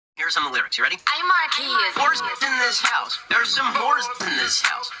Here are some of the lyrics. You ready? I'm Marquise. Whores in this house. There's some whores in this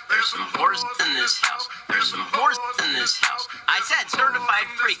house. There's some whores in this house. There's some whores in this house. I said certified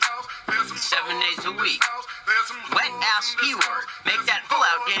freaks. 7 days a week. Wet ass keyword. Make that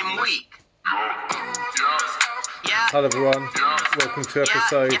pull-out game weak. Yeah. Hello everyone, welcome to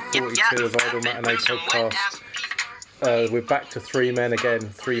episode 42 of Idle Matinee Podcast. We're back to Three Men again,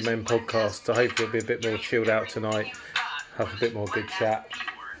 Three Men Podcast. So hopefully it'll be a bit more chilled out tonight, have a bit more good chat.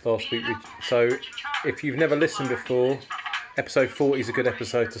 Last week, so if you've never listened before, episode 40 is a good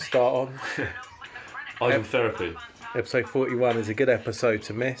episode to start on. Idle Therapy. Episode 41 is a good episode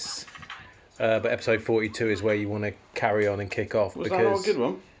to miss, but episode 42 is where you want to carry on and kick off. Was that not a good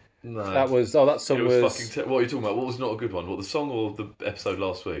one? No. That song was fucking what are you talking about? What was not a good one? What, the song or the episode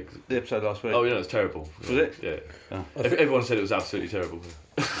last week? The episode last week. Oh, yeah, it was terrible. Was it? Yeah. Oh. Everyone said it was absolutely terrible.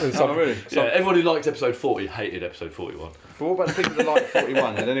 Oh, really? Yeah, everyone who liked episode 40 hated episode 41. But what about the people that liked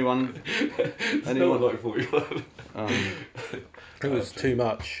 41? Did anyone No one liked 41. it was too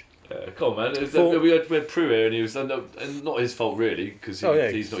much. Come on, man. We had Prue here, and he was, and not his fault really, because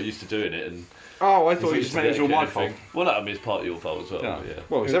he's not used to doing it. And oh, I thought you just meant it was all my fault. Well, that, I mean, it's part of your fault as well. Yeah. Yeah.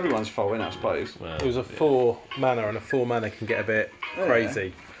 Well, it's everyone's fault, isn't it, I suppose. Well, It was a four-manner, and a four-manner can get a bit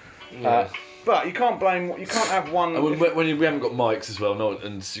crazy. But you can't have one. And when we haven't got mics as well,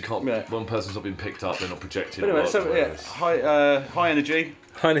 and you can't. Yeah. One person's not being picked up, they're not projecting. But anyway, high energy.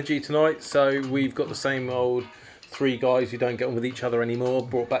 High energy tonight, so we've got the same old three guys who don't get on with each other anymore,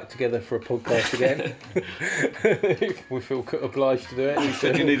 brought back together for a podcast again. We feel obliged to do it. You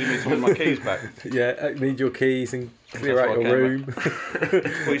said you needed me to want my keys back. Yeah, I need your keys and clear out your room.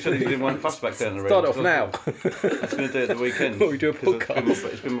 Well, you said you didn't want fuss back down the room. Start off now. I was going to do it at the weekend. What, we do a podcast?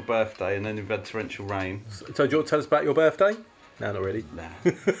 It's been my birthday, and then we've had torrential rain. So do you want to tell us about your birthday? No, not really. Nah.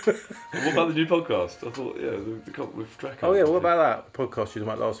 What about the new podcast? I thought, the with Draco. Oh yeah, what about that podcast you did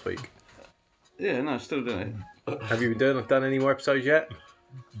about last week? Yeah, no, still doing it. Have you done any more episodes yet?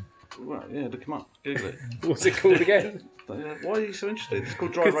 Well, yeah, look him up. Google it. What's it called again? Why are you so interested? It's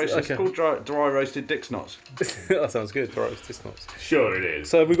called dry roasted. Okay. It's called dry roasted Dick's Knots. That sounds good. Right, it's not. Sure it is.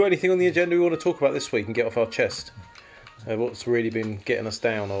 So have we got anything on the agenda we want to talk about this week and get off our chest? What's really been getting us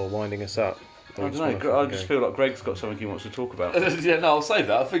down or winding us up? I don't know. I just feel like Greg's got something he wants to talk about. Yeah, no, I'll save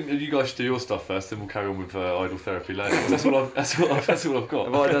that. I think you guys should do your stuff first, then we'll carry on with Idle Therapy later. That's what I've got.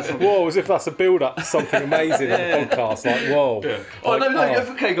 Whoa, as if that's a build-up to something amazing on the podcast. Like, whoa. Yeah.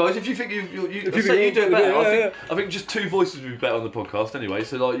 Okay, guys. If you think you do it better, I think just two voices would be better on the podcast anyway.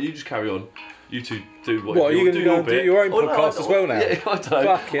 So like, you just carry on. You two do what. What, are you going to go and do your own podcast as well now? Yeah, I don't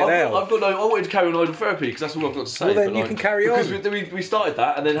know. Fucking hell. I wanted to carry on Idle Therapy because that's all I've got to say. Well, then you can carry on. Because we started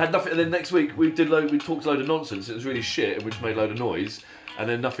that and then had nothing. And then next week we talked a load of nonsense. It was really shit and we just made a load of noise. And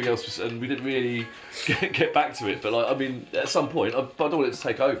then nothing else was, and we didn't really get back to it. But like, I mean, at some point, I don't want it to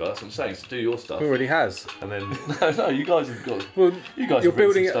take over. That's what I'm saying. So do your stuff. It already has. And then no, you guys have got. Well, you guys you're have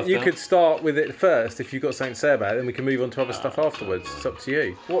building it. You could start with it first if you've got something to say about it, then we can move on to other stuff afterwards. It's up to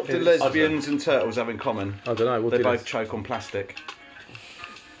you. What do lesbians and turtles have in common? I don't know. They both choke on plastic.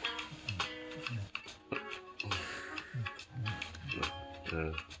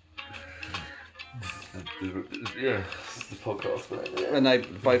 Yeah, it's the podcast. But, yeah. And they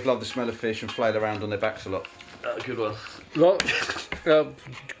both love the smell of fish and flail around on their backs a lot. Good one.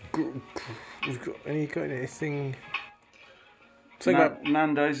 Any got anything?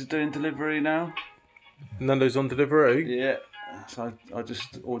 Nando's is doing delivery now. Nando's on delivery. Yeah, so I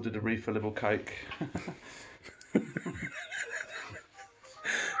just ordered a refillable cake.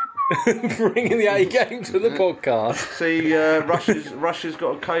 Bringing the A game to the podcast. See, Russia's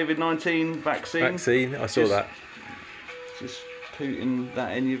got a COVID-19 vaccine. I saw that. Just putting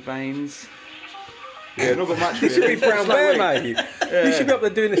that in your veins. Yeah, not got much. You should be Brown Bear, mate. Yeah. You should be up there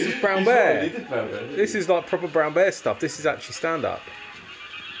doing this as Brown Bear. Brown Bear. This is like proper Brown Bear stuff. This is actually stand-up.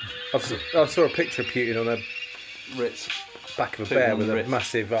 I saw a picture of Putin on the Ritz. back of a bear with a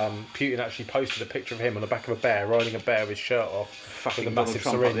massive. Putin actually posted a picture of him on the back of a bear, riding a bear with his shirt off, with a massive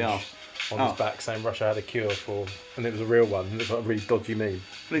syringe on his back, saying Russia had a cure for, and it was a real one. It looks like a really dodgy meme.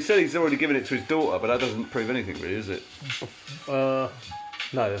 Well, he said he's already given it to his daughter, but that doesn't prove anything, really, is it? No,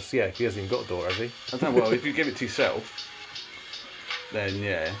 he hasn't even got a daughter, has he? I don't know. Well, if you give it to yourself, then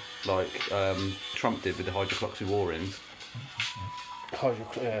yeah, like Trump did with the hydroxychloroquine.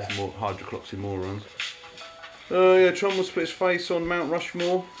 More hydroxychloroquine. Yeah, Trump wants to put his face on Mount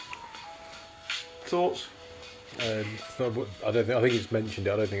Rushmore. Thoughts? I think he's mentioned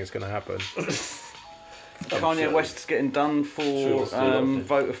it. I don't think it's going to happen. Kanye West's getting done for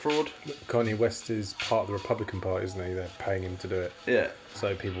voter fraud. Kanye West is part of the Republican Party, isn't he? They're paying him to do it. Yeah.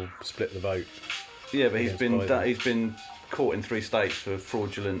 So people split the vote. Yeah, but he's been caught in 3 states for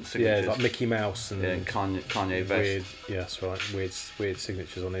fraudulent Yeah, signatures. like Mickey Mouse and, Yeah, and Kanye West. weird. Yeah, that's right. Weird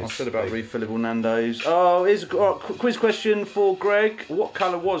signatures on his. I said about thing. refillable Nando's. Oh, here's a quiz question for Greg. What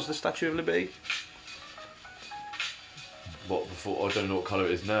colour was the Statue of Liberty? What before? I don't know what colour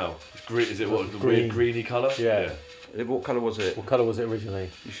it is now. It's green. Is it what the Green. weird greeny colour? Yeah. What colour was it? What colour was it originally?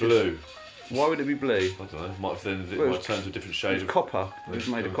 Blue. Why would it be blue? I don't know. Might have then it Well, it might was- turn to a different It shade was of copper. It was it's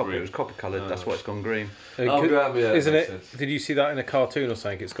made of gone copper. green. It was copper coloured. That's why it's gone green. Oh, yeah, Isn't makes it? sense. Did you see that in a cartoon or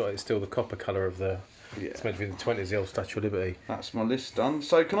something? It's still the copper colour of the. Yeah. It's meant to be in the 20s, the old Statue of Liberty. That's my list done.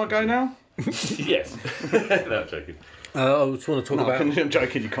 So can I go now? Yes. No, I'm joking. I just want to talk No, about. I'm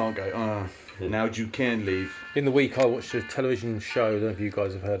joking. You can't go. Now you can leave. In the week, I watched a television show. I don't know if you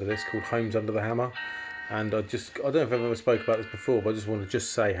guys have heard of this, called Homes Under the Hammer. And I don't know if I've ever spoke about this before, but I just want to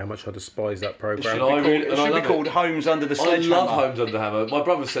say how much I despise that programme. Should I read- It and I should be love called it. Homes Under the I Sledgehammer. love Homes Under Hammer. My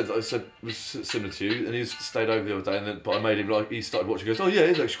brother said was similar to you, and he's stayed over the other day. And then, but I made him like he started watching. He goes, oh yeah,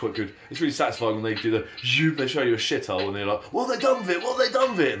 it's actually quite good. It's really satisfying when they do the zoom. They show you a shithole, and they're like, what have they done with it? What have they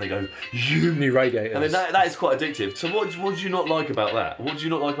done with it? And they go zoom. New radiators. And then that is quite addictive. So what do you not like about that? What do you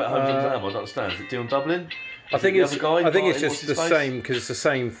not like about Homes Under Hammer? I don't understand. Is it Dion Dublin? I think the it's. other guy, I think Martin, it's what's just his the face? same because it's the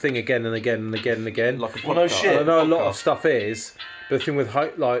same thing again and again and again and again. Like a Well, no podcast. shit. I know a lot podcast. of stuff is, but the thing with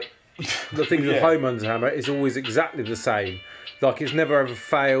the thing with Yeah. Home Under Hammer is always exactly the same. Like it's never ever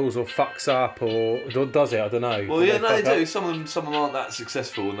fails or fucks up or does it? I don't know. Well, Do yeah, no, they fuck do. up? Some of them aren't that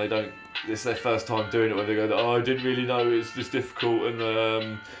successful, and they don't. It's their first time doing it, where they go, "Oh, I didn't really know it's this difficult,"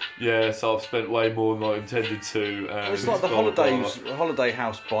 and yeah, so I've spent way more than I intended to. And It's like the blah, blah, blah. holiday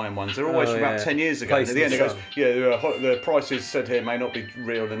house buying ones. They're always Oh, from about yeah. 10 years ago. And Place at the end, in it the goes, sun. yeah, the prices said here may not be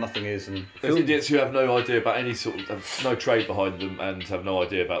real and nothing is. And There's idiots who have no idea about any sort of no trade behind them and have no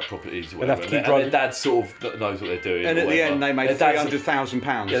idea about properties or They'll have whatever. to keep And their driving- dad sort of knows what they're doing. and or at the whatever. end, they made Their dad's a-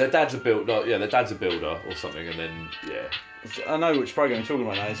 £300,000. Yeah, their dad's a builder. Yeah, their dad's a builder or something, and then yeah. I know which program you're talking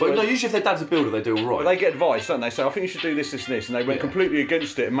about now. It's But where- no, usually if their dad's a builder, they do all right. But they get advice, don't they? So I think you should do this, and they went Yeah. completely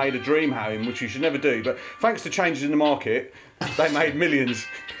against it and made a dream home, which you should never do. But thanks to changes in the market, they made millions.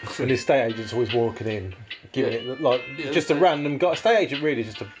 And the estate agent's always walking in, giving Yeah. it like Yeah, just a random guy. Estate agent really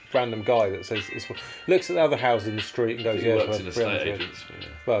just a random guy that says looks at the other houses in the street and goes, He "Yeah, it's works in worth estate 300." agents. Yeah.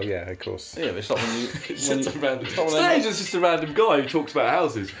 Well, yeah, of course. Yeah, but it's like when you. It's when just you- a random. it's like when they- Stage is just a random guy who talks about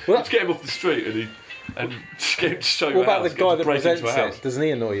houses. Well, Let's get him off the street and just get him to show you What a about house, the get him guy to that break into presents a house. it? Doesn't he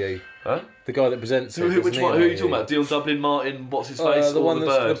annoy you? Huh? The guy that presents it. Which doesn't one? he Who are annoy you talking about? Dion Dublin, Martin. What's his face? The Or one the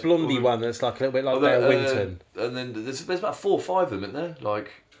that's bird? the blondie Or the- one that's like a little bit like Oh, Dale Winton. And then there's about 4 or 5 of them, isn't there?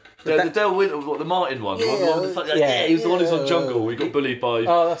 Like the Dale Winton, what, the Martin one. The one with the he was the one who's on Jungle. He got bullied by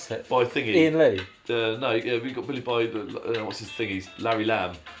Oh, that's it. thingy. Ian Lee. No, yeah, we got bullied by what's his thingy? Larry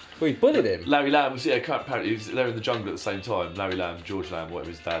Lamb. Well, he bullied him. Larry Lamb was apparently they're in the jungle at the same time. Larry Lamb, George Lamb, whatever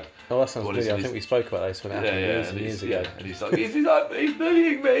his dad. Oh, that sounds Well, familiar. I he's- think we spoke about this when it happened years and years ago. and he's like, he's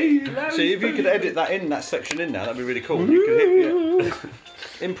bullying me. Larry's See, if you could bullying edit that section in now, that'd be really cool. You could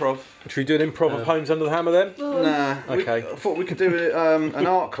hit, improv. Should we do an improv of Homes Under the Hammer then? Nah. Okay. I thought we could do an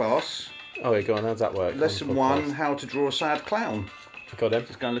art class. Oh, yeah, go on. How's that work? Lesson On the 1: podcast. how to draw a sad clown. Got him.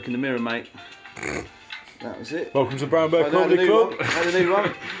 Just go and look in the mirror, mate. That was it. Welcome to Brownback I had a Comedy new Club. one. Had a new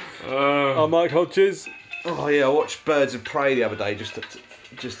one. I'm Mike Hodges. Oh yeah, I watched Birds of Prey the other day just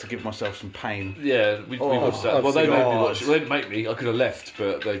to give myself some pain. Yeah, we watched that. I've Well, they seen made it. me watch it. Well, they didn't make me. I could have left,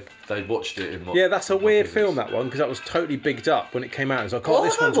 but they watched it in my. Yeah, that's a my weird presence. film, that one, because that was totally bigged up when it came out. It was like, oh, Oh,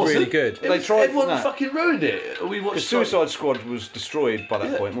 this that one's wasn't. really good. It They was- tried- Everyone no. fucking ruined it. We watched The Suicide Squad was destroyed by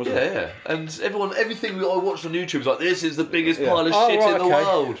that point, wasn't it? Yeah, and everything I watched on YouTube was like, this is the biggest Yeah. pile of Oh, shit right, in the okay.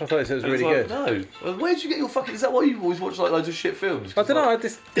 world. I thought it was And really like, good. No. Well, where'd you get your fucking... Is that why you always watch like loads of shit films? I don't know, I had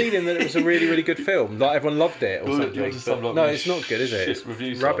this feeling that it was a really, really good film. Like, everyone loved it or Well, something. yours is some, but like, no, really it's not good, is it? shit It's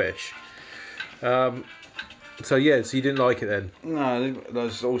review site. rubbish. So, yeah, so you didn't like it then? No,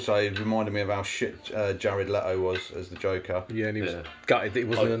 there's also it reminded me of how shit Jared Leto was as the Joker. Yeah, and he was Yeah. gutted that he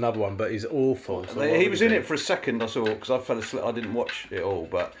wasn't in another one, but he's awful. So He was in it for a second, I saw, because I fell asleep. I didn't watch it all,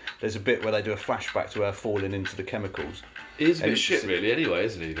 but there's a bit where they do a flashback to her falling into the chemicals. He is a And bit shit, it's- really, anyway,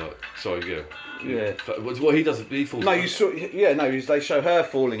 isn't he? Like, sorry, go. Yeah. Well, he doesn't... He falls... No, you saw. Yeah, no, they show her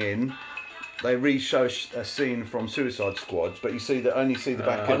falling in. They re-show a scene from Suicide Squad, but you only see the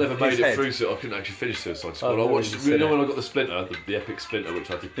back I of never his made it head. through, so I couldn't actually finish Suicide Squad. Oh, I watched, you've you seen know, it. when I got the Splinter, the epic Splinter,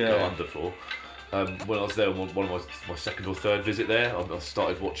 which I did go Yeah. under for. When I was there on one of my second or third visit there, I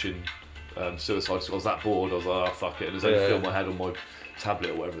started watching Suicide Squad. I was that bored. I was like, oh fuck it. And there's only Yeah. a film I had on my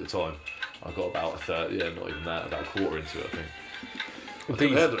tablet or whatever at the time. I got about a third, yeah, not even that, about a quarter into it, I think.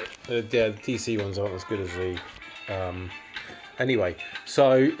 These, heard of it. yeah, the DC ones aren't as good as the. Anyway,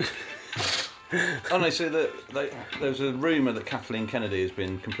 so Oh no, so there's a rumour that Kathleen Kennedy has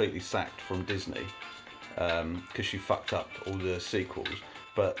been completely sacked from Disney. because she fucked up all the sequels.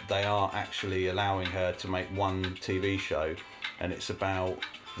 But they are actually allowing her to make one TV show, and it's about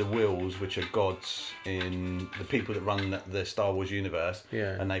the Wills, which are gods in the people that run the Star Wars universe.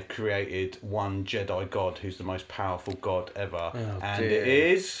 Yeah. And they've created one Jedi god who's the most powerful god ever, and dear. it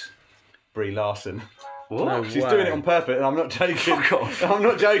is Brie Larson. What? No She's way. doing it on purpose, and I'm not joking. Fuck off. I'm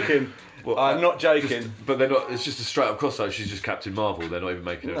not joking. Well, I'm not joking. But they're not. It's just a straight up crossover. She's just Captain Marvel. They're not even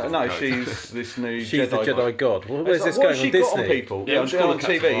making her. No, she's this new She's the Jedi God. Where's this what going has she on got Disney? on people? Yeah, on just call her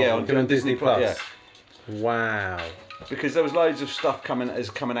TV. Captain Yeah, Marvel. On Disney Plus. Yeah. Wow. Because there was loads of stuff coming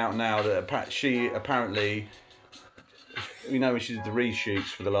out now that she apparently, you know, when she did the reshoots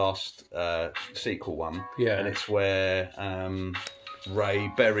for the last sequel one. Yeah. And it's where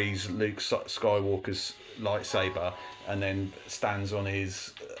Rey buries Luke Skywalker's lightsaber and then stands on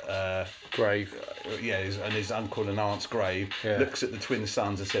his Grave. and his uncle and aunt's grave, Yeah. looks at the twin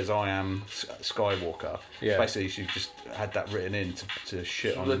sons and says, "I am Skywalker." Yeah. Basically, she just had that written in to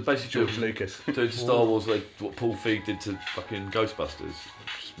shit on They basically George Lucas. doing to Star Wars like what Paul Feig did to fucking Ghostbusters,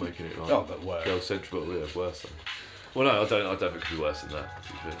 just making it like Oh, but worse. girl central. Yeah, worse. Than. Well, no, I don't think it could be worse than that.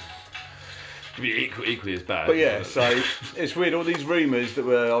 It could be equally as bad. But yeah, so it's weird. All these rumours that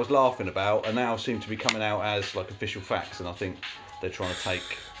I was laughing about are now seem to be coming out as like official facts, and I think they're trying to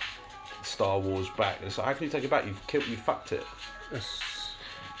take Star Wars back. It's like, how can you take it back? You fucked it.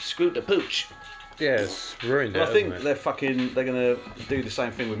 screwed the pooch. Yes, ruined it. And I think hasn't it? they're gonna do the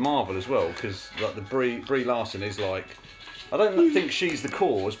same thing with Marvel as well, because like the Brie Larson is like, I don't think she's the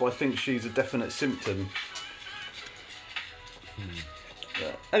cause, but I think she's a definite symptom.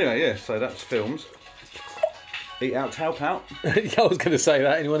 Anyway, yeah. So that's films. Eat out to help out. I was going to say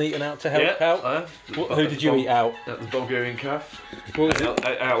that. Anyone eating out to help out? I have. Who did you eat out? At the Bulgarian calf. What was it?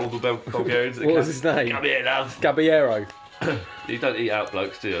 Out all the Bulgarians. At the What was calf. his name? Come here, love. Gabiero. You don't eat out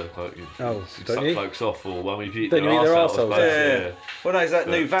blokes, do you? Like, you Oh, suck don't you? blokes off, or well, if you eat Don't their you eat their arse out, I arseholes? suppose, Yeah. Well, no, it's that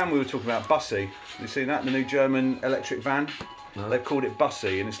new van we were talking about, Bussy. You seen that? The new German electric van. No. They've called it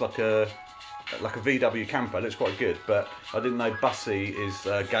Bussy, and it's like a VW camper. It looks quite good, but I didn't know Bussy is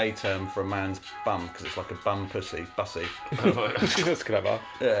a gay term for a man's bum because it's like a bum pussy. Bussy. That's clever.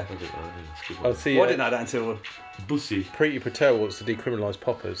 Yeah. I'll see. Well, I didn't know that until. Bussy. Preeti Patel wants to decriminalise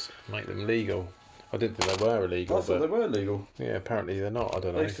poppers, make them legal. I didn't think they were illegal, I thought but they were illegal. yeah, apparently they're not. I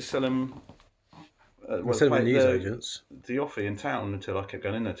don't They know. used to sell them. Instead of newsagents. The offie in town until I kept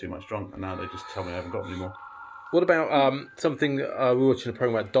going in there too much drunk, and now they just tell me I haven't got them anymore. What about something we were watching a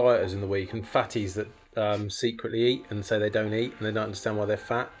program about dieters in the week and fatties that secretly eat and say they don't eat and they don't understand why they're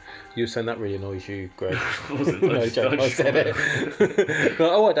fat? You were saying that really annoys you, Greg. No joke, I said it. Like,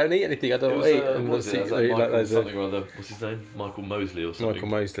 oh, I don't eat anything. I don't eat. And What was it? secretly eat like those. Something or other. What's his name? Michael Mosley or something. Michael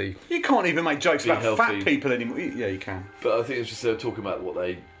Mosley. You can't even make jokes Be about healthy. fat people anymore. Yeah, you can. But I think it's just talking about what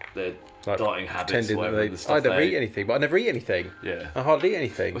their Like, dieting habits, pretending or that whatever. they, The stuff I never they eat anything, but I never eat anything. Yeah. I hardly eat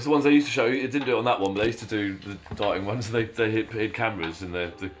anything. It's the ones they used to show. It didn't do it on that one, but they used to do the dieting ones. They hid cameras in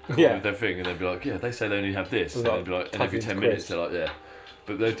the Yeah. of their thing, and they'd be like, "Yeah, they say they only have this," and Like, they'd be like, and tuck every into 10 minutes crisps. they're like, "Yeah,"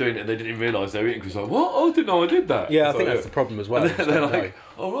 but they're doing it, and they didn't even realise they were eating because like, "What? I didn't know I did that." Yeah, I It's think like, that's the problem as well. And Just they're don't like,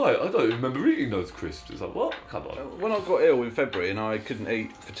 "Oh right, I don't remember eating those crisps." It's like, "What? Come on." When I got ill in February and I couldn't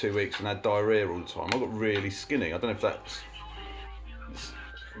eat for 2 weeks and had diarrhea all the time, I got really skinny. I don't know if that's.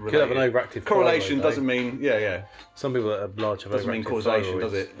 Could have an overactive correlation thyroid, doesn't mean yeah. Some people that are large have Doesn't mean overactive causation, thyroids.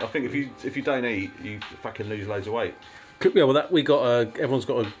 does it? I think if you don't eat, you fucking lose loads of weight. Yeah, well, that we got. Everyone's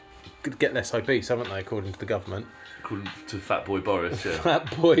got to get less obese, haven't they? According to the government. According to Fat Boy Boris, yeah.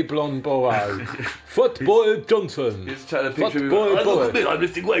 Fat boy, blonde boy, Fat boy Johnson. He's trying to Fat picture boy, I boy. admit I'm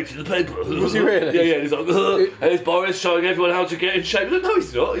lifting weights in the paper. Was he really? Yeah, yeah. He's like, here's Boris showing everyone how to get in shape. No,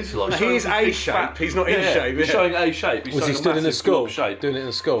 he's not. He's like, He is showing A big shape. fat- He's not in Yeah, shape. He's yeah. showing A shape. He's Was he showing stood in a massive school? glob shape. Doing it in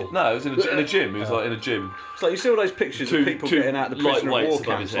a school? No, it was in a gym. He was like in a gym. It's like you see all those pictures Two- of people two getting out of the prisoner of lightweights war above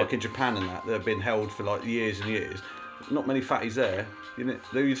camps, his head. like in Japan and that have been held for like years and years. Not many fatties there.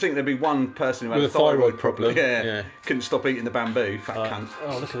 You'd think there'd be one person who had With a a thyroid thyroid problem. Yeah. Yeah. Couldn't stop eating the bamboo. Fat cunt.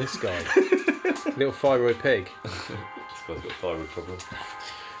 Oh, look at this guy. Little thyroid pig. This guy's got a thyroid problem.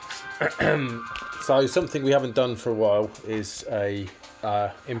 So something we haven't done for a while is a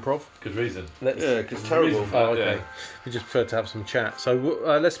improv. Good reason. Let's. Yeah, because terrible. Oh, okay. Yeah. We just prefer to have some chat. So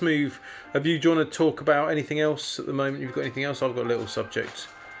let's move. Do you want to talk about anything else at the moment? You've got anything else? I've got a little subject.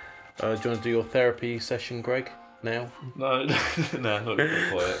 Do you want to do your therapy session, Greg? Now? No, not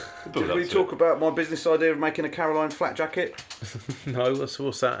quiet. Did we talk about my business idea of making a Caroline flat jacket? No. What's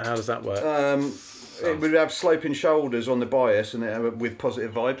that? How does that work? It would have sloping shoulders on the bias and with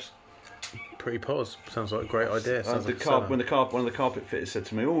positive vibes. Pretty pos. Sounds like a great idea. Sounds like a When one of the carpet fitters said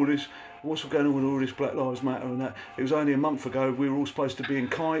to me, "Oh, this what's going on with all this Black Lives Matter and that? It was only a month ago we were all supposed to be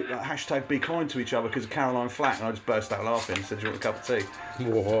hashtag be kind to each other because of Caroline Flack, and I just burst out laughing and said, do you want a cup of tea?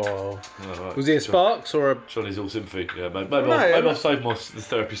 Whoa. Right. Was he a Sparks or a... Johnny's all sympathy. Yeah, maybe I'll save the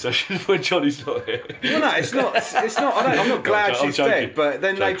therapy session when Johnny's not here. Well, no, it's not. I'm not glad I'm she's joking. dead, but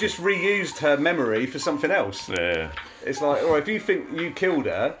then they just reused her memory for something else. Yeah. It's like, if you think you killed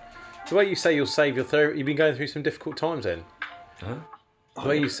her... The way you say you'll save your therapy, you've been going through some difficult times then. Huh? The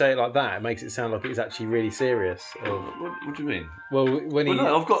way you say it like that, it makes it sound like it's actually really serious. What do you mean? Well, when he... Well,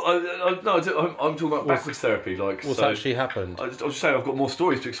 no, I've got. I'm talking about backwards therapy. Like, What's so, actually happened? I was just saying I've got more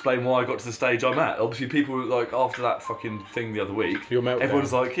stories to explain why I got to the stage I'm at. Obviously, people like after that fucking thing the other week, Your meltdown.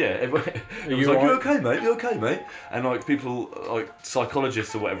 everyone's like, everyone's you like, right? you okay, mate? You okay, mate? And like people, like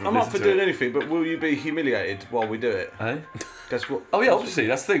psychologists or whatever. I'm up for listen to doing it. anything, but will you be humiliated while we do it? Eh? That's what... Oh yeah, obviously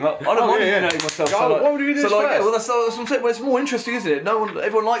that's the thing. I don't mind humiliating myself. Oh, So, like, why would we do this so, like, first? yeah, well, that's what I'm saying. Well, it's more interesting, isn't it?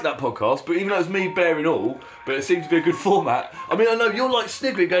 Everyone liked that podcast, but even though it was me bearing all, but it seemed to be a good format. I mean, I know you're like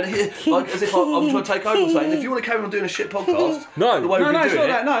sniggering, going here, like as if I'm trying to take over, saying if you want to carry on doing a shit podcast, No. the way No, we've been it's doing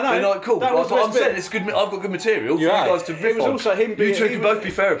not it, that, no. then like cool. That was But the I'm best bit. saying it's good. I've got good material for you Yeah. guys to riff It was on. also him being... You two can both be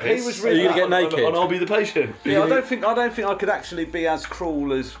therapists. He was really... Are you gonna get naked? and I'll be the patient. Yeah, I don't think I could actually be as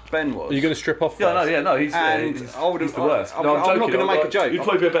cruel as Ben was. Are you going to strip off Yeah, first? no, he's And he's I would've- he's the worst. I'm No, not joking. gonna make a joke. You'd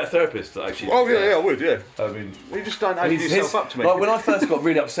probably be a better therapist, actually. Oh yeah, I would. Yeah. I mean. You just don't open yourself up to me. Like when I first got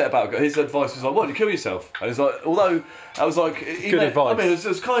really upset about it, his advice was like, "Why don't you kill yourself?" And it's like, although I was like, Good advice. I mean, it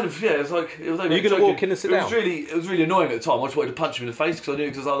was kind of it was like it was. Are you going to walk in and sit down? It was really annoying at the time. I just wanted to punch him in the face because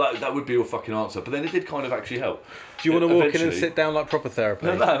I knew that would be your fucking answer. But then it did kind of actually help. Do you want to walk in and Eventually. sit down like proper therapy?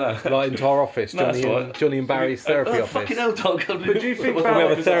 No. Like into our office, No, Johnny, that's and, right. Johnny and Barry's therapy office. Fucking hell, dog. But do you think We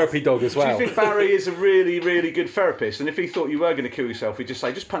have a therapy dog as Do well. you think Barry is a really, really good therapist? And if he thought you were going to kill yourself, he'd just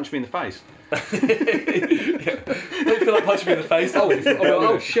say, "Just punch me in the face." Don't you feel like punching me in the face?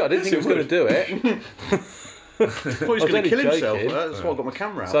 Oh shit! I didn't think he was going to do it. I thought he was I was going to only kill himself. joking. That's why I got my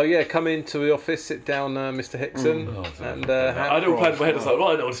camera out. So yeah, come into the office, sit down, Mr. Hickson, and I don't plan in my head. I was like,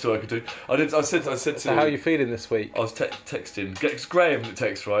 right, I know what story I could do. I said to. So how are you feeling this week? I was texting. It's Graham that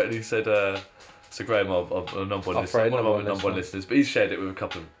texts, right? And he said, so Graham, a number one listener, friend, one of my number one number one listener. listeners, but he's shared it with a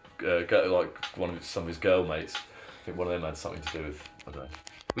couple of some of his girl mates. I think one of them had something to do with, I don't know.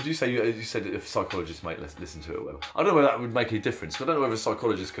 Would you say you said if psychologists might listen to it well? I don't know whether that would make any difference. I don't know whether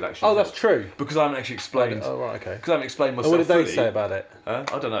psychologists could actually. Oh, that's true. Because I haven't actually explained. Oh right, okay. Because I haven't explained And myself. what did they fully. say about it? I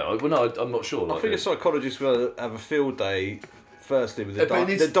don't know. Well, no, I'm not sure. I think a psychologist will have a field day. Firstly, with But it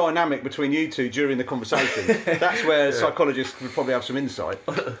needs- the dynamic between you two during the conversation. That's where psychologists would probably have some insight.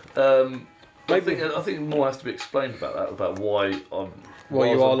 I think more has to be explained about that, about why I'm. Why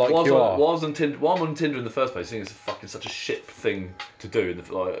you are like you are. Why I'm on Tinder in the first place. I think it's fucking such a shit thing to do,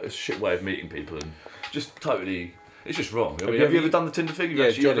 like a shit way of meeting people, and just totally, it's just wrong. I mean, have you ever done the Tinder thing? Have you Yeah,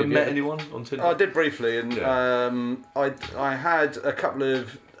 actually Johnny, ever met yeah. anyone on Tinder? I did briefly, and Yeah. I had a couple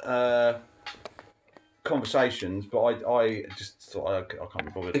of conversations, but I just thought I can't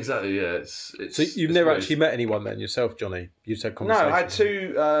be bothered. Exactly. Yeah. It's So you've it's never weird. actually met anyone then yourself, Johnny? You said No, conversation. I had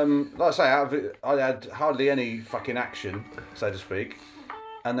two. Like I say, out of it, I had hardly any fucking action, so to speak.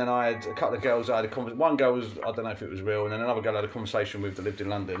 And then I had a couple of girls. I had a one girl was, I don't know if it was real, and then another girl I had a conversation with that lived in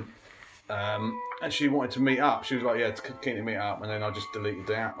London. And she wanted to meet up. She was like, "Yeah, keen to meet up." And then I just deleted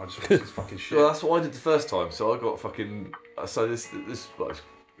the app. I just thought, this is fucking shit. Well, that's what I did the first time. So I got fucking. So this well,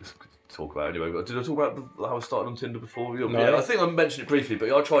 let's talk about it anyway. But did I talk about how I started on Tinder before? No. Yeah, I think I mentioned it briefly,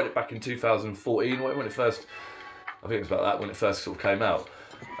 but I tried it back in 2014 when it first. I think it was about that when it first sort of came out.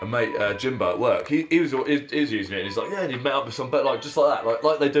 And mate, Jimbo at work, he was using it, and he's like, yeah, and he met up with some, but like just like that,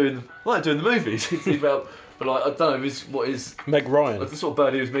 like they do in the movies. He's about, but like I don't know what is Meg Ryan. like the sort of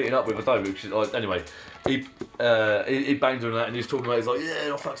bird he was meeting up with. I don't know. Which is, like, anyway, he banged her on that, and he was talking about. He's like,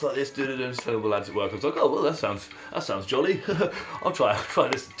 yeah, I fucked like this, and telling all the lads at work. I was like, oh well, that sounds jolly. I'll try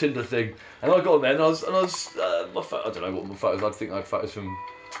this Tinder thing. And I got on there, and I was I don't know what my photos. I think I had photos from.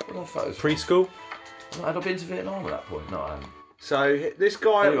 What had I photos from? Preschool? Had I been to Vietnam at that point? No, I hadn't. So this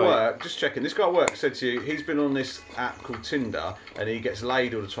guy Anyway. at work, just checking. This guy at work said to you, he's been on this app called Tinder, and he gets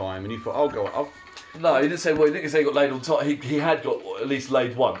laid all the time. And you thought, No, he didn't say. Well, he didn't say he got laid all the time. He had got at least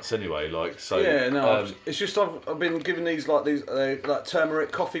laid once anyway. Like so. yeah, no. It's just I've been given these like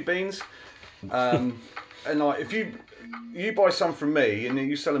turmeric coffee beans, and like if you buy some from me and then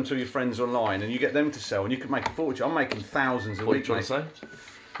you sell them to your friends online and you get them to sell and you can make a fortune. I'm making thousands a What are you week, trying mate. to say?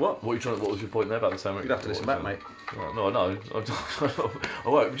 What? What was your point there about the turmeric? You'd have to listen back, mate. No, I know. I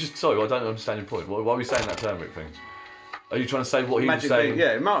won't. Just sorry, I don't understand your point. Why are we saying that turmeric thing? Are you trying to say what he Magic was saying? bean,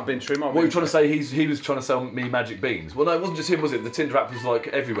 yeah, it might have been true. What are you trying to say? He was trying to sell me magic beans. Well, no, it wasn't just him, was it? The Tinder app was like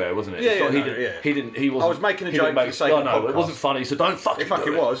everywhere, wasn't it? Yeah, It's yeah, like no, he yeah. didn't. He wasn't. I was making a he joke didn't make- for the sake no, of no, the it wasn't podcast. funny. So don't fucking. It fucking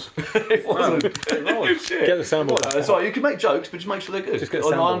do it. was. It wasn't. It was. Get the soundboard. That's right. You can make jokes, but just make sure they're good. Just get a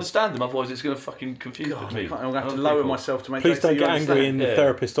And I soundboard. understand them. Otherwise, it's going to fucking confuse me. I'm going to have to Other lower people. myself to make Please jokes that don't you get angry in understand. the Yeah.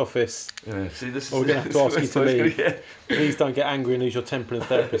 therapist office. Yeah. See, this is. Or we're going to have to ask you to so it's gonna- leave. yeah. Please don't get angry and lose your temper in the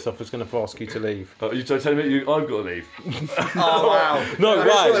therapist office. Going to ask you to leave. You're telling me I've got to leave. Oh, wow. No Who's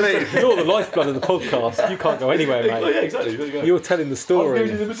got way. to leave? You're the lifeblood of the podcast. You can't go anywhere, Oh, mate. yeah, exactly. There you go. You're telling the I've story.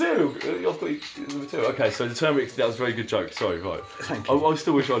 given you the material. I've got you the material. Okay, so the turmeric, that was a very good joke. Sorry, right. Thank I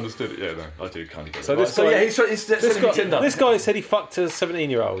still wish I understood it. Yeah, no, I do kind of get it. So Right, this guy- yeah, he's sending me Tinder. This guy said he fucked a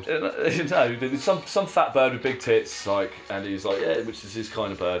 17-year-old. No, there's some fat bird with big tits, like, and he's like, yeah, which is his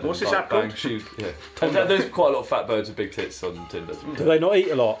kind of bird. What's and this like, app called? bang, she, yeah. And there's quite a lot of fat birds with big tits on Tinder. Do they not eat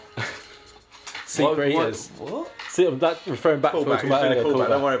a lot? Secret eaters. What? See, that referring back to what we Callback. were talking It's about been a earlier. callback.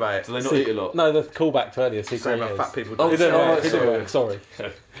 Don't Callback. worry about it. Do they not eat a lot? No, the callback to earlier. Secret Saying about eaters. fat people. Oh, Don't sorry. Sorry.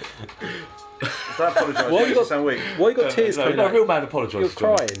 apologise. Why you It's so weak. Why you got tears coming no, out? real man apologises.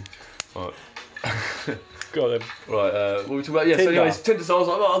 You're crying. Right. Got him. Right, what were we talking about? Yeah, Tinder. so anyways, Tinder, so I was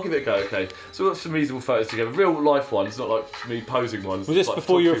like, oh, I'll give it a go, okay. So we got some reasonable photos together, real life ones, not like me posing ones. Was this like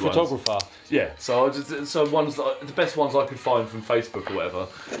before you were a photography ones. photographer? Yeah, so ones the best ones I could find from Facebook or whatever.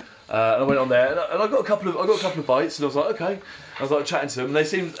 And I went on there, and I got a couple of bites, and I was like, okay. I was like chatting to them, and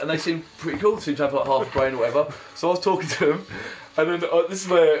they seemed pretty cool. Seemed to have like half a brain or whatever. So I was talking to them, and then this is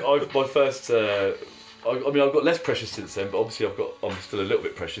where my first. I mean, I've got less precious since then, but obviously I'm still a little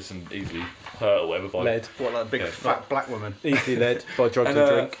bit precious and easily hurt or whatever by Led. What, like a big Yeah. fat black woman? Easily led by drugs and, And,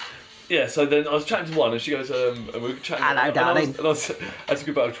 drink. Yeah, so then I was chatting to one, and she goes, and we were chatting. Hello, and darling. I was that's a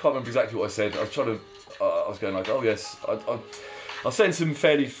good. But I can't remember exactly what I said. I was trying to. I was going like, oh yes, I was saying some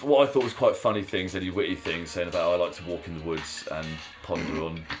fairly what I thought was quite funny things, any witty things, saying about how I like to walk in the woods and ponder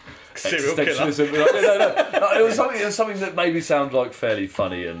on Serial killer. existentialism. No, it was something that made me sound like fairly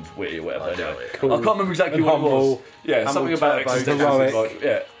funny and witty or whatever. Anyway, Cool. I can't remember exactly And what it was. humble. Yeah, Humble, something about turbo, existentialism. heroic. Like,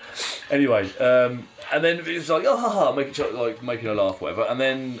 yeah. Anyway, and then it was like, oh, haha, making her laugh, whatever. And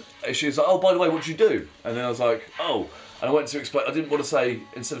then she was like, oh, by the way, what do you do? And then I was like, oh. And I went to explain. I didn't want to say,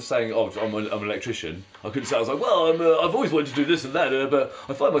 instead of saying, oh, I'm an electrician, I couldn't say. I was like, well, I've always wanted to do this and that, but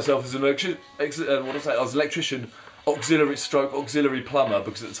I find myself as an electrician. I was an electrician, auxiliary plumber,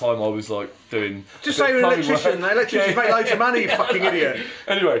 because at the time I was like doing. Just a bit say you're of an plumbing work. electrician. Electricians make loads of money, you fucking idiot.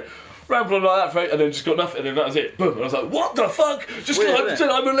 Anyway, rambled like that, and then just got nothing, and then that was it. Boom. And I was like, what the fuck? Just Weird, like I isn't said,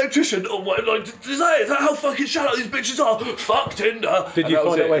 I'm an electrician. Oh, what? Like, is that how fucking shallow these bitches are? Fuck Tinder. Did And you that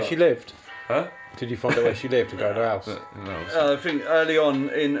was find out it. where she lived? Huh? Did you find out where she lived to go to her house? No. I think early on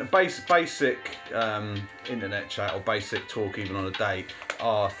in basic internet chat or basic talk, even on a date,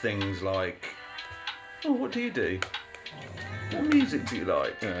 are things like, "Oh, what do you do? What music do you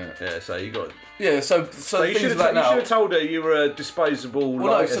like?" Yeah. So you got. Yeah. So So you things should like that now. have told her you were a disposable. Well,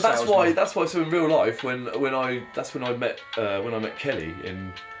 no. lighter So that's salesman. why. So in real life, when I met Kelly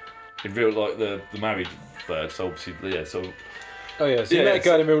in real, like the married bird. So obviously, yeah. So Oh yeah, so you Yeah, met a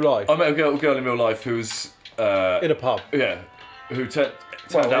girl in real life? I met a girl in real life who was in a pub? yeah, who turned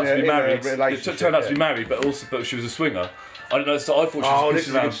Well, out to be in a married. relationship, Turned out to yeah. be married, but she was a swinger. I don't know. So I thought she was Oh, pushing this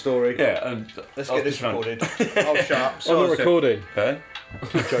is a around. good story. Yeah, and Let's I was get this pushing around. recorded. Oh, shut up. I'm not recording. Okay.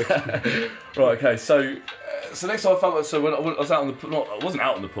 Right. Okay. So next time I found so when I was out on the pool, I wasn't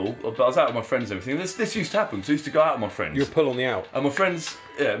out on the pool, but I was out with my friends and everything. This used to happen. Because I used to go out with my friends. You'll pull on the out. And my friends,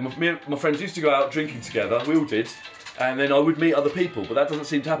 me and my friends used to go out drinking together. We all did. And then I would meet other people, but that doesn't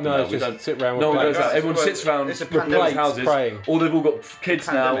seem to happen No, now. it's We just don't sit round with No one plates. goes out. Everyone Well, sits around it's a people's pandemic. houses, Praying. or they've all got kids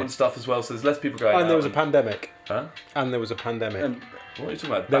now Pandemic. and stuff as well. So there's less people going out. And there was a pandemic. Huh? And there was a pandemic. What are you talking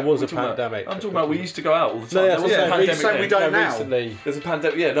about? There was What a are you talking about? pandemic. I'm talking about we used to go out all the No, time. that's there was what a I'm pandemic. saying. then. We don't No, now. recently. There's a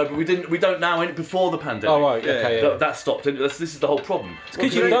pandemic. Yeah, no, but we don't now. Before the pandemic. Oh right, Yeah. okay. Yeah. That stopped. This is the whole problem.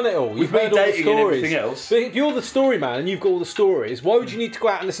 Because you've done it all. You've With me heard all the dating and stories. everything else. But if you're the story man and you've got all the stories, why would you need to go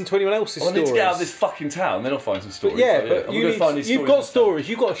out and listen to anyone else's I stories? need to get out of this fucking town, then I'll find some stories. But yeah, I'm but gonna you need, find these you've stories got stories.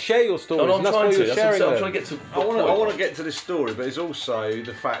 You've got to share your stories, No, and I'm that's why trying you're to. sharing I'm them. trying to get to. I want to get to this story, but it's also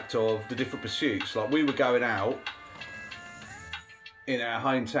the fact of the different pursuits. Like we were going out in our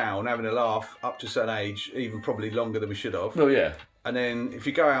hometown, having a laugh up to a certain age, even probably longer than we should have. No, yeah. And then if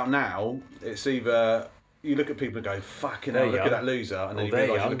you go out now, it's either you look at people and go, "Fucking hell, They're look at young. that loser," and then Or you they're realise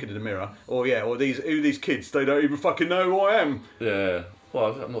you're young. looking in the mirror, or these kids, they don't even fucking know who I am. Yeah.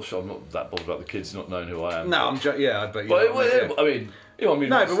 Well, I'm not sure. I'm not that bothered about the kids not knowing who I am. No, I'm just but you But know what I mean, I mean, You know what I mean?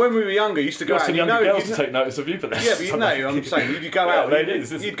 No, but when we were younger, you used to go got out. some And younger girls to take notice of you, but Yeah, but you know, I'm saying you'd go out.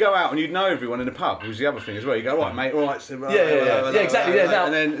 ladies, You'd go out and you'd know everyone in the pub. Was the other thing as well. You go, right, mate, right, so, right, Yeah, exactly. Yeah, now,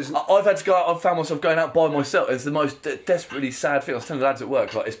 and then I've had to go out. I've found myself going out by myself. It's the most desperately sad thing. I was telling the lads at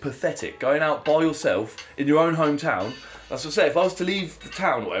work, like, it's pathetic going out by yourself in your own hometown. That's what I say. If I was to leave the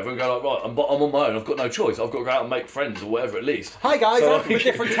town or whatever and go like, right, I'm on my own. I've got no choice. I've got to go out and make friends or whatever at least. Hi guys, So I'm from a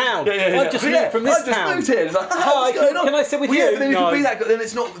different town. Yeah. I've just moved from this I've just town. moved here. It's like, Hi, what's going on? can I sit with Well, you? Yeah, but then you No. can be that. Then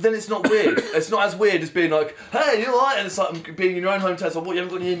it's not weird. It's not as weird as being like, hey, you alright? And it's like being in your own hometown. It's like, what? You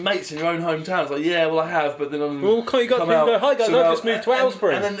haven't got any mates in your own hometown? It's like, yeah, well I have, but then I'm. Well, can't you go come up and out, go, hi guys, so I've just moved to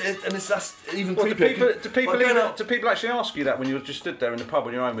Aylesbury. And then that's even Well, do creepier. people actually ask you that when you're just stood there in the pub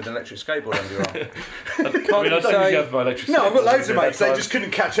on your own with an electric skateboard under your arm? I mean, I don't usually have my electric. No, I've got loads of skateboard mates. They all the just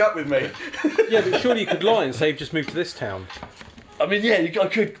couldn't catch up with me. Yeah, but surely you could lie and say you've just moved to this town. I mean, yeah, I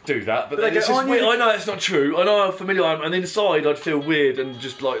could do that, but then they it's go, just "Aren't weird. you-" I know it's not true. I know how familiar I am, and inside I'd feel weird and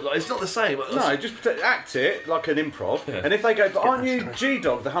just like it's not the same. No, just act it like an improv. Yeah. And if they go, but aren't you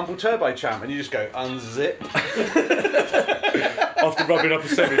G-Dog, the humble turbo champ? And you just go, unzip. After rubbing up a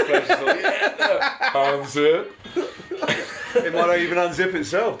semi-flesh, it's like, yeah, unzip. It might not even unzip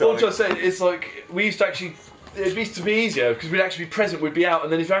itself. What I'm darling. trying to say, it's like we used to actually. It used to be easier because we'd actually be present, we'd be out,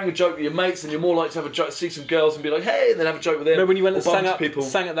 and then if you're having a joke with your mates, then you're more likely to have a joke, see some girls and be like, hey, and then have a joke with them. Remember when you went and or bump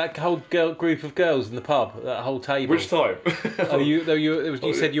sang into at that whole group of girls in the pub, that whole table? Which time? Oh, you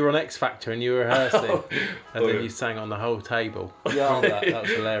said you were on X Factor and you were rehearsing, and then yeah. you sang on the whole table. Yeah. That was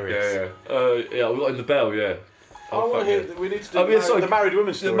hilarious. Yeah, we got in the bell, yeah. I want fuck to yeah. hear. We need to do Oh, yeah, sorry. the married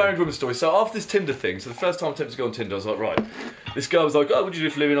woman story. The married woman story. So after this Tinder thing, so the first time I attempted to go on Tinder, I was like, right. This girl was like, oh, what do you do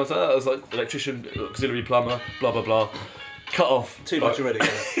for a living? I was like, electrician, auxiliary plumber, blah blah blah. Cut off. Too much already.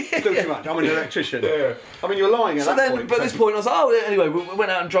 Still too much. I'm an electrician. Yeah. I mean, you're lying at So that then, point. but at this point, I was like, oh, yeah, anyway, we went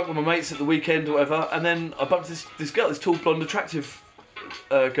out and drunk with my mates at the weekend or whatever, and then I bumped this girl, this tall, blonde, attractive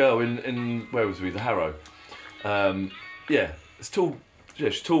girl in where was we? The Harrow. Yeah, it's tall.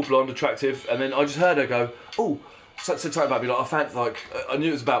 Yeah, she's tall, blonde, attractive, and then I just heard her go, oh. Said something about me, like I fancied, like I knew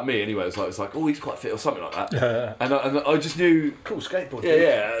it was about me anyway. It was like, oh, he's quite fit or something like that. and I just knew. Cool skateboard.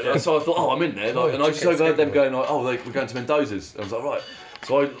 Yeah. So I thought, oh, I'm in there. Like, and I just overheard them going like, oh, we're going to Mendoza's. And I was like, right.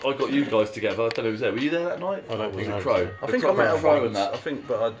 So I got you guys together. I don't know who was there. Were you there that night? I don't was know. it Crow? I think I met her Crow and once. that. I think,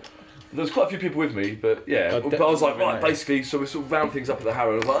 but There was quite a few people with me, but yeah. I'd But I was like, definitely right, basically, so we sort of round things up at the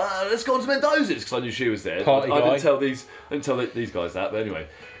Harrow. And I was like, let's go on to Mendoza's because I knew she was there. Party I guy. didn't tell these guys that, but anyway,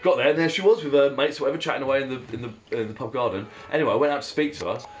 got there and there she was with her mates, or whatever, chatting away in the pub garden. Anyway, I went out to speak to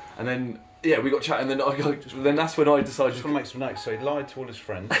her, and then yeah, we got chatting. Then that's when I decided. just want to make some notes. So he lied to all his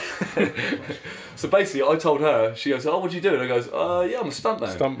friends. So basically, I told her. She goes, "Oh, what do you do?" And I goes, "Yeah, I'm a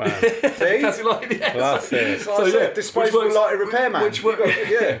stuntman." Stuntman. See? Classic line, yeah. Well, that's it. So I said, disposable which works- lighter repairman. Which worked,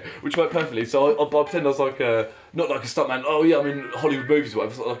 Yeah. which worked perfectly. So I pretend I was like not like a stuntman. Oh yeah, I'm in Hollywood movies or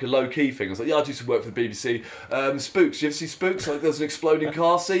whatever. It's like a low key thing. I was like, yeah, I do some work for the BBC. Spooks. You ever see Spooks? Like there was an exploding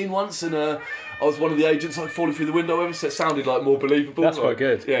car scene once, and I was one of the agents like falling through the window. Whatever. So it sounded like more believable. That's like, quite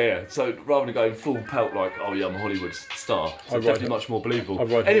good. Yeah. So rather than going full pelt like, oh yeah, I'm a Hollywood star, so I'd it's ride definitely it. much more believable.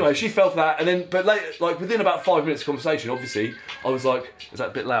 I'd ride Anyway, it. she fell for that, and then but later, like within about 5 minutes of conversation, obviously, I was like, is that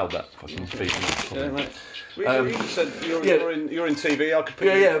a bit loud? That fucking feet. Yeah, mate. Well, you said you're in TV. I could put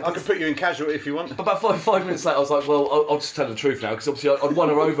I could put you in casualty if you want. About five minutes later, I was like, well, I'll just tell the truth now, because obviously I'd won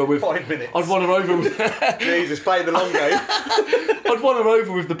her over with 5 minutes. I'd won her over with. Jesus, play the long game. I'd won her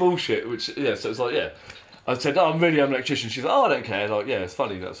over with the bullshit, which yeah. So it's like yeah. I said, no, I'm an electrician. She's like, oh, I don't care. Like, yeah, it's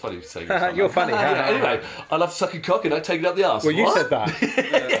funny. That's funny to say. You're funny. Yeah, anyway, I love sucking cock and I take it up the arse. Well, you What? said that.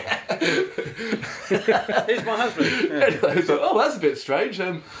 Here's my husband. Yeah. Anyway, I was like, oh, that's a bit strange.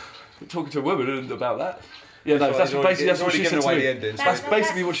 Talking to a woman about that. Yeah, no, that's what basically that's what she said to me. That's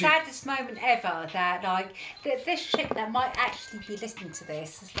basically what she. That's the saddest moment ever. That like this chick that might actually be listening to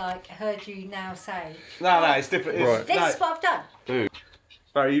this has like heard you now say. No, it's different. Right. This is what I've done.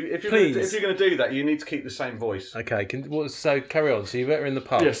 Barry, if you're going to do that, you need to keep the same voice. Okay, so carry on. So you met her in the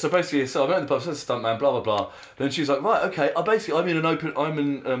pub. Yeah, so basically, so I met in the pub, said stuntman, blah blah blah. Then she was like, right, okay, I'm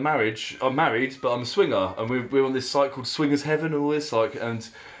in a marriage. I'm married, but I'm a swinger, and we're on this site called Swingers Heaven and all this like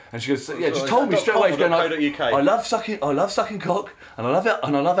and she goes, yeah, just told me straight away. She's going like, I love sucking cock, and I love it,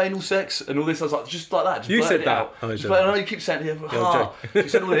 and I love anal sex, and all this. I was like, just like that. Just You said it that. out. Oh, Just I know you keep saying it. She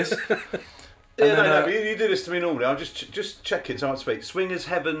said all this. Yeah, no, but you do this to me normally. I'm just checking so I don't speak. Swingers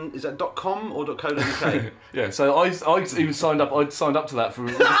Heaven, is that .com or .co.uk? Yeah, so I even signed up. I'd signed up to that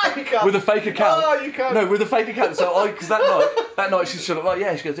with a fake account. Oh, you can't. No, with a fake account. So because that night she's sort of like,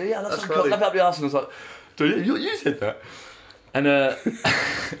 yeah, she goes, yeah, I love sucking cock, love up the arse, and I was like, do you said that? And I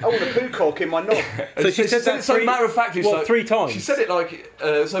want a poo cork in my knob. So she said that so matter of factly, what, like, 3 times? She said it like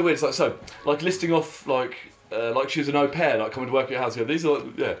so weird. It's like so, like listing off like like she was an au pair, like coming to work at your house. Yeah, these are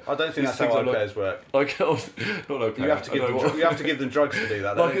yeah. I don't think these that's how things au are pairs work. Like not au pair. You have to give them. You have to give them drugs to do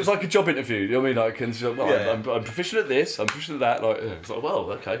that. Like it was like a job interview. You know what I mean? Like, and she's like, well, Yeah. I'm proficient at this. I'm proficient at that. Like, it's like,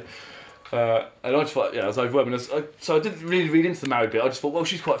 well, okay. And I just thought, yeah, I was overwhelmed. So I didn't really read into the married bit. I just thought, well,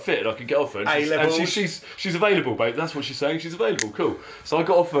 she's quite fit, and I can get off her. And she's available, babe. That's what she's saying. She's available. Cool. So I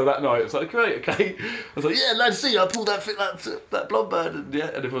got off her that night. I was like, great, okay. I was like, yeah, lad, see, I pulled that blonde bird, and yeah.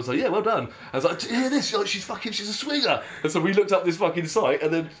 And everyone was like, yeah, well done. I was like, do you hear this? Like, she's a swinger. And so we looked up this fucking site,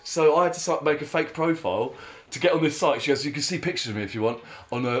 and then so I had to make a fake profile to get on this site. She goes, you can see pictures of me if you want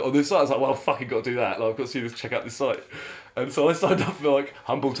on this site. I was like, well, I've fucking got to do that. Like, I've got to see this, check out this site. And so I signed up for like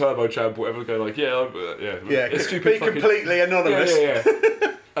Humble Turbo Champ, whatever. Go like, yeah, it's stupid. Be completely anonymous.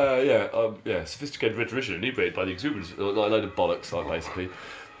 Sophisticated rhetorician inebriated by the exuberance, a load of bollocks, like basically.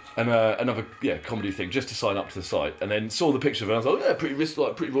 And another comedy thing, just to sign up to the site, and then saw the picture of her. And I was like, yeah, pretty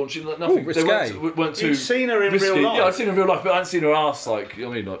raunchy, like nothing. Risque. Weren't too. You'd seen her in risky. real life. Yeah, I'd seen her in real life, but I hadn't seen her ass like I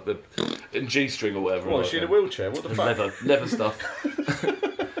mean, like in G-string or whatever. What, like, is she in a wheelchair? What the fuck? leather stuff.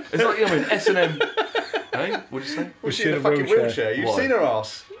 It's like S&M. Hey, what did you say? Was she in a fucking wheelchair? You've Why? seen her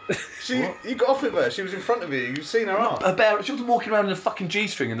ass. You got off with her. She was in front of you. You've seen her ass. She wasn't walking around in a fucking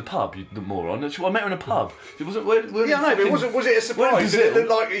G-string in the pub, you moron. I met her in a pub. It wasn't. Yeah, I know, but was it a surprise? Did it look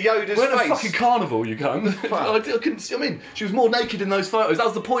like Yoda's we're in a face? fucking carnival, you cunt. I couldn't see. I mean, she was more naked in those photos. That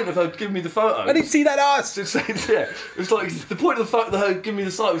was the point of her giving me the photo. I didn't see that ass. Yeah, it was like the point of the photo. Her giving me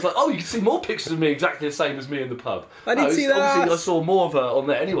the site was like, oh, you can see more pictures of me exactly the same as me in the pub. I didn't see that Obviously, ass. I saw more of her on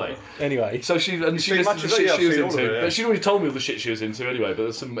there anyway. Anyway, So she listened to the much of shit it? she was I've seen all of into. it, yeah. But she'd already told me all the shit she was into anyway. But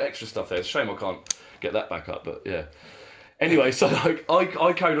there's some extra stuff there. It's a shame I can't get that back up. But yeah. Anyway, so like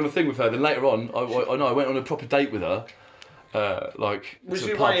I carried on a thing with her. Then later on, I went on a proper date with her. Was to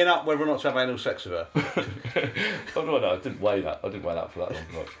you the pub. weighing up whether or not to have anal sex with her? Oh no, I didn't weigh that. I didn't weigh that for that long.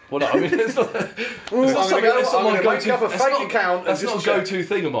 Like, well, no, I mean, it's not. I'm going to make up a fake account. That's not a go-to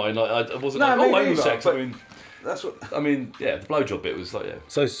thing of mine. Like, I wasn't No, like, me oh, anal neither, sex. but- I mean, That's what. the blowjob bit was like, yeah.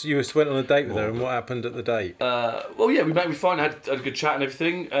 so you went on a date with her, and what happened at the date? Well, yeah, we finally had a good chat and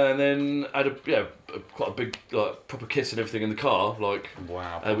everything, and then had quite a big like proper kiss and everything in the car, like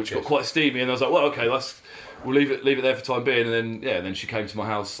Wow, which kiss. got quite steamy. And I was like, well, okay, we'll leave it there for the time being. And then she came to my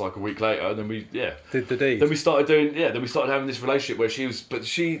house like a week later, and then we Did the deed? Then we started having this relationship where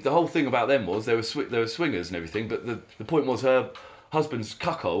the whole thing about them was they were swingers and everything, but the point was her husband's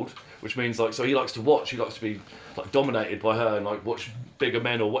cuckold, which means like, so he likes to watch, he likes to be like dominated by her and like watch bigger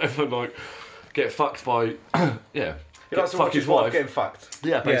men or whatever, and like get fucked by He likes to watch his wife getting fucked.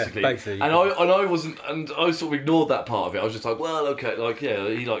 Yeah, basically. basically. And I wasn't, and I sort of ignored that part of it. I was just like, well, okay, like yeah,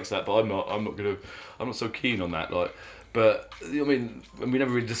 he likes that, but I'm not so keen on that, like. But I mean, we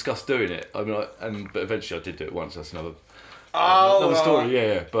never really discussed doing it. I mean, but eventually I did do it once. That's another story.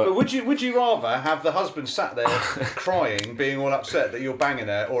 Yeah. But would you rather have the husband sat there crying, being all upset that you're banging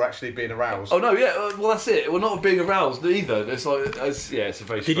her, or actually being aroused? Oh no, yeah. Well, that's it. Well, not being aroused either. It's like, it's a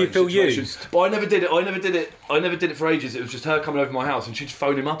very. Did you strange feel situation. used? But I never did it. I never did it for ages. It was just her coming over my house, and she'd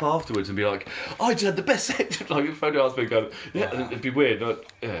phone him up afterwards and be like, "I just had the best sex." Like phone her husband, going, "Yeah," and it'd be weird. Like,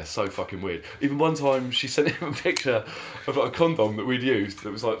 yeah, so fucking weird. Even one time, she sent him a picture of like a condom that we'd used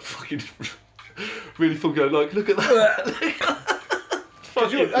that was like fucking really full. Going like, look at that.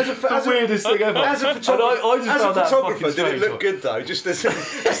 The weirdest thing ever. As a photographer, did it look good though? Just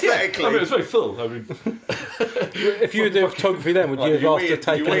aesthetically. I mean, it was very full. I mean, If you were doing photography then, would you have asked to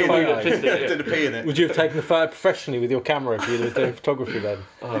take a photo? Did a pee in it? Would you have taken the photo professionally with your camera if you were doing photography then?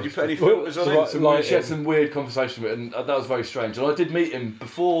 Did you put any filters on it? She had some weird conversation with it, and that was very strange. And I did meet him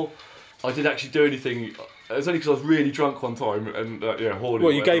before I did actually do anything. It was only because I was really drunk one time and horny.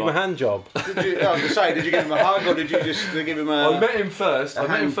 Well, you gave him a hand job. I was going to say, did you give him a hug or did you just give him a... I met him first.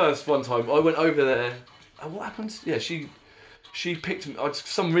 One time. I went over there. What happened? Yeah, she picked him. For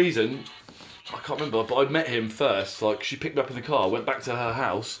some reason, I can't remember, but I'd met him first. Like, she picked me up in the car, went back to her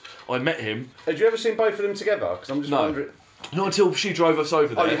house. I met him. Had you ever seen both of them together? Because I'm just wondering... Not until she drove us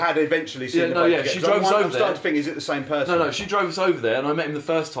over there. Oh, you had eventually seen them both together. She drove us over there. I'm starting to think, is it the same person? No, she drove us over there, and I met him the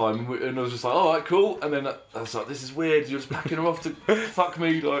first time, and I was just like, all right, cool. And then I was like, this is weird. You're just packing her off to fuck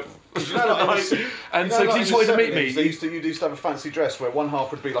me, like. And so he just wanted to meet me. You used to have a fancy dress where one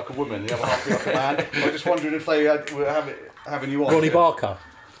half would be like a woman, the other half would be like a man. I was just wondering if they were having you on. Ronnie Barker.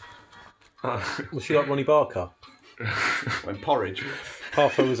 Was she like Ronnie Barker? When Porridge.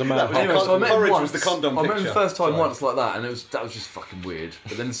 Arthur was a man. Anyway, so I met him Porridge once. was the condom I met him picture. the first time Sorry. once like that, and that was just fucking weird.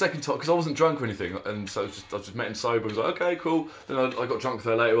 But then the second time, because I wasn't drunk or anything, and so I just met him sober. I was like, okay, cool. Then I got drunk with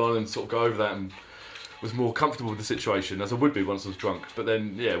her later on and sort of got over that and was more comfortable with the situation as I would be once I was drunk. But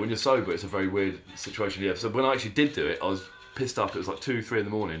then, yeah, when you're sober, it's a very weird situation. Yeah. So when I actually did do it, I was pissed up. It was like 2, 3 in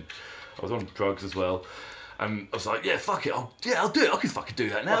the morning. I was on drugs as well. And I was like, yeah, fuck it, I'll do it. I can fucking do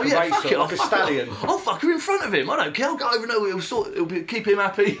that now. Like a yeah, racer, fuck it, like a stallion. I'll fuck her in front of him. I don't care. I'll go over and it'll keep him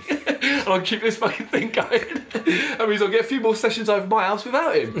happy, and I'll keep this fucking thing going. That means I'll get a few more sessions over my house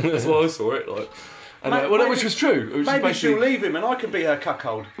without him. That's why I saw it. Like, and which was true. It was Maybe basically... she'll leave him, and I can be her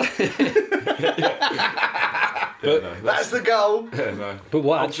cuckold. But no, that's the goal. Yeah, no. But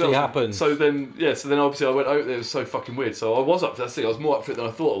what actually happened? So then obviously I went out there. It was so fucking weird. So I was up for that thing. I was more up for it than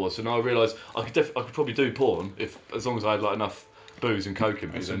I thought I was. So now I realised I could probably do porn as long as I had like enough booze and coke in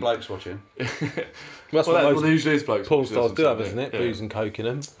me. There's some blokes watching. That's well, what there usually is blokes. porn stars do have, isn't it? Yeah. Booze and coke in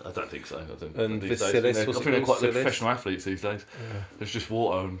them. I don't think so. I don't. And these days, Vasilis, I was think it they're quite Vasilis? professional athletes these days. Yeah. There's just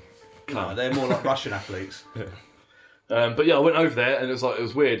water and. No, they're more like Russian athletes. But yeah, I went over there and it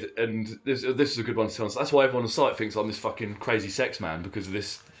was weird, and this is a good one to tell. That's why everyone on site thinks I'm this fucking crazy sex man because of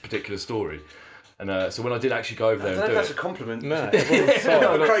this particular story. And so when I did actually go over there and do that's it, a compliment. No,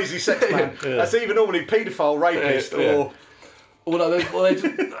 I'm a crazy sex man. That's either normally paedophile, rapist, or. well, they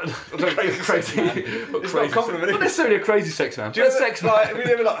crazy. It's not a compliment. Not necessarily a crazy sex man. Do you know, sex like, man. we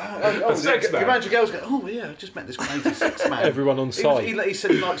never like, sex man. Imagine girls go, oh yeah, I just met this crazy sex man. Everyone on site. He said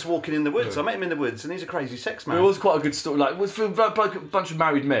he likes walking in the woods. I met him in the woods, and he's a crazy sex man. It was quite a good story. Like, for a bunch of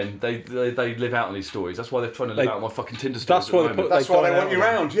married men, they live out on these stories. That's why they're trying to live out on my fucking Tinder stories. That's why they want you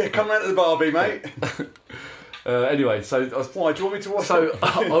round. Yeah, come round to the Barbie, mate. Anyway, so why? Do you want me to watch? So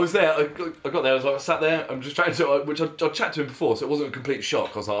I was there. I got there. I sat there. I'm just chatting to, which I chatted to him before, so it wasn't a complete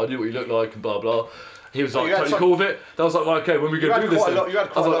shock. I was like, I knew what you looked like and blah blah. He was like totally cool with it. I was like, well, okay, when we go do this, you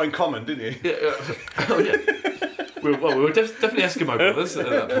had quite a lot in common, didn't you? Yeah. Oh yeah. We were definitely Eskimo brothers at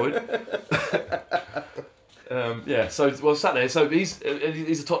that point. Yeah, so I sat there. So he's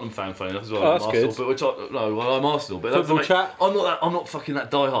a Tottenham fan, funny enough as well. Oh, that's good. I'm Arsenal. But Football that's chat? I'm not fucking that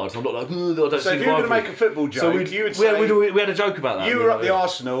diehard. So I'm not like. I don't So if you were going to make a football joke, you would say we had a joke about that. you were up the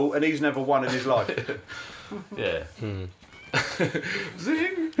Arsenal and he's never won in his life. Yeah.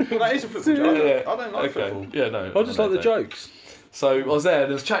 Zing. Well, that is a football joke. I don't like football. Yeah, no. I just like the jokes. So I was there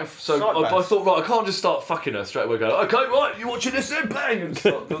and I was chatting. So I thought, right, I can't just start fucking her straight away. Going, okay, right, you watching this then? Bang, and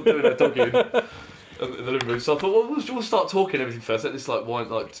start doing that doggy in the living room. So I thought, well, we'll start talking and everything first. Let this happen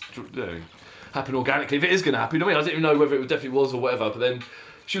organically. If it is going to happen, you know what I mean? I didn't even know whether it definitely was or whatever. But then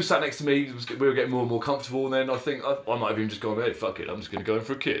she was sat next to me. We were getting more and more comfortable. And then I think I might have even just gone, hey, fuck it, I'm just going to go in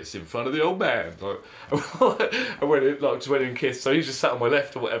for a kiss in front of the old man. I went in and kissed. So he just sat on my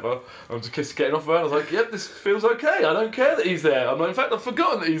left or whatever. I'm just getting off her. And I was like, yep, this feels okay. I don't care that he's there. In fact, I've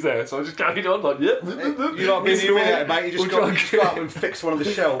forgotten that he's there. So I just carried on like, yep. You're not being humiliated, mate. You just got up and fixed one of the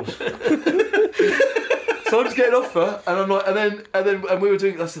shelves. So I'm just getting off her, and I'm like, and we were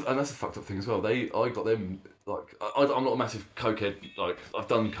doing that's a fucked up thing as well. I got them like I'm not a massive cokehead. Like I've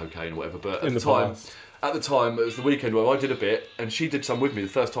done cocaine or whatever, but at the time it was the weekend where I did a bit, and she did some with me the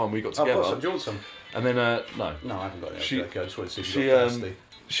first time we got together. I've got some. Do you want some? And then no, I haven't got it. I just wanted to see if you got thirsty.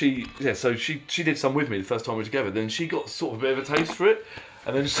 She did some with me the first time we were together. Then she got sort of a bit of a taste for it.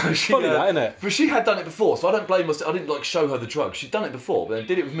 And then so she, funny that, isn't it? But she had done it before, so I don't blame myself. I didn't like show her the drug. She'd done it before, but then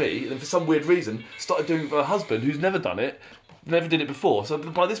did it with me. And then for some weird reason, started doing it with her husband, who's never done it, never did it before. So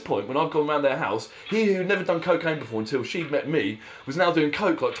by this point, when I've gone around their house, he who'd never done cocaine before until she'd met me, was now doing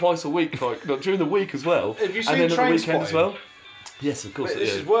coke like twice a week, like during the week as well. Have you seen and then at the weekend Trainspotting? As well. Yes, of course.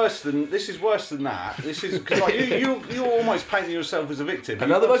 This is worse than that. This is because like, you're almost painting yourself as a victim. And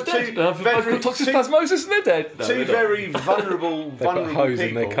now they're both dead. They've both got toxoplasmosis and they're dead. Two very vulnerable They've got hose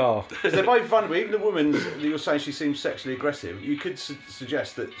people. in their car. Because they're both vulnerable. Even the woman that you're saying she seems sexually aggressive, you could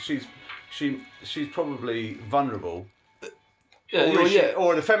suggest that she's probably vulnerable. Yeah,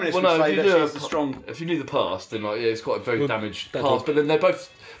 or the feminist would say that she's the strong. If you knew the past, then like it's quite a very damaged past. But then they're both.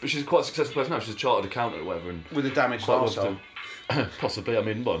 But she's quite a successful person now. She's a chartered accountant or whatever, and with a damaged arsehole. Possibly. I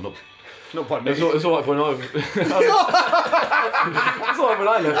mean, well, not by me. It's all right when I. It's all right when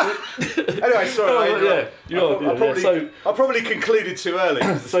I left it. Anyway, sorry. I probably concluded too early.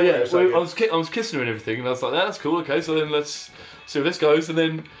 So yeah, I was kissing her and everything, and I was like, that's cool. Okay, so then let's see where this goes, and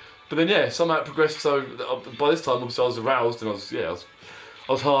then. But then yeah, somehow it progressed. So by this time, obviously, I was aroused, and I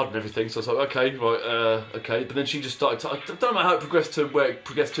was hard and everything. So I was like, okay, right, okay. But then she just started. I don't know how it progressed to where it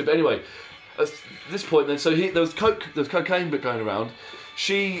progressed to, but anyway, at this point, then there was cocaine bit going around.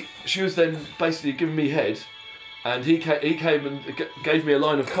 She was then basically giving me head, and he came and gave me a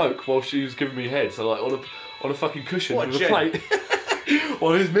line of coke while she was giving me head. So like on a fucking cushion with a plate,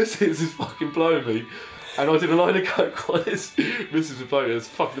 while his missus is fucking blowing me. And I did a line of coke while his missus was blowing me. It's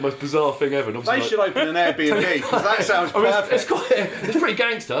fucking the most bizarre thing ever. And they should open an Airbnb, because that sounds perfect. It's pretty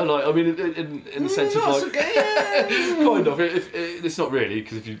gangster. Like I mean, in the sense of like, kind of. It's not really,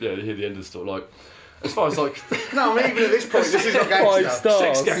 because if you hear the end of the story, like, as far as like No, I mean, even at this point, this is not 5 gangster.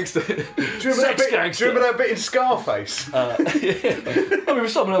 stars. sex gangster. Do you remember that bit in Scarface? Yeah. I mean,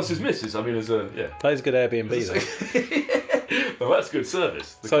 with someone else's missus. I mean, as a That is a good Airbnb though. well, that's good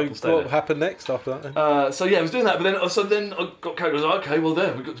service. The So couple stay what there. happened next after that then? So yeah, I was doing that, but then I got carried. I was like, okay, well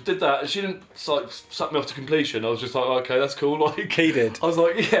there, did that. And she didn't like suck me off to completion. I was just like, okay, that's cool. Like He did. I was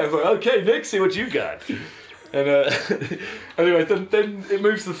like, yeah, I was like, okay, Nick, see what you got. And anyway, then it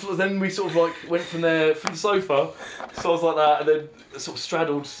moves to the floor. Then we sort of like went from the sofa. So I was like that, and then sort of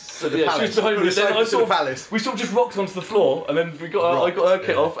straddled. So the yeah, she palace. was behind From me. the Then sofa I to sort the of, palace. we sort of just rocked onto the floor, and then I got her kit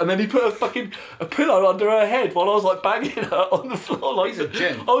yeah. off, and then he put a pillow under her head while I was like banging her on the floor. Like He's a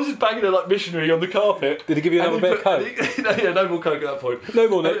gent. I was just banging her like missionary on the carpet. Did he give you And another bit of he coke? yeah, no more coke at that point. No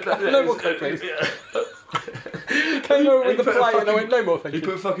more, Nick. Yeah, No it more was- coke, please. yeah. Came over with He the put a plate and I fucking- went, no more, thank He you.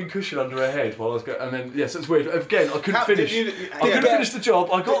 put a fucking cushion under her head while I was going, and then yes, it's weird. Again, I couldn't How- did finish. you- I couldn't yeah. finish the job.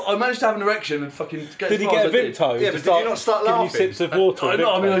 I managed to have an erection and fucking get. Did as he far get a as I did. Vimto? Yeah, to but did you not start giving laughing? you sips of water? I with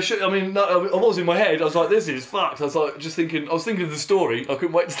know. I mean, Vimto? no, I was in my head. I was like, "This is fucked." I was like, just thinking. I was thinking of the story. I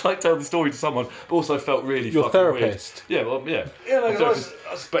couldn't wait to like tell the story to someone, but also felt really Your fucking therapist? weird. Yeah, well, yeah. Yeah, no, My 'cause I was-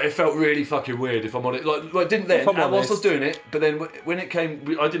 therapist. But it felt really fucking weird. If I'm on it, like it didn't then. If I'm And whilst I was honest. doing it, but then when it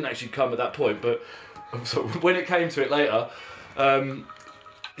came, I didn't actually come at that point. But so when it came to it later.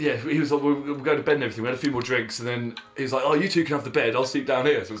 Yeah, he was like, we'll go to bed and everything. We had a few more drinks, and then he was like, "Oh, you two can have the bed. I'll sleep down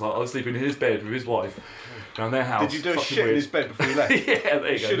here." So it was like I was sleeping in his bed with his wife around their house. Did you do a Fucking shit in weird. his bed before you left? Yeah,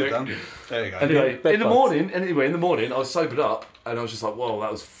 there you go. Should have Nick. done. There you go. Anyway, Bed in the bugs. morning, I was sobered up, and I was just like, "Whoa,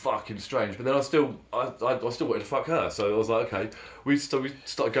 that was fucking strange." But then I still wanted to fuck her, so I was like, "Okay." We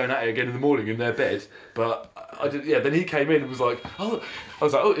started going at it again in the morning in their bed, but I did. Yeah, then he came in and was like, "Oh," I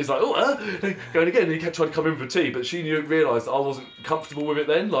was like, "Oh," he's like, "Oh," going again. And he kept trying to come in for tea, but she realised I wasn't comfortable with it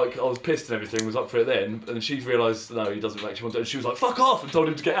then. Like I was pissed and everything, was up for it then, and she realised no, he doesn't actually want to. And she was like, "Fuck off," and told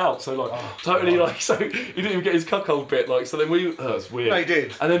him to get out. So like, totally like, so he didn't even get his cuckold bit. Like, so then we. Oh, it's weird. No, he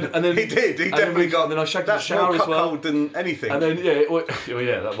did. And then He did. He and definitely then got. And then I shagged in the That's shower more as well. cuckold than anything. And then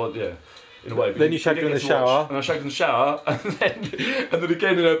that was in a way. but Then you didn't shagged her in get the to watch. shower. And I shagged in the shower, and then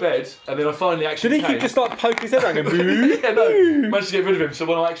again in her bed, and then I finally actually. Did he keep came. just like poking his head around and boo? Yeah, no, managed to get rid of him. So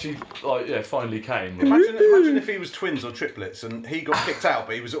when I actually finally came. Imagine if he was twins or triplets and he got kicked out,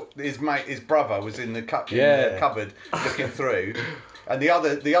 but he was his brother was in the cupboard looking through, and the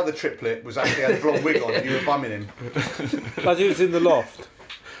other triplet was actually had a blonde wig on, and you were bumming him. As he was in the loft.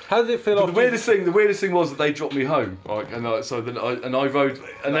 How did it feel The after? weirdest thing was that they dropped me home, like, and so then I rode,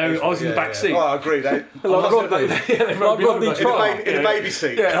 and then I was in the back seat. Oh, I agree. They, Like Rodney. Yeah, they rode me Rodney over. Trott. in the baby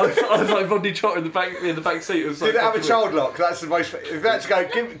seat. Yeah, I was like Rodney Trott in the back seat. It was like Did it have a fucking child lock? That's the most. If you had to go,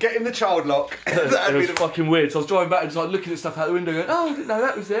 get him the child lock. It That'd be was the. fucking weird. So I was driving back and just like looking at stuff out the window, going, "Oh, didn't know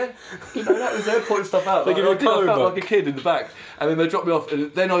that was there. Didn't know that was there." Pointing stuff out. They Like, give you a I felt code book. like a kid in the back, and then they dropped me off.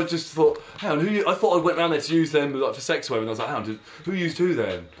 And then I just thought, "Hang on, I thought I went round there to use them like for sex work." And I was like, "Hang on, who used who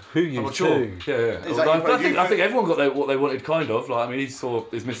then?" Who I'm used not sure. who? Yeah. Is that I think everyone got what they wanted, kind of. Like, I mean, he saw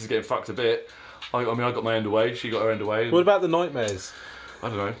his missus getting fucked a bit. I mean, I got my end away. She got her end away. What about the nightmares? I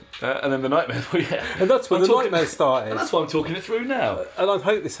don't know. And then the nightmare. Well, yeah. And that's when I'm the talking- nightmares started. And that's why I'm talking it through now. And I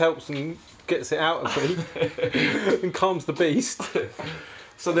hope this helps and gets it out of me and calms the beast.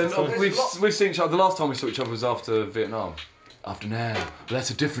 So then we've seen each other. The last time we saw each other was after Vietnam. After now, but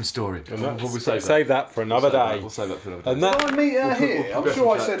that's a different story. We'll Save that for another day. We'll save that for another day. And that Did I meet her here? I'm We'll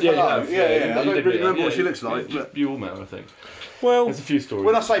sure I go said through hello. that. Yeah. I you don't did really meet her. remember what she Yeah, looks like. you- But You all met her, I think. well, There's a few stories.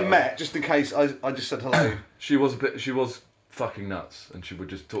 when I say met, just in case, I just said hello. She was fucking nuts, and she would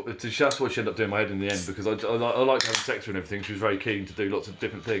just talk. That's what she ended up doing in my head in the end, because I like having sex with her and everything. She was very keen to do lots of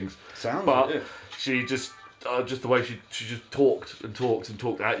different things. Sounds but it. she just the way she just talked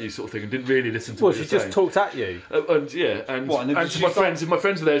at you, sort of thing, and didn't really listen to well, what she you were just saying. talked at you. And What, and then and did to she my start- friends, if my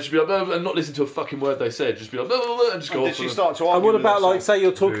friends were there, she'd be like, "No," and not listen to a fucking word they said, just be like, "Blah, blah, blah," and just go Did off. she on a- start to argue? And what with about, herself? like, say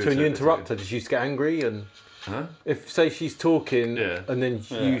you're talking to her and you Very interrupt her, does she just get angry? And Huh? if, say, she's talking Yeah. and then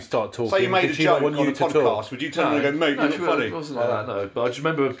you start talking, Say you made a did she not joke want on you a to talk? podcast, would you turn around and go, mate, no, you're she not funny? wasn't like that, no. But I just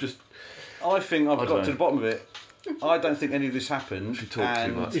remember just I think I've don't got know. to the bottom of it. I don't think any of this happened. She talked too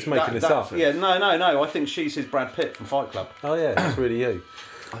and much. He's making this up. Yeah, no. I think she's his Brad Pitt from Fight Club. Oh yeah, that's really you.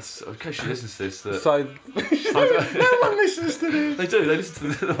 in case she listens to this, that So No one listens to this. they do. They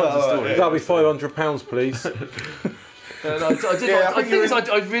listen to the Oh, story. yeah. that'll be £500, please. And I did. Yeah,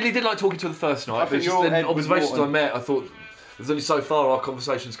 I really did like talking to her the first night. I think but just your then head was observations I Morton. met, I thought there's only so far our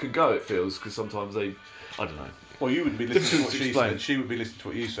conversations can go. It feels because sometimes I don't know. Well, you wouldn't be listening to what Difficult to she explain. said. She would be listening to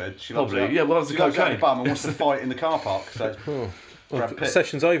what you said. She Probably, loves yeah, well, that was she the loves cocaine. the bum and wants to fight in the car park. So Brad Pitt.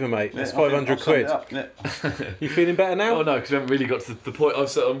 Session's over, mate. That's Yeah, I think 500 I'll sum it quid. up, yeah. You feeling better now? Oh no, because we haven't really got to the point.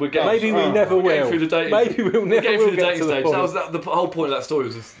 We're getting. Maybe we never we're getting will. through the dating. Maybe we'll we're never getting will through the get dating to the stage. point. That was the whole point of that story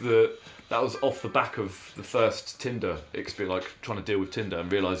was just that was off the back of the first Tinder experience, like trying to deal with Tinder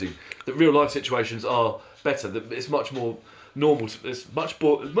and realising that real life situations are better. That it's much more normal. It's much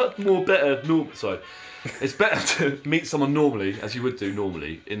more better. Sorry. It's better to meet someone normally, as you would do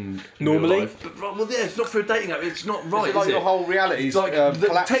normally in Normally? real life. But, well, yeah, it's not for a dating app. It's not right. Is it like is your whole reality? It's like collapsing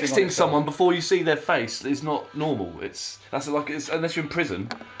on texting itself? someone before you see their face is not normal. It's unless you're in prison.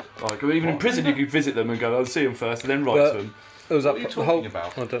 Like even in prison, you could visit them and go, "I'll see them first, and then write But to them." it was What up are you the talking whole.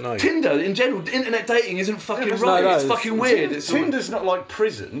 about? I don't know. Tinder in general, internet dating isn't fucking but right. no, It's it's- fucking weird. It's Tinder's not like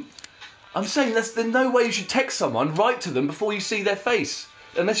prison. I'm saying there's no way you should text someone, write to them before you see their face.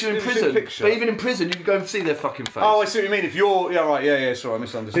 Unless you're in If it's a prison. picture. But even in prison, you can go and see their fucking face. Oh, I see what you mean. If you're, yeah, right, yeah, sorry, I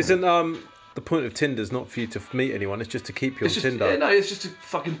misunderstood. Isn't the point of Tinder's not for you to meet anyone? It's just to keep you It's on just, Tinder. yeah, no, it's just to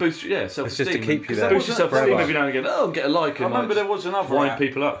fucking boost, self-esteem. It's just to keep you and there. Boost your self-esteem Forever. every now and again. Oh, and get a like. I And remember there was another wind app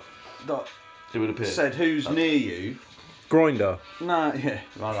people up. that It would appear. said who's near you. Grinder. No, yeah,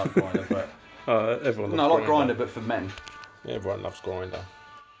 I like Grindr, but Everyone. no, I loves like Grindr, but for men. Everyone loves Grinder.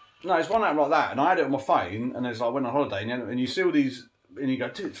 No, it's one app like that, and I had it on my phone, and it's like I went on holiday, and you see all these, and you go,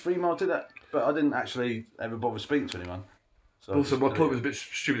 dude, it's free, I'll do that. But I didn't actually ever bother speaking to anyone. So Also, my point was a bit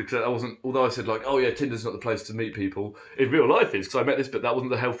stupid because I wasn't. Although I said like, oh yeah, Tinder's not the place to meet people. In real life, is because I met this, but that wasn't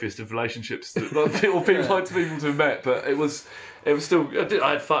the healthiest of relationships that people like to people to have met. But it was still.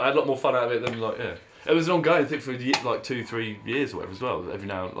 I had fun. I had a lot more fun out of it than It was an ongoing thing for like 2-3 years or whatever as well. Every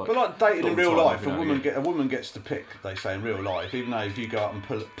now and like. But like dating in all the real time, life, every now and again. a woman gets to pick. They say in real life, even though if you go out and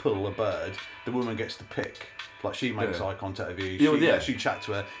pull a bird, the woman gets to pick. Like she makes eye contact with you. She chat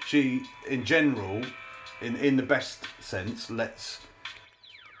to her. She, in general, in the best sense,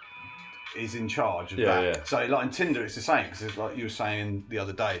 is in charge of that. Yeah. So like in Tinder, it's the same because it's like you were saying the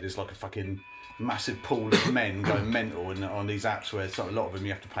other day. There's like a fucking massive pool of men going mental on these apps where a lot of them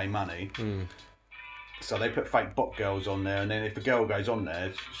you have to pay money. So they put fake bot girls on there, and then if a girl goes on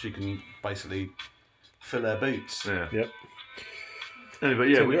there, she can basically fill her boots. Yeah. Yep. Anyway,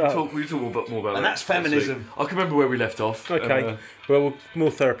 yeah, we Tinder can up. talk. We can talk more about And that that's next feminism. week. I can remember where we left off. Okay. Well, more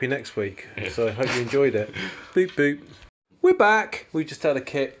therapy next week. So I hope you enjoyed it. Boop boop. We're back. We just had a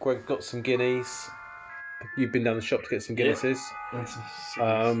kick. Greg got some guineas. You've been down the shop to get some Guinnesses.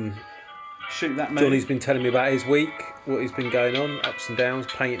 Shoot that man. Johnny's been telling me about his week, what he's been going on, ups and downs,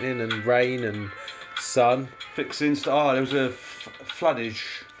 painting and rain and sun. Fixing stuff. Oh, there was a floodage.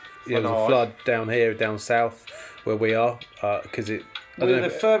 Yeah, there was a flood down here, down south, where we are, because We're the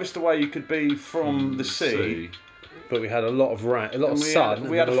furthest away you could be from the sea. but we had a lot of rain, a lot of And sun,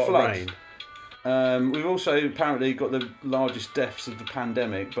 we had and a a lot flood. of rain. We've also apparently got the largest deaths of the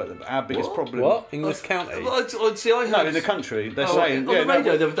pandemic, but our biggest problem. What? English County? I'd see. I No, heard in the country. They're Oh, saying on the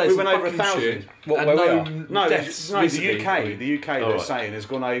radio the other day. we some went over fucking 1,000. shit, What, and where we no are? No, deaths the recently. UK. The UK. They're right. saying has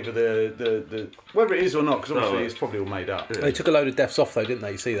gone over the whether it is or not, because obviously right. it's probably all made up. They took a load of deaths off though, didn't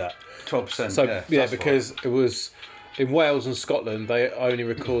they? You see that? 12%. So yeah, that's because it was in Wales and Scotland, they only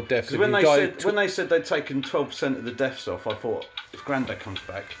record deaths. Because when they said they'd taken 12% of the deaths off, I thought if Grandad comes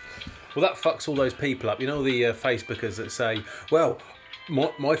back. Well, that fucks all those people up. You know, the Facebookers that say, well,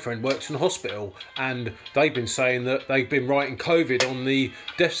 my friend works in a hospital and they've been saying that they've been writing COVID on the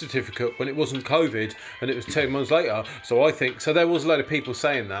death certificate when it wasn't COVID and it was 10 months later. So I think, so there was a load of people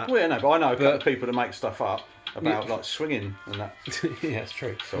saying that. Well, yeah, no, but I know a couple of people that make stuff up about like swinging and that. Yeah, it's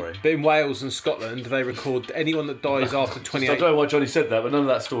true. Sorry. But in Wales and Scotland, they record anyone that dies after I 28. don't know why Johnny said that, but none of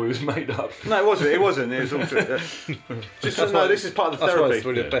that story was made up. No, it wasn't. It wasn't. It was all true. Just no, this is part of the That's why therapy. it's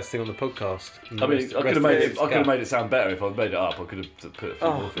really the best thing on the podcast. I mean, I could have made it sound better if I'd made it up. I could have put a few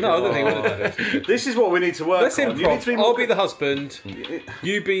more things. No, I don't think we did. This is what we need to work Let's on. You need to improv. be I'll be the husband.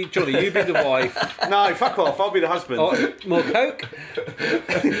 You be Johnny. You be the wife. No, fuck off. I'll be the husband. Oh, more coke.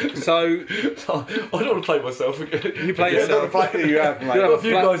 So I don't want to play myself again. you play You yourself. you have, mate. You'll If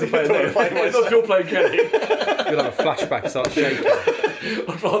you guys are playing don't play there, not if you're playing Kenny. You'll have a flashback. Start shaking.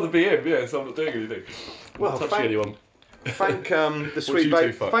 I'd rather be him, yeah, so I'm not doing anything. Well, Not touching anyone. Thank the you sweet two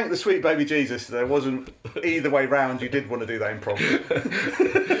baby. fuck? Thank the sweet baby Jesus. There wasn't either way round. You did want to do that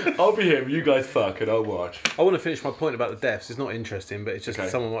improv. I'll be him, you guys fuck, and I'll watch. I want to finish my point about the deaths. It's not interesting, but it's just Okay.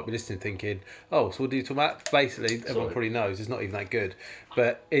 someone might be listening thinking, oh, so what do you talk about? Basically, everyone probably knows it's not even that good.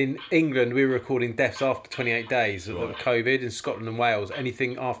 But in England, we were recording deaths after 28 days of COVID. In Scotland and Wales,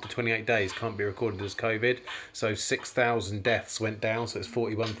 anything after 28 days can't be recorded as COVID. So 6,000 deaths went down, so it's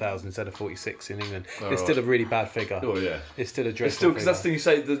 41,000 instead of 46 in England. It's still a really bad figure. Oh, yeah. It's still a It's dreadful still, because that's the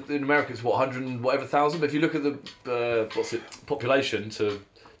figure. thing you say, in America it's what, 100 and whatever thousand? But if you look at the, population to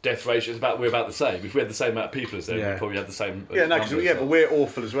death ratio, we're about the same. If we had the same amount of people as them, Yeah. we'd probably have the same Yeah, no, because numbers. but we're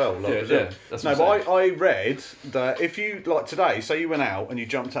awful as well. Like, Yeah, that's no, what but I'm I read that if you like today, say you went out and you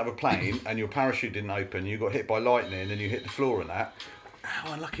jumped out of a plane and your parachute didn't open, you got hit by lightning and you hit the floor and that.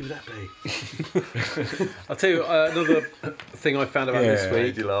 How unlucky would that be? I'll tell you another thing I found out this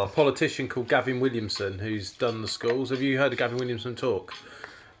week. you laugh. A politician called Gavin Williamson, who's done the schools. Have you heard of Gavin Williamson talk?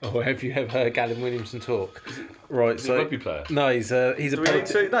 Or have you ever heard Gavin Williamson talk? Right, Is he a rugby player? No, he's a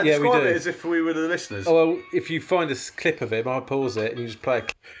politician. Yeah, we describe do. it as if we were the listeners. Oh, well, if you find a clip of him, I'll pause it and you just play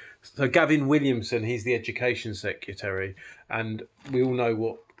it. So Gavin Williamson, he's the Education Secretary, and we all know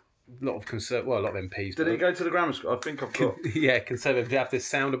what a lot of MPs. Did he go to the grammar school? I think I've got. Yeah, Conservative have this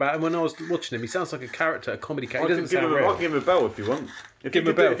sound about him. When I was watching him, he sounds like a character, a comedy I character. He can doesn't give sound him, real. I'll give him a bell if you want. If Give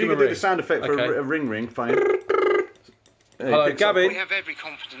you him a bell, If give you him could a do the sound effect for Okay. a ring phone. Hello, Gavin. We have every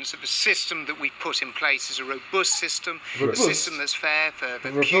confidence that the system that we've put in place is a robust system, Robust. a system that's fair for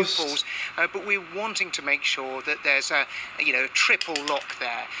Robust. pupils, but we're wanting to make sure that there's a triple lock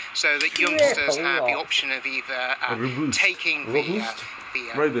there, so that youngsters have the option of either Robust. taking Robust. the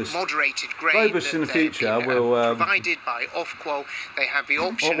Robust. moderated grade Robust that in the they've future been, will, provided by Ofqual. They have the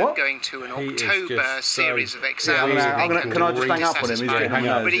option what? of going to an He is October just so- series of Yeah, exams. I'm gonna- They can I just hang up on him? He's satisfy getting on my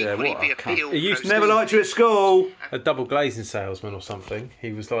them, nose. but Yeah, equally what the a cunt. appeal He used to process. Never liked you at school. A double glazing salesman or something.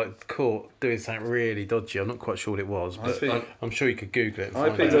 He was like caught doing something really dodgy. I'm not quite sure what it was, but think- I'm sure you could Google it. And I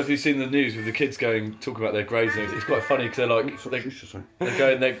find I think don't know out. if you've seen the news with the kids going talk about their grades. And it's quite funny because they're like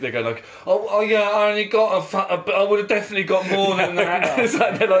they're going like, oh yeah, I only got I would have definitely got more than that. It's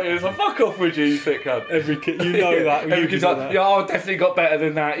like they're like, fuck off with you thick cunt. Every kid, you know that. Every kid's like, yeah, I definitely got better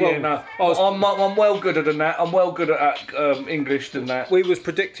than that. Well, Yeah, no, I was- I'm well gooder than that. I'm well good at English than that. We was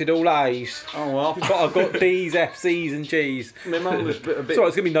predicted all A's, Oh well. but I got D's, F's, C's, and G's. My mum was a bit. So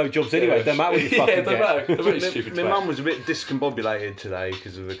it's gonna be no jobs anyway. Don't matter what you yeah, fucking don't get. matter. Very stupid. My twat. mum was a bit discombobulated today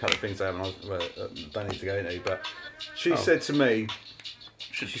because of a couple of things I don't need to go into. But she said to me,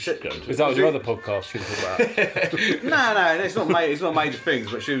 She said, go to Is that on your other podcast? You can talk about. no, it's not major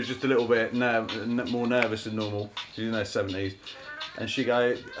things. But she was just a little bit more nervous than normal. She's in her 70s. And she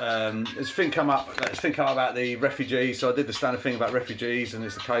go, there's a thing come up about the refugees. So I did the standard thing about refugees, and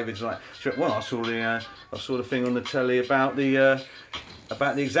it's the COVID. And like, she went, well, I saw the thing on the telly about the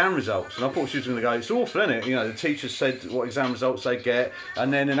exam results, and I thought she was going to go, it's awful, isn't it? You know, the teachers said what exam results they get,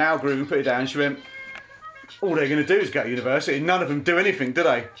 and then an algorithm put it down. She went, all they're going to do is go to university. None of them do anything, do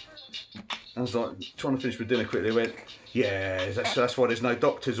they? I was like, trying to finish with dinner quickly. I went, yeah, that's why there's no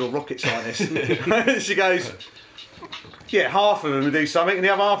doctors or rocket scientists. She goes, yeah, half of them do something and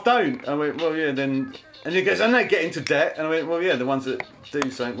the other half don't. I went, well, yeah, then. And he goes, and they get into debt. And I went, well, yeah, the ones that do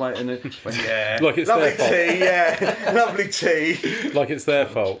something, right? And then, went, yeah, Like it's lovely their fault. tea, yeah, lovely tea. Like it's their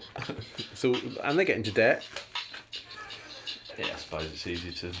fault. So and they get into debt. Yeah, I suppose it's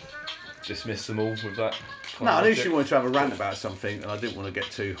easy to dismiss them all with that. No, I knew she wanted to have a rant about something, and I didn't want to get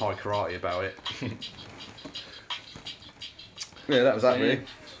too high karate about it. Yeah, that was that, really.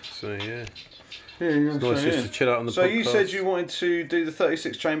 So yeah, It's nice just to chill out on the So podcast. you said you wanted to do the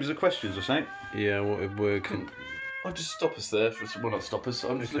 36 chambers of questions or something? Yeah, what we're I'll just stop us there. Well, not stop us.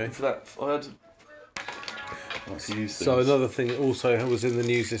 I'm just Okay. looking for that. I had. I like to use So things. another thing that also was in the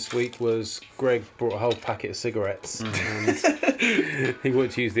news this week was Greg brought a whole packet of cigarettes, and he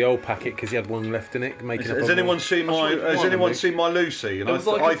wanted to use the old packet because he had one left in it. Making up Has a anyone seen my? That's what Has I anyone wanted. seen my Lucy? And It I, was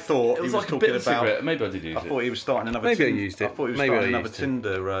like I a- thought it was he like was a bit talking of about. cigarette. Maybe I did use I it. thought he was starting another. Maybe I used it. I thought he was Maybe I starting another used it.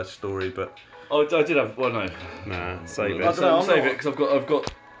 Tinder story, but Oh, I did have. Well, no. Nah, save I it. don't know, I'm Save not- it because I've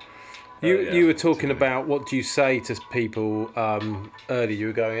got. You were talking about what do you say to people earlier. You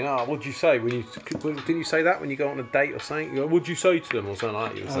were going, what do you say when you didn't you say that when you go on a date or something? You go, what do you say to them or something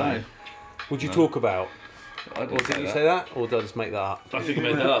like that? You were saying. What do you talk about? I Or didn't did you say that, or did I just make that up? I think I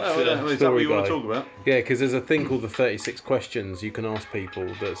made that up. Oh, yeah. is that what Story you want guy. to talk about? Yeah, because there's a thing called the 36 questions you can ask people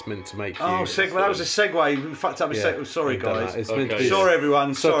that's meant to make you. Oh, that was a segue. We fucked up a Yeah, segue. Sorry, we've done guys. that. It's meant to Okay. be Sorry,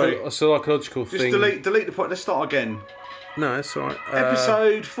 everyone. Sorry. a psychological Just thing. delete the point. Let's start again. No, it's all right.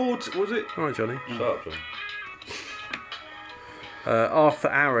 Episode 40, was it? All right, Johnny. Shut up, John. Arthur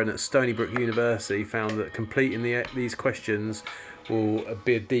Aaron at Stony Brook University found that completing these questions will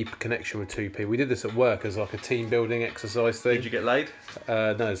be a deeper connection with two people. We did this at work as like a team building exercise thing. Did you get laid?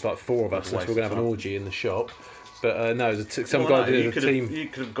 No, it's like four of us. So we're Waste going to have of an time. orgy in the shop. But no, some Well, guy no, did you it could as a have- team. You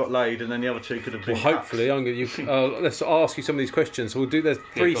could have got laid, and then the other two could have been. Well, hopefully, I'm going to. Let's ask you some of these questions. So we'll do. There's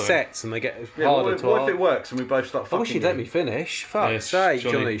three go on. sets, and they get Yeah, harder what, to what ask. if it works and we both start I fucking? wish you'd let me finish. Fuck's Yes, sake,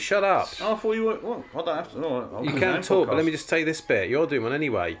 Johnny. Johnny, shut up. Oh, I thought you were. Well, I don't have to. Oh, You can talk, but let me just say this bit. You're doing one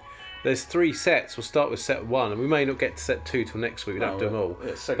anyway. There's three sets. We'll start with set one, and we may not get to set two till next week. We don't have to do them all.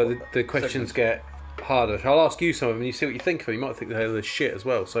 yeah, But the questions get harder. I'll ask you some of them, and you see what you think of them. You might think they're shit as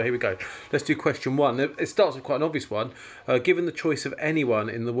well. So here we go. Let's do question one. It starts with quite an obvious one. Given the choice of anyone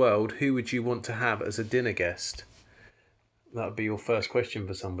in the world, who would you want to have as a dinner guest? That would be your first question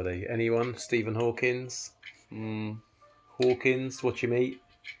for somebody. Anyone? Stephen Hawkins? Hawkins, what you meet?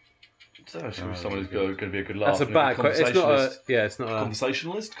 So someone who's going to be a good laugh. That's a bad question. It's not a. Yeah, it's not a.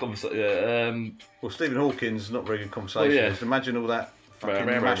 Conversationalist? Well, Stephen Hawking's not very good conversationalist. yeah. Imagine all that fucking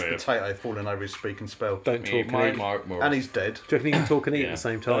mashed potato falling over his speak and spell. Don't talk and eat. And he's dead. Do you reckon he can talk and eat at the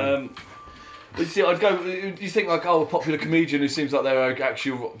same time? You see, I'd go. You think like, a popular comedian who seems like they're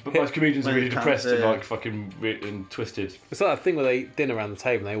actual, but most comedians are really depressed and like fucking and twisted. It's like that thing where they eat dinner around the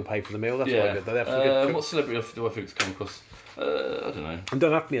table and they all pay for the meal. That's why they have some good. What celebrity do I think's come across? I don't know. And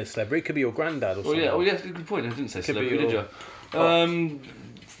don't have to be a celebrity. It could be your granddad or something. Oh yeah, good point. I didn't say celebrity, did you?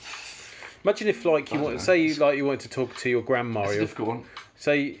 Imagine if like you wanted to talk to your grandma. That's a difficult one.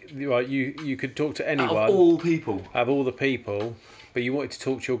 Say right, you could talk to anyone. Out of all people. Out of all the people. But you wanted to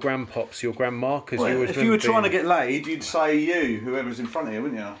talk to your grandpops, your grandma, because you always. If you were trying to get laid, you'd say you, whoever's in front of you,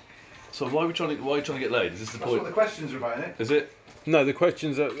 wouldn't you? So why are you trying to get laid? Is this the point? That's what the questions are about, isn't it? Is it? No, the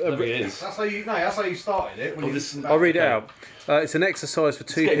questions are. It is. That's how you started it. I'll read it out. It's an exercise for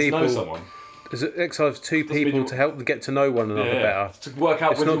two people. To know someone. It's an exercise for two people to help them get to know one another better. To work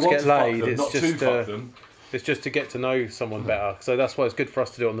out it's whether not you to want get to fuck laid. them, It's not just to fuck them. It's just to get to know someone better. So that's why it's good for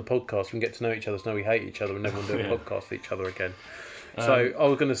us to do it on the podcast. We can get to know each other, so know we hate each other, and never want to do a podcast with each other again. So I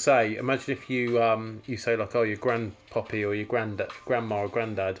was going to say, imagine if you you say like, oh, your grandpoppy or your grandma or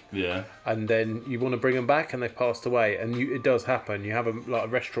granddad, and then you want to bring them back and they've passed away, and it does happen. You have a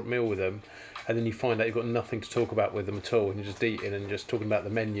restaurant meal with them, and then you find out you've got nothing to talk about with them at all, and you're just eating and just talking about the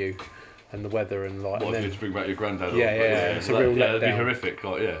menu and the weather and like. What if you had to bring back your granddad? Yeah. It's a real letdown. It'd be horrific.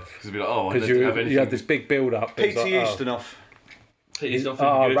 Like, because it'd be like, oh, because you had this big build up. Peter Ustinov. Peter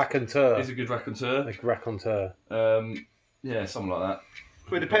raconteur. He's a good raconteur. Like raconteur. Yeah, something like that.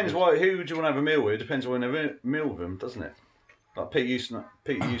 Well, it depends who do you want to have a meal with. It depends on when a meal with them, doesn't it? Like Peter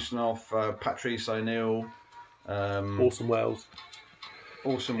Ustinov, Patrice O'Neill, Orson Welles.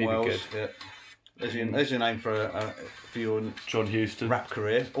 Orson Welles. Yeah. There's your name for your John Huston rap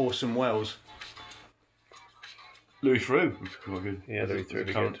career. Orson Welles. Louis Theroux. Quite good. Yeah, Louis Theroux would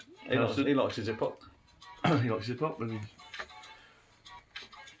be good. He likes his hip hop. He likes hip hop. He's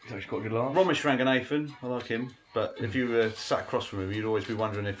actually quite a good laugh. Ramesh Ranganathan, I like him. But if you were sat across from him, you'd always be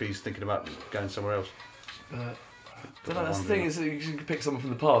wondering if he's thinking about going somewhere else. That's the thing, is that you can pick someone from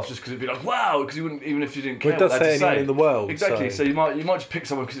the past just because it'd be like, wow, because you wouldn't, even if you didn't care. Well, it does what they say had to anyone say. in the world. Exactly. So you might just pick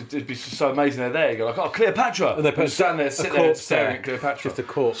someone because it'd be so amazing they're there. You go like, oh, Cleopatra, and they put stand there, sit there, staring at Cleopatra. Just a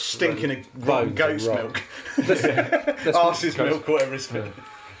corpse, stinking of rotten goat's milk, arse's milk, whatever it's been.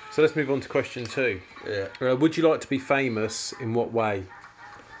 So let's move on to question 2. Yeah. Would you like to be famous? In what way?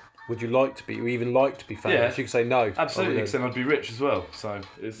 Would you like to be, or even like to be famous? Yeah. You could say no. Absolutely, because then I'd be rich as well. So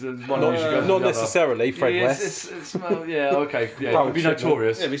it's one not necessarily, Fred West. Well, yeah, okay, yeah, it would be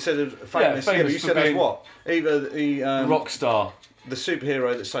notorious. Yeah, we said famous. Yeah, but you said as what? Either the rock star, the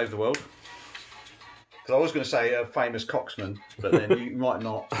superhero that saved the world. Because I was going to say a famous coxman, but then you might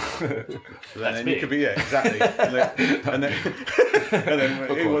not. Then you could be exactly. and then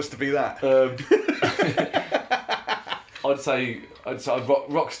who wants to be that? I'd say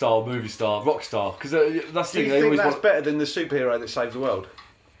rock star, movie star, rock star, because that's the thing. Do you think that's better than the superhero that saved the world?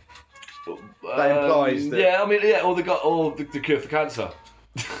 That implies that. Yeah, I mean, or the cure for cancer.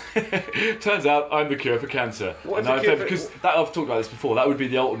 Turns out I'm the cure for cancer. Because I've talked about this before. That would be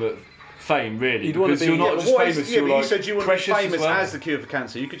the ultimate fame, really. You'd want to be. You're not just famous. Yeah, but you said you want to be famous as the cure for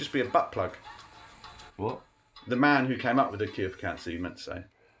cancer. You could just be a butt plug. What? The man who came up with the cure for cancer. You meant to say.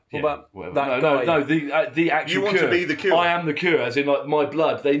 What about that guy? No, the actual you want cure. to be the cure. I am the cure, as in like my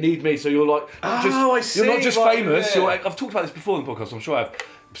blood. They need me, so you're like. I see. You're not just right, famous. yeah. I've talked about this before in the podcast. I'm sure I have.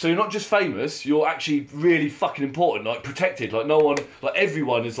 So you're not just famous. You're actually really fucking important. Like protected. Like no one. Like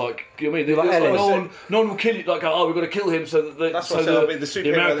everyone is like. You know what I mean? Like no one will kill you. Like we've got to kill him so that the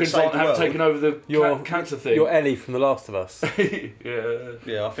Americans haven't taken over the cancer thing. You're Ellie from The Last of Us.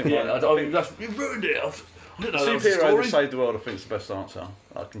 Yeah, I think. You've ruined it. I don't know. Superhero that saved the world. I think is the best answer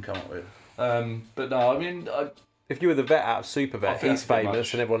I can come up with. But no, I mean, if you were the vet out of Supervet, he's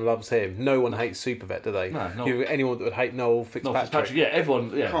famous and everyone loves him. No one hates Supervet, do they? No. Anyone that would hate Noel Fitzpatrick. Yeah,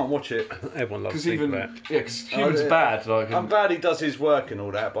 everyone. Yeah, can't watch it. Everyone loves Supervet. Because humans are bad. Like, I'm glad he does his work and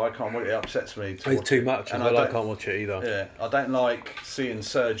all that, but I can't watch it. It upsets me. It's too much, and I can't watch it either. Yeah, I don't like seeing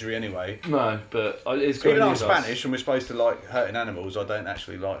surgery anyway. No, but it's great. Even though I'm Spanish and we're supposed to like hurting animals, I don't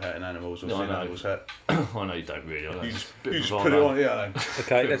actually like hurting animals or seeing animals hurt. I know you don't really. You just put it on, yeah.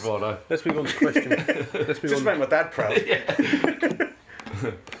 Okay, let's move on to question. Just make my dad proud.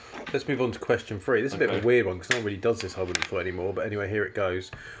 Let's move on to question 3. This is a bit of a weird one because no one really does this, I wouldn't have thought anymore. But anyway, here it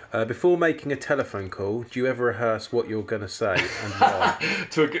goes. Before making a telephone call, do you ever rehearse what you're going to say and why?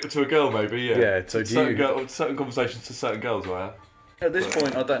 to a girl, maybe, yeah. Yeah, so certain conversations to certain girls, I have. At this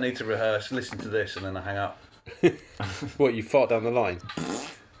point, I don't need to rehearse. Listen to this and then I hang up. What, you fart down the line?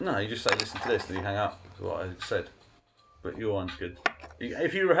 No, you just say, listen to this, and you hang up. That's what I said. But your one's good.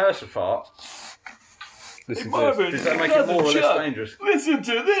 If you rehearse a fart, Listen to this. does that make it more or less dangerous? Listen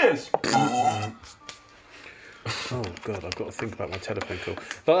to this. Oh God, I've got to think about my telephone call.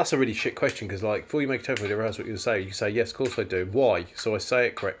 But that's a really shit question because, like, before you make a telephone call, rehearse what you're going to say. You say, yes, of course I do. Why? So I say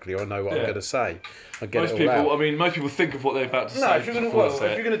it correctly, or I know what I'm going to say. I get Most it all people, out. I mean, most people think of what they're about to say. No, if you're going before to they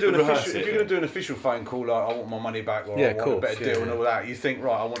say it. do Rehearse an official phone call, like I want my money back or Yeah, I of want a course, better deal yeah, and all that, you think,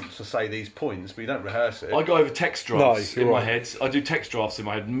 right, I want to say these points, but you don't rehearse it. I go over text drafts you're in my right. head. I do text drafts in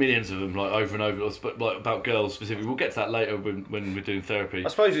my head, millions of them, like over and over, but like about girls specifically. We'll get to that later when we're doing therapy. I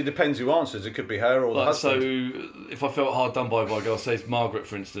suppose it depends who answers. It could be her or the Like, so, husband. if I felt hard done by a girl, say it's Margaret,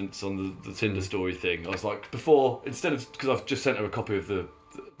 for instance, on the Tinder story thing, I was like, before, instead of, because I've just sent her a copy of the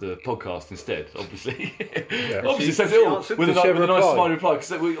podcast instead, obviously. Obviously, says it all answered? with a Did she ever nice reply? smiley reply.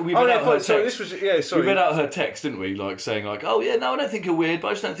 Because we Oh, read yeah, out her sorry, text. this was, yeah, sorry. We read out her text, didn't we? Like saying, like, oh yeah, no, I don't think you're weird, but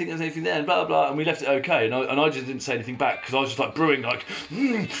I just don't think there's anything there, and blah blah. And we left it okay, and I just didn't say anything back because I was just like brewing, like,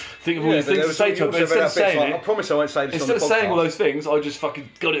 think of all these but things to say to her. But instead of saying I it, promise I won't say this instead on of the podcast. saying all those things, I just fucking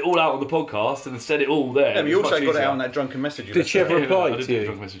got it all out on the podcast and said it all there. Yeah, but you It was also much got it easier. out on that drunken message. You Did left she there. ever reply I did to do a you?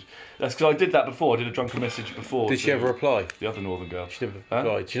 drunken message. That's because I did that before. I did a drunken message before. Did she to ever reply? The other northern girl. She never Huh?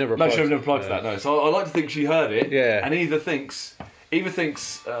 replied. She never No, replied. she never replied to that. No, so I like to think she heard it. Yeah. And either thinks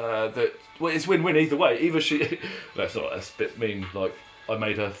that well, it's win-win either way. Either she, that's a bit mean. Like I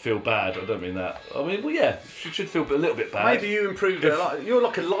made her feel bad. I don't mean that. I mean, well, yeah, she should feel a little bit bad. Maybe you improved her life. You're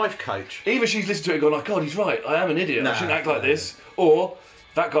like a life coach. Either she's listened to it and gone like, God, he's right. I am an idiot. I shouldn't act like this. Or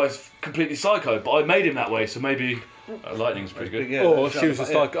that guy's completely psycho, but I made him that way. So maybe lightning's pretty good. Yeah, Or that's she was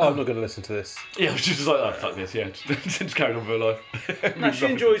just like, I'm not going to listen to this. Yeah, she was just like, oh, fuck this. Yeah, just carried on with her life. No, she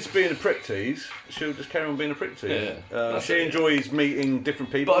enjoys being a prick tease. She'll just carry on being a prick tease. Yeah. She enjoys meeting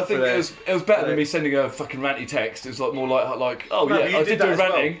different people. But I think it was better than me sending a fucking ranty text. It was like more like oh No, yeah, but you I did did do that a as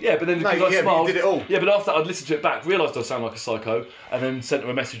well. ranting. Yeah, but then No, because I yeah, but you smiled, did it all. Yeah, but after I'd listened to it back, realised I sound like a psycho, and then sent her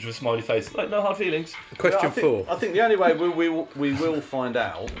a message with a smiley face, like no hard feelings. Question 4. I think the only way we will find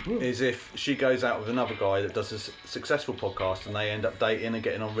out is if she goes out with another guy that does a successful podcast and they end up dating and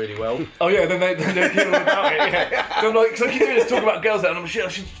getting on really well. Oh yeah, then they keep on about it. Yeah. So I'm like, so I keep doing this, talking about girls, and I'm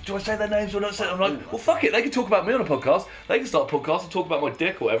shit. Do I say their names or not? I'm like, well, fuck it. They can talk about me on a podcast. They can start a podcast and talk about my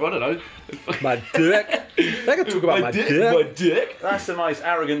dick or whatever. I don't know. My dick. They can talk about my dick. My dick. That's the most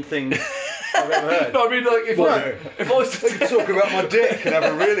arrogant thing I've ever heard. No, I mean like if I was to Talk about my dick and have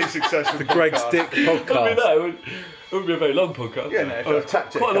a really successful The Greg's podcast. Dick I mean, podcast. no, it wouldn't be a very long podcast. Yeah, no, if I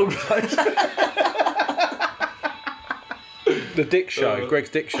tapped it quite a long The Dick Show. Greg's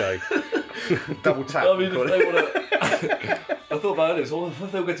Dick Show. Double tap. I mean, if they want to. I thought about this. Well,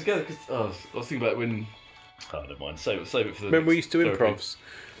 if they'll get together, because I was thinking about when. Oh, never mind. Save it for the. Remember we used to therapy. improvs?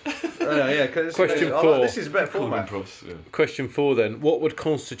 Yeah, cause Question I 4. Like, this is a better Cool format. improvs. Yeah. Question 4 then. What would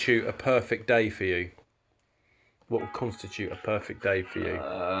constitute a perfect day for you? What would constitute a perfect day for you?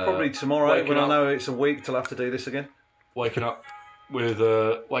 Probably tomorrow waking when I up. know it's a week till I have to do this again. Waking up with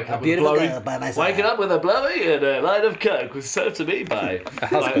a with a beautiful blowy. girl by my side. Waking up with a blowy and a line of coke was served to me by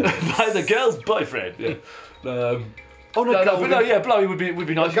by the girl's boyfriend. Yeah. On a golden, Blowy would be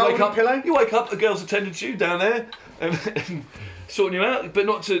nice. You golden wake up, pillow? You wake up, the girl's attending to you down there, and sorting you out, but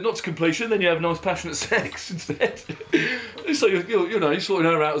not to completion. Then you have nice passionate sex instead. So you're sorting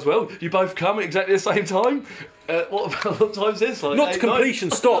her out as well. You both come at exactly the same time. What time's this? Like Not to 8, 9?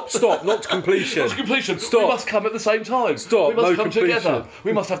 completion. Stop. Not to completion. Not to completion. Stop. We must come at the same time. Stop. We must No come completion. together.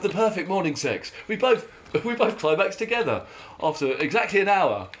 We must have the perfect morning sex. We both climax together after exactly an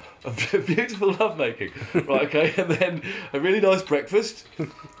hour of beautiful lovemaking. Right, okay, and then a really nice breakfast.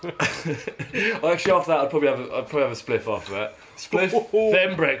 Actually, after that, I'd probably have a spliff after that. Spliff,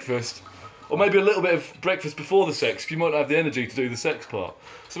 then breakfast. Or maybe a little bit of breakfast before the sex, because you might not have the energy to do the sex part.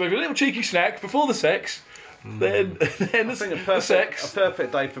 So maybe a little cheeky snack before the sex, then I think the sex. a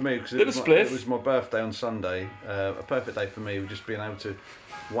perfect day for me because Little spliff. it was my birthday on Sunday. A perfect day for me would just being able to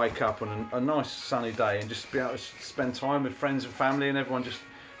wake up on a nice sunny day and just be able to spend time with friends and family and everyone just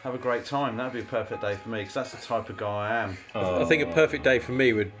have a great time. That'd be a perfect day for me because that's the type of guy I am. I think a perfect day for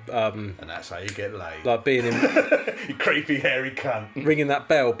me would And that's how you get laid. like being in You creepy hairy cunt. ringing that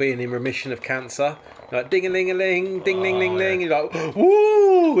bell, being in remission of cancer. Like ding a ling a ling, ding ling ling ling. You're like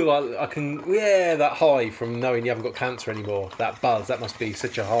woo, feel like I can, that high from knowing you haven't got cancer anymore. That buzz, that must be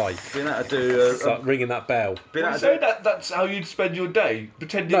such a high. Being able to do. It's like ringing that bell. Being able to So do. that's how you'd spend your day,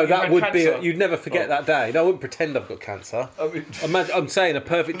 pretending No, you that had would cancer. be. You'd never forget that day. No, I wouldn't pretend I've got cancer. I mean, Imagine, I'm saying a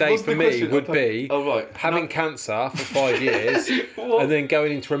perfect day What's for the me question? would be Oh, right. having cancer for 5 years What? and then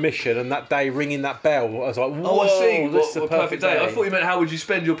going into remission and that day ringing that bell. I was like, whoa, Oh, I see. this is a What perfect day. I thought you meant how would you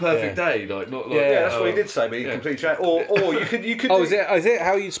spend your perfect day, not like. Yeah, That's what he did say, but he completely changed. Or you could. Oh, do- is it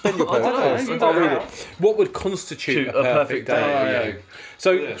how you spend your I don't perfect know. day? I I'll don't read know. it. What would constitute a perfect day? day?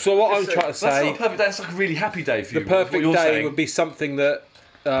 Yeah. So what I'm trying to That's not say, a perfect day. That's like a really happy day for you. the perfect what you're day saying. would be something that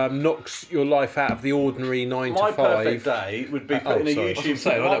knocks your life out of the ordinary 9 My to 5. perfect day would be putting a sorry. That's what I'm YouTube.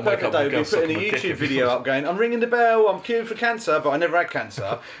 saying, I My don't wake perfect up day and would be go suck putting a my dick YouTube every video morning. up, going, "I'm ringing the bell. I'm cured for cancer, but I never had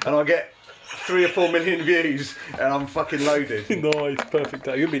cancer, and I get 3 or 4 million views, and I'm fucking loaded." Nice, perfect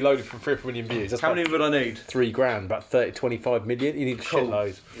day. You'd be loaded for 3 or 4 million views. That's How about many would I need? 3 grand, about 30, 25 million. You need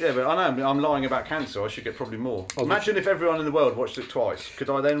shitloads. Yeah, but I know I'm lying about cancer. I should get probably more. Imagine if everyone in the world watched it twice. Could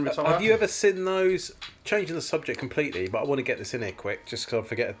I then retire? Have you ever seen those? Changing the subject completely, but I want to get this in here quick, just because I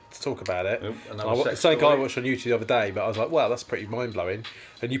forget to talk about it. Nope, another sex Something I story. watched on YouTube the other day, but I was like, "Wow, that's pretty mind blowing."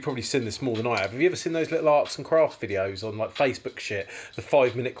 And you've probably seen this more than I have. Have you ever seen those little arts and crafts videos on like Facebook shit? The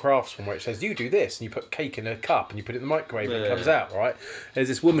 5-minute crafts one where it says you do this and you put cake in a cup and you put it in the microwave and it comes out, right? There's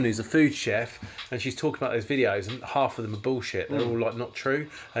this woman who's a food chef and she's talking about those videos and half of them are bullshit. They're all like not true,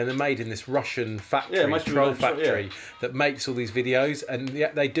 and they're made in this Russian factory, most people troll don't- factory that makes all these videos, and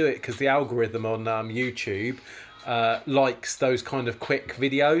they do it because the algorithm on YouTube likes those kind of quick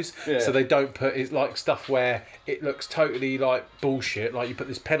videos, so they don't put it like stuff where it looks totally like bullshit, like you put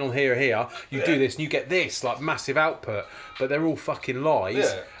this pen on here, you do this and you get this like massive output, but they're all fucking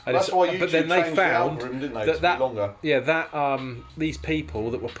lies. And That's why YouTube but then they changed the found algorithm, didn't they, to be longer. these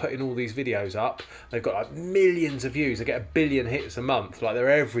people that were putting all these videos up, they've got like millions of views, they get 1 billion hits a month, like they're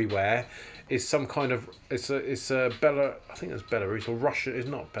everywhere. Is some kind of it's a I think it's Belarus or Russia. It's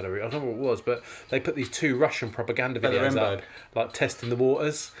not Belarus. I don't know what it was, but they put these 2 Russian propaganda videos up, like testing the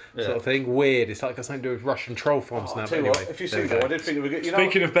waters, sort of thing. Weird. It's like got something to do with Russian troll farms now. I'll But tell you anyway, what, if you there see we that, go. I did think it would get.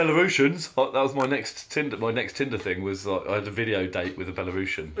 Speaking of Belarusians, that was my next Tinder. My next Tinder thing was like, I had a video date with a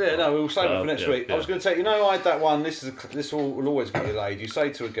Belarusian. Yeah, no, we'll save it for next week. yeah. I was going to say, I had that one. This will always get you laid. You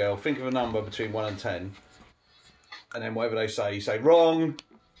say to a girl, think of a number between 1 and 10, and then whatever they say, you say wrong.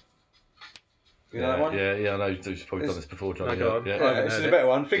 You know that one? Yeah, I know. You've probably done this before, Johnny. go on. Yeah. Yeah, this is a better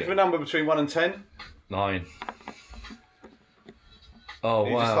one. Think of a number between 1 and 10. 9. Oh,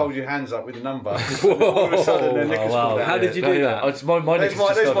 You wow. just hold your hands up with a number. All of a sudden, their knickers fall down. How did you do that? My There's knickers my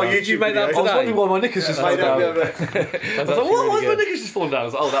just fell down. YouTube You made that video. I was today? wondering why my knickers just fell Made up down. the other- I was like, why was my knickers just falling down? I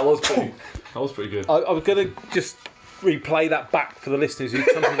was like, oh, that was pretty good. I was going to just replay that back for the listeners who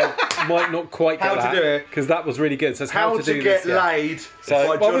something might not quite get How to that, do it. because that was really good. So it's How to do get this, yeah. laid So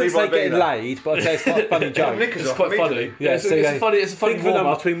by I Johnny wouldn't say getting Ribena. laid, but I'd say it's quite a funny joke. Knickers It's off quite immediately. funny. Yeah, it's, so it's yeah. a funny. It's a funny Think of a warm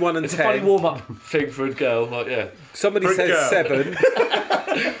number up. between 1 and It's 10. a funny warm up thing for a girl. Like, yeah, Somebody For a says girl. 7.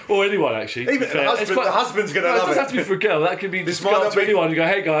 or anyone actually. to Even be fair. the husband's going to No, it love doesn't have to be it. for a girl. That could be This just might go up not to be- anyone. You go,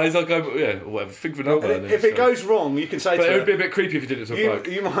 hey guys, I'll go, yeah, or whatever. Think of a number. and then If it so- goes wrong, you can say but to it would be a her, bit creepy if you did it to a bloke.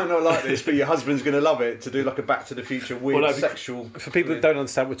 you might not like this, but your husband's going to love it, to do like a Back to the Future weird Well, no, sexual... For people that don't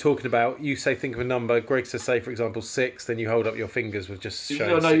understand what we're talking about, you say think of a number. Greg says, say for example 6, then you hold up your fingers with just showing.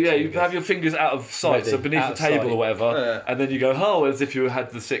 No, 6 yeah, you fingers. have your fingers out of sight, Ready, so beneath out the of table sight. or whatever, Yeah. and then you go, oh, as if you had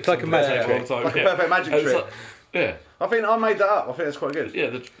the 6. like a on magic the table trick. all the time, Like a yeah. perfect magic And it's trick. like- yeah, I think I made that up. I think that's quite good. yeah,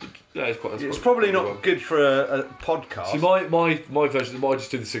 it's quite. It's probably not good for a podcast. See, my version, I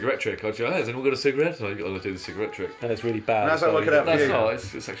just do the cigarette trick. I go, hey, has anyone got a cigarette? And I got to do the cigarette trick. That's really bad. How's that So, working out for That's you? not.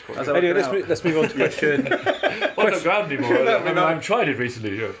 It's actually quite. How's Good. that Anyway, working out? let's move on to question. I don't go out anymore. I That'd be nice. haven't tried it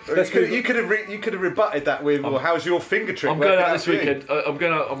recently. Yeah. You could have rebutted that with, well, how's your finger trick? I'm going working out this for you? weekend. I'm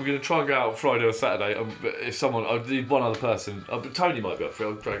going to try and go out Friday or Saturday. But if someone, I need one other person. But Tony might be up for it.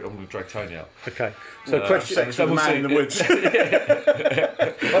 I'm going to drag Tony out. Okay, so question. Sex with a we'll man see. in the woods.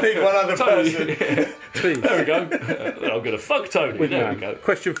 I need one other person. Please. There we go. I'm going to fuck Tony. With There man. we go.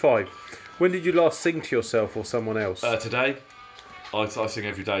 Question 5. When did you last sing to yourself or someone else? Today, I sing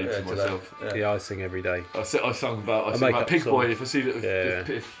every day to today. myself. Yeah, I sing every day. I sung about make up Pig songs. Boy. If I see Yeah.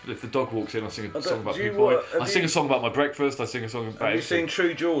 if the dog walks in, I sing a song about do you Pig Boy. what- have I sing you- a song about my breakfast. I sing a song about Have you everything. seen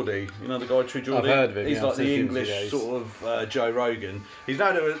True Geordie? You know the guy True Geordie? heard of him, He's yeah, like I've seen the a few English videos. sort of Joe Rogan. He's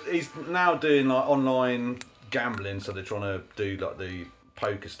now doing like online gambling, so they're trying to do like the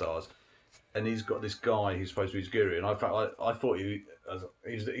poker stars. And he's got this guy who's supposed to be his guru, and I thought he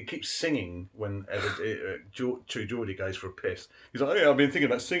keeps singing whenever True Geordie goes for a piss. He's like, "Yeah, I've been thinking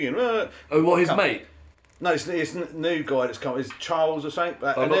about singing." Oh, what, his mate? No, it's a new guy that's come. It's Charles or something.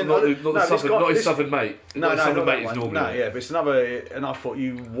 Not his southern mate. No, southern not mate that is one. normally. No, yeah, but it's another. And I thought,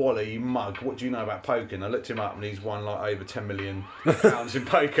 you Wally, you mug. What do you know about poker? And I looked him up, and he's won like over £10 million in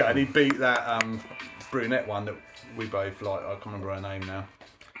poker, and he beat that brunette one that we both like. I can't remember her name now.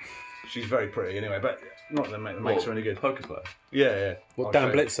 She's very pretty, anyway. But not that makes her any good. Poker player. Yeah. What,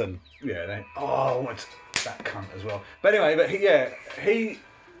 Dan Blitzen? Yeah. I want that cunt as well. But anyway, he.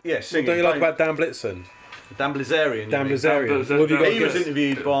 Singing. What don't you like about Dan Blitzen? Dan Blazarian. Dan Blazarian. What have you got He was against?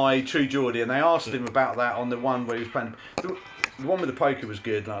 interviewed by True Geordie, and they asked him about that on the one where he was playing. The one with the poker was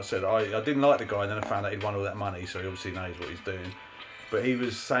good, and I said I didn't like the guy, and then I found out he'd won all that money, so he obviously knows what he's doing. But he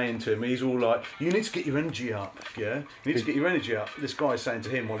was saying to him, he's all like, you need to get your energy up, yeah? You need to get your energy up. This guy's saying to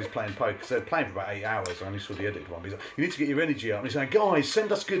him while he's playing poker, because they're playing for about 8 hours, I only saw the edited one, but he's like, you need to get your energy up. And he's saying, guys,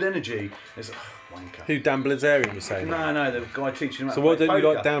 send us good energy. And he's like, oh, wanker. Who Dan Blazarian was saying? No, the guy teaching him how So to why play don't you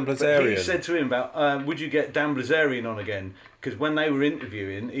poker. like Dan But Blazarian? he said to him about, would you get Dan Blazarian on again? Because when they were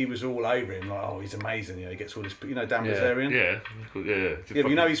interviewing, he was all over him, like, oh, he's amazing, he gets all this, Dan Blazarian? Yeah. Yeah, but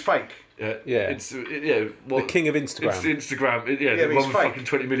you know he's fake. Yeah. The king of Instagram. It's Instagram. but The he's one with fake. fucking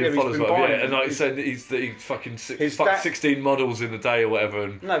 20 million Yeah, but followers. he's been Whatever, buying and like he it. said, he fucking His fucked dad- 16 models in a day or whatever.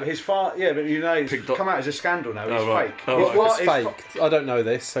 And No, but his father, but it's Picked up- come out as a scandal now, he's right. fake. Oh, His right. fa- What's his fa- fake? I don't know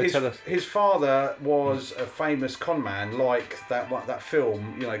this, so tell us. His father was a famous con man, like that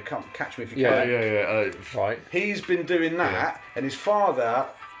film, Catch Me If You Yeah. Can. Right. He's been doing that, and his father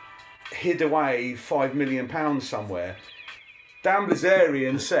hid away £5 million somewhere. Dan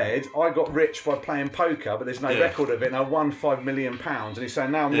Blazarian said, I got rich by playing poker, but there's no record of it, and I won £5 million. And he's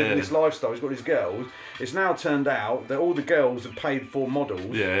saying, now I'm living this lifestyle, he's got his girls. It's now turned out that all the girls have paid for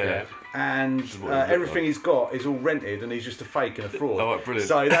models. Yeah. And everything he's got is all rented, and he's just a fake and a fraud. Oh, right, brilliant.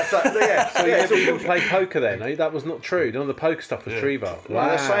 So that's that. So it's you all didn't play poker then? Eh? That was not true. None of the poker stuff was true, but Well,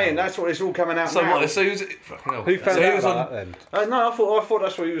 they're saying that's what it's all coming out So now. what? So who's fucking hell. Who found so out he was about on. that then? No, I thought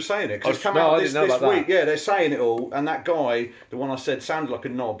that's what he was saying. Because it's come no, I out this didn't know about week. that. Yeah, they're saying it all, and that guy, the one I said sounded like a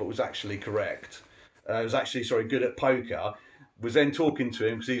knob, but was actually correct. Was actually good at poker. Was then talking to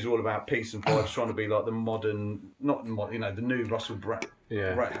him because he's all about peace and vibes, trying to be like the modern, the new Russell Brand.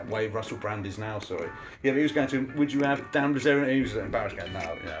 Yeah. Way Russell Brand is now. Sorry. Yeah, but he was going to him. Would you have Dan Blazarian? And he was embarrassed. Going, no,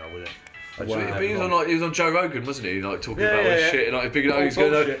 I wouldn't. But he was on Joe Rogan, wasn't he? Like talking Yeah, about all yeah, this yeah. shit, and like picking up. He's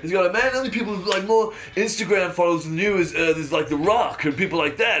bullshit. going, like, man, how many people have like more Instagram followers than you? There's like The Rock and people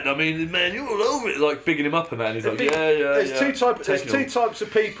like that. I mean, man, you're all over it, like bigging him up and that. And he's like, There's two types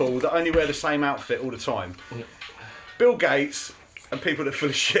of people that only wear the same outfit all the time. Bill Gates and people that are full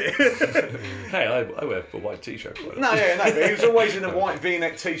of shit. Hey, I wear a white t-shirt. No, but he was always in a white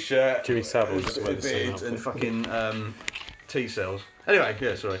V-neck t-shirt. Jimmy Savile just with wear the same beard and outfit. fucking T-cells.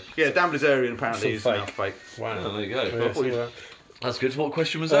 Anyway, sorry. Yeah, Dan Blazarian apparently is Some now fake. Wow. Oh, there you go. Yeah, so, That's good. What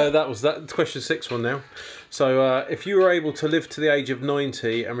question was that? that was that. Question 6 one now. So, if you were able to live to the age of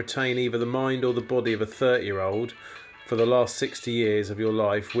 90 and retain either the mind or the body of a 30-year-old for the last 60 years of your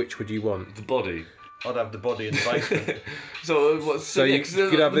life, which would you want? The body. I'd have the body in the basement. So you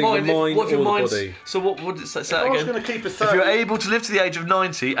could have the mind or the body. So what did it say If I was going to keep a If you're 30... able to live to the age of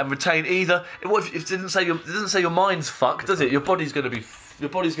 90 and retain either, what if it doesn't say your mind's fucked, does it? Your body's going to be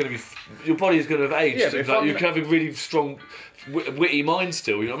have aged. Yeah, but if Like, you can have a really strong, witty mind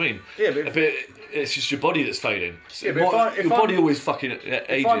still. You know what I mean? Yeah, but it's just your body that's failing. Yeah, but your body always fucking ages.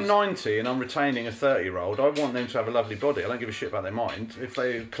 If I'm 90 and I'm retaining a 30-year-old, I want them to have a lovely body. I don't give a shit about their mind. If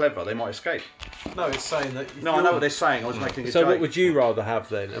they're clever, they might escape. No, it's saying that. No, I know what they're saying. I was making a So joke. what would you rather have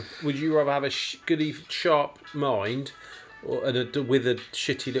then? Would you rather have a goody sharp mind, or with a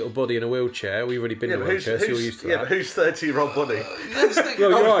shitty little body in a wheelchair? We've already been in a wheelchair, so you're used to that. but whose 30-year-old body?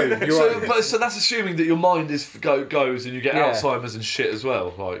 So that's assuming that your mind goes and you get Yeah. Alzheimer's and shit as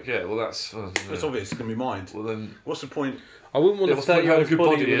well. Like, yeah, well that's. It's obvious it's going to be mind. Well then, What's the point? I wouldn't want yeah, a what's the point of having 30-year-old a good body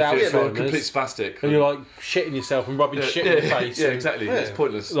body with if you're like complete Alzheimer's, spastic? and you're like shitting yourself and rubbing shit in your face. Yeah, and- exactly. Yeah. It's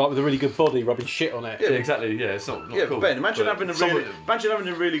pointless. Like with a really good body, rubbing shit on it. Yeah, exactly. Yeah, it's not Yeah, cool. but Ben, imagine But having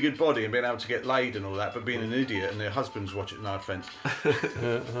a really good body and being able to get laid and all that, but being an idiot and their husbands watch it. No offence.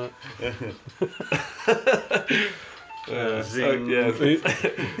 Zing.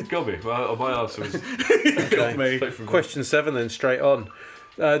 Got me. My answer was Got me. Question 7 then, straight on.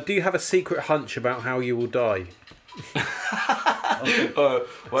 Do you have a secret hunch about how you will die? well,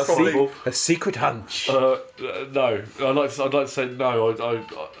 that's horrible. A secret hunch. No, I'd like to say no.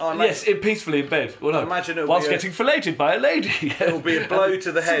 Yes, peacefully in bed. Well, no. Imagine it'll whilst be getting filleted by a lady. It'll be a blow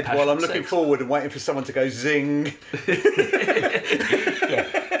to the head while I'm looking sex. forward and waiting for someone to go zing.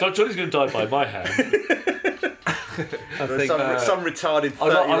 Johnny's going to die by my hand. I think Some retarded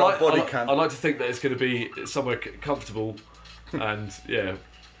 30-year-old body cunt. I like to think that it's going to be somewhere comfortable, and yeah.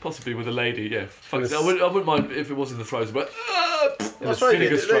 Possibly with a lady, yeah. Fuck it. I wouldn't mind if it was in the throes, but I suppose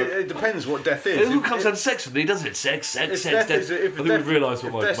it depends what death is. It all comes down to sex with me, doesn't it? Sex, death. I think we've realised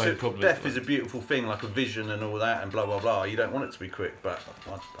what my main problem is. Death is a beautiful thing, like a vision and all that, and blah blah blah. You don't want it to be quick, but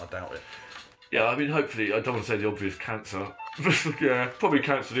I doubt it. Yeah, I mean, hopefully, I don't want to say the obvious cancer. Yeah, probably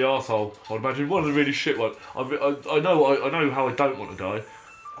cancer of the arsehole, I'd imagine. One of the really shit ones. I know how I don't want to die.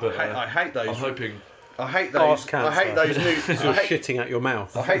 But I hate those. I'm hoping. I hate those. Arse cancer. I hate those new. You're shitting out your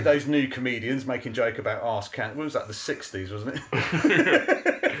mouth. I hate those new comedians making joke about arse cancer. What was that? The 60s, wasn't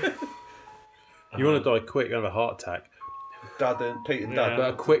it? You want to die quick, you have a heart attack. Dud and Pete and Dud.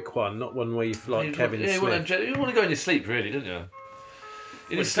 But a quick one, not one where you like Kevin Smith. You want to go in your sleep, really, don't you?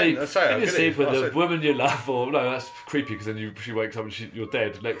 In your sleep, I say, in your sleep with I the said- woman you love, or no, that's creepy because then she wakes up and you're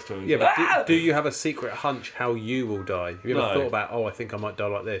dead next to her. Yeah, but do you have a secret hunch how you will die? Have you ever No. thought about, I think I might die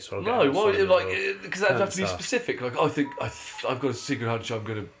like this? Or I'll get No, why? Alzheimer's Like, or because that would have to be cancer? specific. Like, I think I've got a secret hunch I'm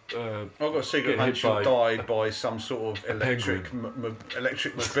going to. I've got a secret Get hunch hit you'll die by some sort of electric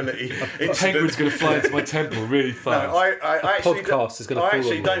mobility A penguin's going to fly into my temple really fast. No, I actually podcast is gonna I fall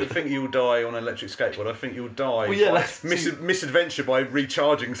actually on don't me. think you'll die on an electric skateboard. I think you'll die Well, yeah, by that's- misadventure by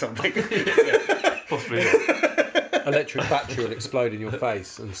recharging something. Possibly not. Electric battery will explode in your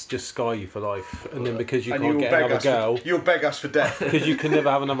face and just scar you for life. And then because you and can't you'll get beg another us. girl, You'll beg us for death. because you can never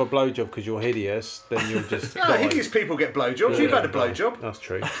have another blowjob because you're hideous, then you'll just No, die. hideous people get blowjobs. You've had a blowjob. That's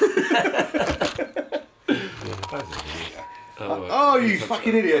true. Oh, you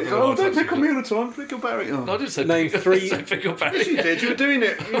fucking idiot! Oh, don't pick on me all the time. Pick on Barry. Oh. No, I didn't say Name three- Pick your Yes, you did. You were doing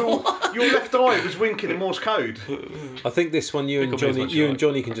it. Your left eye was winking in Morse code. I think this one, you and Pick on me as Johnny, much you as and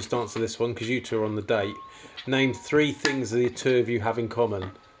Johnny can just answer this one because you two are on the date. Name 3 things the two of you have in common.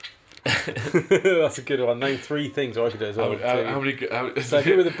 That's a good one. Name 3 things. Or I could do it as well. How many? So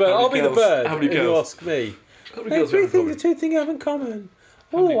who are the bird? I'll be the bird. How many and you girls? ask me. How many Name girls 3 have things in the 2 things you have in common.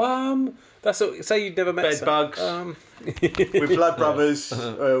 That's what, say you've never met. Bed bugs. We're blood brothers.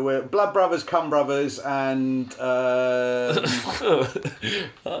 We're blood brothers, cum brothers, and How did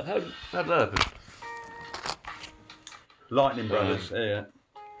that happen? lightning brothers. Yeah.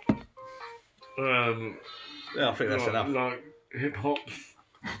 Yeah, I think that's enough. Like hip hop.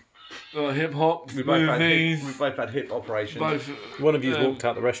 Hip hop We both movies. had hip operations. Both. One of you's walked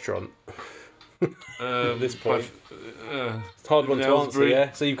out the restaurant. At this point. It's a hard one to answer, Aylesbury.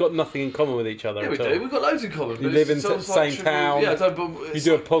 yeah? So you've got nothing in common with each other Yeah, we at all. do. We've got loads in common. You but live in it's the almost like, same should we- town. Yeah, but You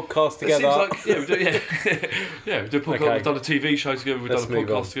do a podcast It together. seems like, yeah, we do, yeah, we do a podcast. Okay. We've done a TV show together. We've Let's done a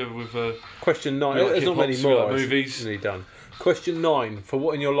move on. podcast together with. Question 9. We like There's not hip-hop, many so we more. like It's movies. nearly done. Question 9. For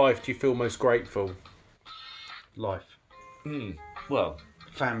what in your life do you feel most grateful? Life, Well,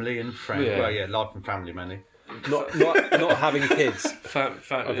 family, and friends. Yeah. Well, yeah, life and family mainly. Not having kids. I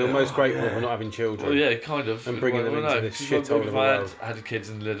I feel most grateful for not having children. Well, yeah, kind of. And bringing them into this because shithole of if a I world. had kids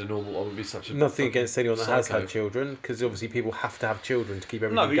and led a normal, I would be such a. Nothing against anyone that has psycho. had children, because obviously people have to have children to keep No,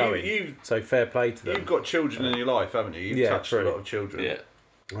 everything but going. you- So fair play to them. You've got children in your life, haven't you? You've Yeah, touched true. a lot of children. Yeah.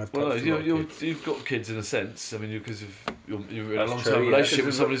 I've Well, no, touched a lot of kids. you've got kids in a sense. I mean, because you're in a That's long-term true, yeah. relationship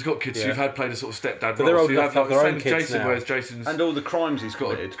with someone who's got kids. Yeah. So you've had played a sort of stepdad But role. they're old so you enough have to have their like, own same as kids Jason, now. whereas Jason's And all the crimes he's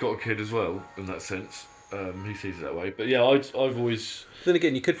got committed. a kid as well in that sense. He sees it that way. But yeah, I've always. Then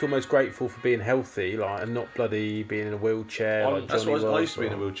again, you could feel most grateful for being healthy, like, and not bloody being in a wheelchair. Like That's Johnny why I was, used to be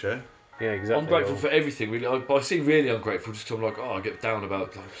in a or- wheelchair. Yeah, exactly. I'm grateful or- for everything. Really, I seem really ungrateful just 'cause I'm like, I get down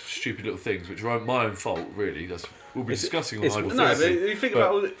about like, stupid little things, which are my own fault. Really, we'll be discussing on it's- Idle No, but Thursday. you think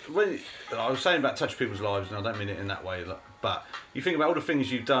about all the, when I was saying about touch people's lives, and I don't mean it in that way, but you think about all the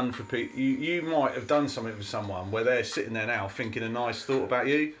things you've done for people. You might have done something with someone where they're sitting there now thinking a nice thought about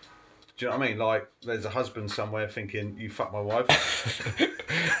you. Do you know what I mean? Like, there's a husband somewhere thinking, you fucked my wife.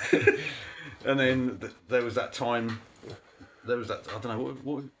 And then there was that time, I don't know,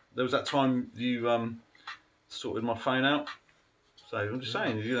 what there was that time you sorted my phone out. So I'm just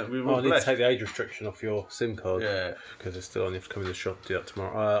saying, we were Oh, all I need to blessed. take the age restriction off your SIM card. Yeah. Because it's still on. You have to come in the shop to do that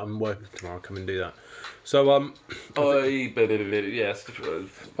tomorrow. I'm working tomorrow. I'll come and do that. So Yes.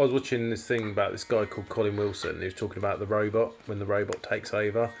 I was watching this thing about this guy called Colin Wilson. He was talking about the robot, when the robot takes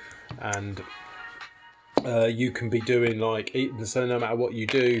over, and you can be doing like so no matter what you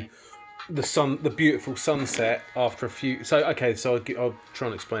do, the beautiful sunset after a few. So okay, so I'll try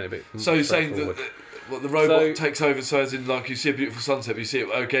and explain it a bit. So you're saying that the robot So- takes over, so as in like you see a beautiful sunset, but you see it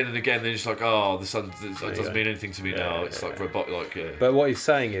again and again, then you're just like, oh, the sun it doesn't go. mean anything to me now. It's like robot, like yeah. But what he's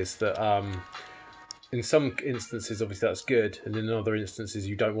saying is that in some instances, obviously that's good, and in other instances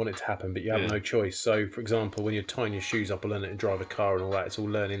you don't want it to happen, but you have Yeah. no choice. So, for example, when you're tying your shoes up or learning to drive a car and all that, it's all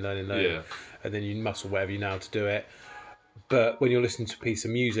learning, Yeah. and then you muscle whatever you know how to do it. But when you're listening to a piece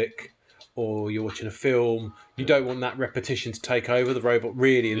of music, or you're watching a film, you don't want that repetition to take over the robot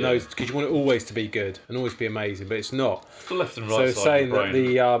really in those, because you want it always to be good and always be amazing, but it's not. The left and right So side saying of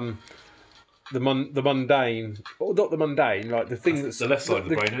the brain. that the mundane, or not the mundane, like the thing that's the left side of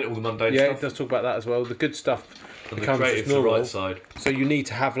the brain, isn't it? All the mundane yeah, stuff. it does talk about that as well. The good stuff And the becomes just creative's the normal. right side. So you need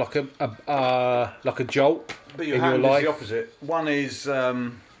to have like a jolt But your in your hand life. is the opposite. One is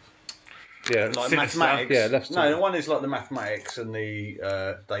Yeah, like Sinister. mathematics. Yeah, left side. No, one is like the mathematics and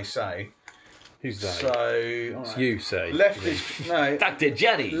the they say. who's that? So It's you say. left is no. Dr.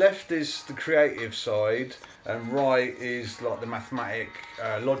 Jenny. Left is the creative side, and right is like the mathematic,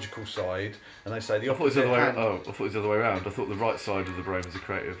 logical side. And they say the I thought it was opposite the other way hand. around. Oh, I thought it was the other way around. I thought the right side of the brain was the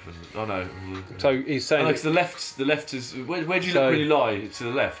creative. And oh no. So he's saying. Because the left is where do you So- look when you lie? It's to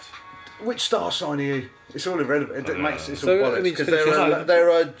the left. Which star sign are you? It's all irrelevant. It makes it's all So, I bollocks mean, because finish there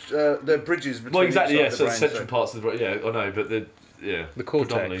are bridges between. Well, exactly. each Yeah. side So of the the brain, central parts of the brain. Yeah. I know, but the the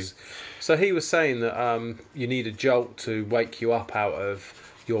predominantly- cortex. So he was saying that you need a jolt to wake you up out of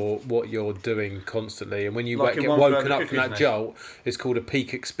what you're doing constantly, and when you Like in get One Flew woken Over the up from Cuckoo's that Nest. jolt, it's called a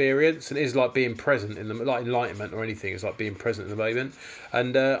peak experience, and it is like being present in the like enlightenment or anything. It's like being present in the moment.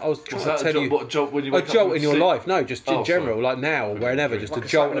 And I was trying Was to that a tell jolt, you. what jolt when you A wake up jolt from in your sleep? life, no, just in Oh, general, sorry. like now or wherever, just Like a a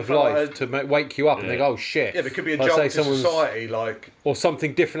jolt slap of in the life face. to wake you up and Yeah. think, oh shit. Yeah, but it could be a Like, jolt say to someone's- society, like or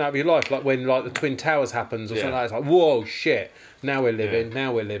something different out of your life, like when like the Twin Towers happens or something like that. It's like, whoa, shit! Now we're living.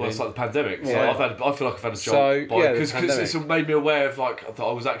 Now we're living. Well, it's like the pandemic. So Yeah. I feel like I've had a jolt So, yeah, the because pandemic. it's made me aware of like that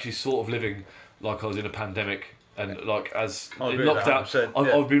I was actually sort of living like I was in a pandemic and like as I in agree with that, lockdown. 100%, I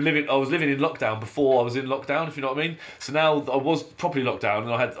yeah. was living in lockdown before I was in lockdown. If you know what I mean. So now I was properly locked down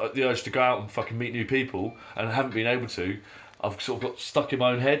and I had the urge to go out and fucking meet new people and I haven't been able to. I've sort of got stuck in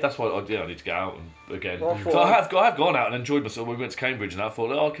my own head. That's why I need to get out and again. Well, so I have gone out and enjoyed myself. We went to Cambridge and I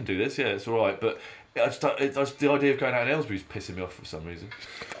thought, oh, I can do this. Yeah, it's all right. But the idea of going out in Aylesbury is pissing me off for some reason.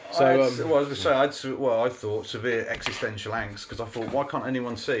 So, I was going to say, I thought severe existential angst because I thought, why can't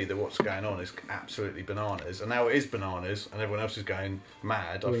anyone see that what's going on is absolutely bananas? And now it is bananas, and everyone else is going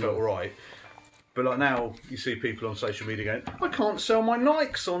mad. I felt right, but like now you see people on social media going, I can't sell my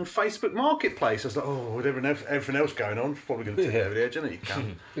Nikes on Facebook Marketplace. I was like, oh, with everything else going on, it's probably going to tip you over the edge, isn't it? You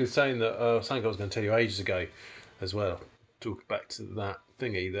can. He was saying that something I was going to tell you ages ago, as well. Talk back to that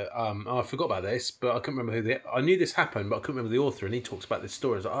thingy that I forgot about this, but I couldn't remember I knew this happened, but I couldn't remember the author, and he talks about this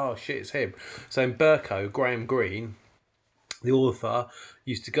story. I was like, oh shit, it's him. So in Burko, Graham Greene, the author,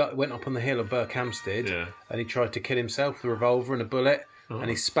 went up on the hill of Berkhamsted, and he tried to kill himself with a revolver and a bullet. And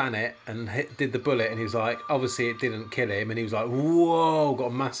he span it and did the bullet, and he was like, obviously it didn't kill him, and he was like, whoa, got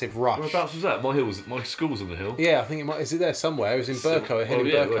a massive rush. Whereabouts was that? My school's on the hill. Yeah, I think is it there somewhere? It was in Burko, a hill in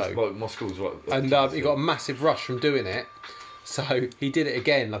Burko. My school's right. And he got a massive rush from doing it. So he did it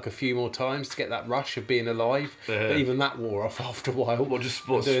again, like a few more times to get that rush of being alive. Yeah. But even that wore off after a while.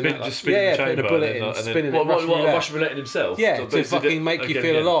 Spinning spinning the chamber putting a bullet in, spinning it, Russian roulette in himself. Yeah, So, to fucking make you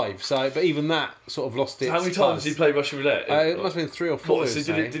feel alive. So, but even that sort of lost its. How many times did he play Russian roulette? It must have been 3 or 4. What, so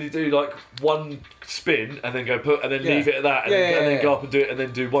did he do like one spin and then leave it at that and then go up and do it and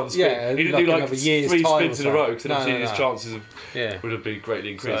then do one spin? Yeah, he didn't like do like another year's 3 time spins or in a so. row because then obviously his chances would have been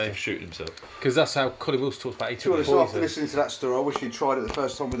greatly increased So- of shooting himself. Because that's how Colin Wills talks about eating After poison. listening to that story, I wish he'd tried it the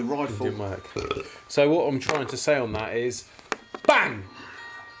first time with a rifle. Didn't work. So what I'm trying to say on that is, bang,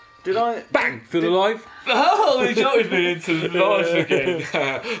 Did I? bang, feel alive. Oh, he jolted me into life again.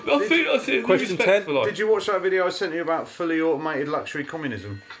 I think Question 10. for life. Did you watch that video I sent you about fully automated luxury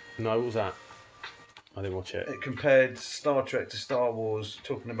communism? No, what was that? I didn't watch it. It compared Star Trek to Star Wars,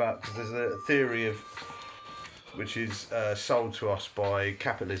 talking about because there's a theory of which is sold to us by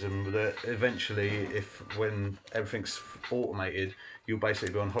capitalism that eventually, when everything's automated, you'll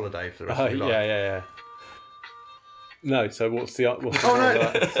basically be on holiday for the rest of your life. Yeah. No, so what's the no.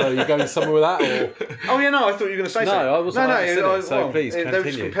 that? So you're going somewhere with that, or Oh yeah, no, I thought you were going to say No, something. I wasn't. I haven't said it, so well, please they were just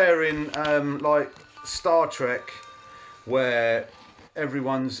continue. comparing like Star Trek, where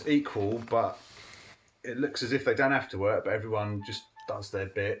everyone's equal, but it looks as if they don't have to work, but everyone just does their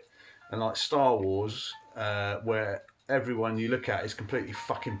bit, and like Star Wars, where everyone you look at is completely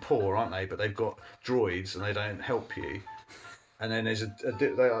fucking poor, aren't they? But they've got droids and they don't help you. And then there's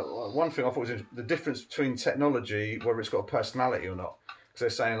one thing I thought was the difference between technology, whether it's got a personality or not. Because they're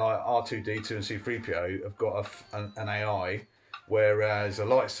saying like R2D2 and C3PO have got an AI, whereas a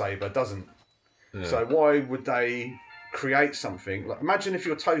lightsaber doesn't. Yeah. So why would they create something? Like, imagine if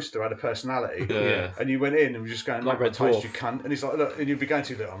your toaster had a personality, and you went in and were just going Like like Red toast, Dwarf. you cunt, and he's like, look, and you'd be going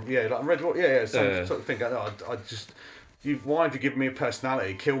to look, like Red Dwarf, same sort of thing. I just. Why have you given me a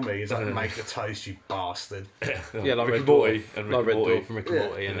personality? Kill me. He's like, make a toast, you bastard. yeah, like Rick Red and Morty Dwarf, and Rick like and Red Morty. Dwarf and Rick and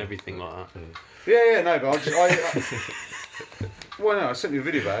Morty and everything like that. Yeah, no, but Well, no, I sent you a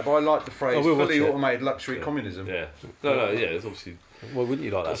video about it, but I like the phrase we'll watch fully it. automated luxury communism. Yeah. No, yeah. It's obviously Well, wouldn't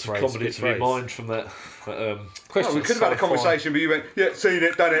you like that that's phrase? comedy Good to be phrase. mined from that. Question. No, we could have had a conversation, but you went, yeah, seen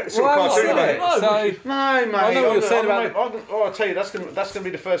it, done it, sort Well, of I've cartoon. seen it. mate. So, No, mate. I know what you're saying about I'll tell you, that's gonna be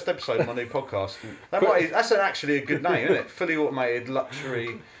the first episode of my new podcast. That's actually a good name, isn't it? Fully automated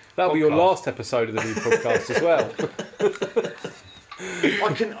luxury. that'll be your podcast. last episode of the new podcast as well.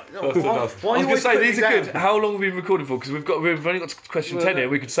 I can. I was going to say these are good. How long have we been recording for? Because we've only got to question 10 here.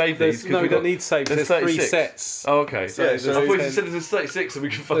 We could save these. No, we don't need to save. There's 3 sets. Oh, okay. Yeah, so I thought you there's- said there's 36, and we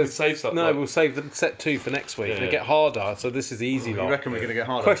can fucking save something. No, we'll save the set 2 for next week. Yeah. They get harder, so this is the easy You lot. reckon we're going to get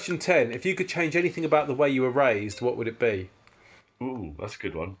harder? Question 10. If you could change anything about the way you were raised, what would it be? Ooh, that's a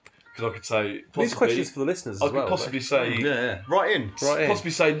good one. Because I could say These possibly. questions for the listeners I as could well. possibly say. Yeah, right in. Right in.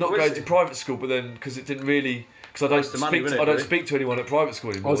 Possibly say not Where's going to it? private school, but then because it didn't really. Because I Waste the money, wouldn't it, I don't really? speak to anyone at private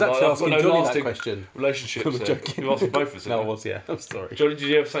school anymore. I was actually I've asking got no Johnny that lasting question. relationships. I'm there. joking. You asked both of us. No, I didn't you? was, yeah. I'm sorry. Johnny, did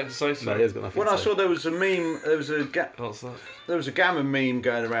you have something to say? No, Sorry? he has got nothing When to I say. saw there was a meme, What's that? there was a Gammon meme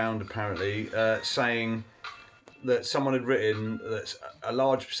going around apparently saying that someone had written that a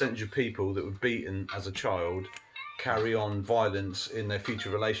large percentage of people that were beaten as a child carry on violence in their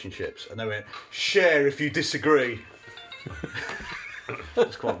future relationships, and they went, share if you disagree.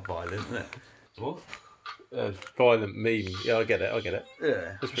 It's quite violent, isn't it? What? Violent meme. Yeah, I get it.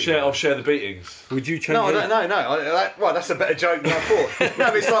 Yeah. I'll share the beatings. Would you change No, it? well, that's a better joke than I thought. No,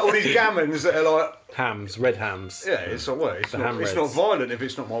 but it's like all these gammons that are like, Hams, red hams. yeah, it's like, well, it's ham not reds. violent if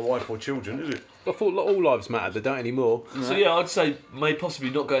it's not my wife or children, is it? I thought all lives matter. They don't anymore. So yeah, I'd say may possibly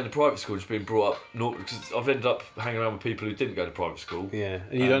not going to private school, just being brought up. Because I've ended up hanging around with people who didn't go to private school. Yeah,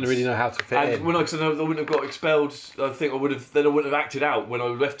 and you don't really know how to fit And in. when I wouldn't have got expelled, I think I would have acted out when I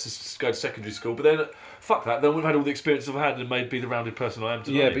left to go to secondary school. But then, fuck that. Then I would have had all the experience I've had and made be the rounded person I am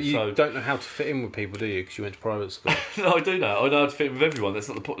today. Yeah, but you so, don't know how to fit in with people, do you? Because you went to private school. No, I do know. I know how to fit in with everyone. That's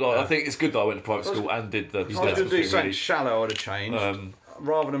not the point. Like, I think it's good that I went to private school and did the. I was going to do something shallow, I'd have changed. Um,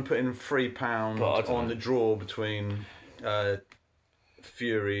 Rather than putting But I £3 don't on know. the draw between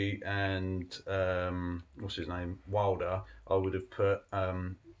Fury and what's his name, Wilder, I would have put. I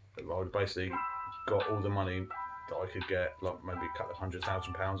would have basically got all the money that I could get, like maybe a couple of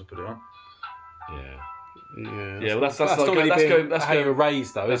 £100,000, and put it on. Yeah. Yeah, Yeah, well, that's not like really that's being going. That's how you were going.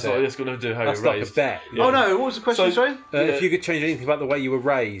 raised, though, That's is what it? it's going to do. How That's you're like raised. a bet. Yeah. Oh no, what was the question, So- sorry? If you could change anything about the way you were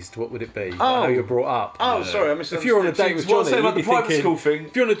raised, what would it be? Like Oh. how you were brought up. Oh, sorry, I misunderstood. If you're on a date with What I'm Johnny, saying about you'd the be private thinking, school thing.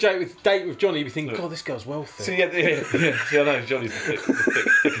 if you're on a date with Johnny, you'd be thinking, God, this girl's wealthy. See, yeah. See, I know Johnny's the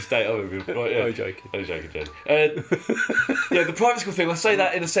thickest date I've ever been. Right, yeah. I'm joking. I'm joking, Johnny. Yeah, the private school thing. I say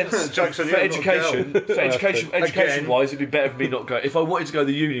that in a sense Joke's on for you, not education. girl. For education Again. wise, it'd be better for me not go. If I wanted to go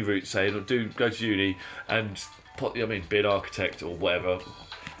the uni route, say, and go to uni and be an architect or whatever,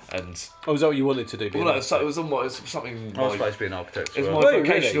 and Oh, was that what you wanted to do? well, no, so it was on my something. I was My, supposed to be an architect as it was well. my Were you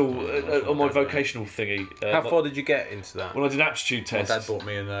vocational on my vocational thingy. How far did you get into that? When I did an aptitude My test. dad bought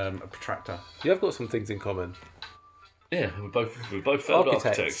me a protractor. You have got some things in common. Yeah, we both failed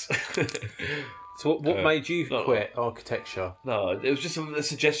Architects. architects. So what made you no. quit architecture? No, it was just a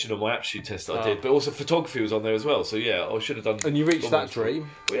suggestion on my aptitude test that I did, but also photography was on there as well. So yeah, I should have done. And you reached that almost- dream?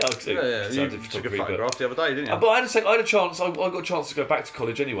 Well, yeah, Yeah, I you did took a photography, photograph the other day, didn't you? but I had a chance. I got a chance to go back to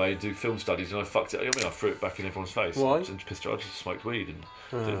college anyway and do film studies, and I fucked it. I mean, I threw it back in everyone's face. Why? And just pissed her. I just smoked weed and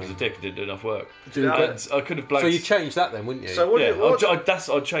it was a dick and didn't do enough work. Yeah. And I could have blanked. So you changed that then, wouldn't you? So what yeah, did, what,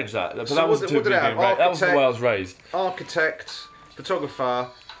 I'd change that. But So that what wasn't did- what too did it being have? raised. That wasn't the way I was raised. architect, photographer,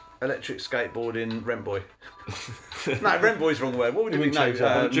 electric skateboarding, rent boy. No, rent boy's the wrong word. What would it be? No,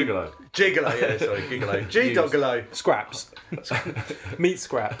 Gigolo. Gigolo, yeah, sorry, gigolo. G-doggolo. Scraps. Meat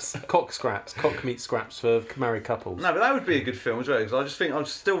scraps. Cock meat scraps for married couples. No, but that would be a good film as well, because I just think I'm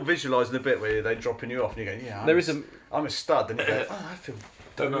still visualising a bit where they're dropping you off and you're going, yeah, I'm a stud, and you go, oh, I feel...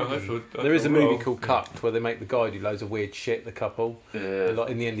 There is a movie called Cucked where they make the guy do loads of weird shit, the couple. Yeah. And, like,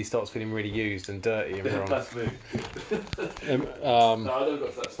 in the end, he starts feeling really used and dirty and wrong. That's me. Um, No, I don't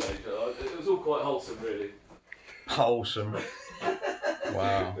got to that stage. It was all quite wholesome, really. Wholesome.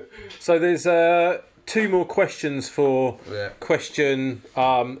 Wow. so there's 2 more questions for Yeah. question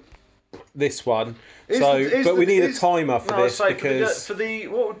this one. Is But we need a is- timer for no, this so because for the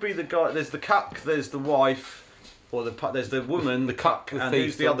what would be the guy? There's the cuck, there's the wife, or there's the woman, the cuck, the and thief,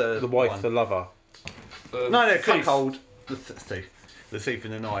 who's the other? the wife, one? the lover. No, thief. cuckold, the thief, the thief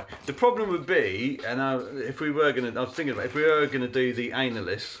in the night. The problem would be, and if we were gonna, I was thinking about if we were gonna do the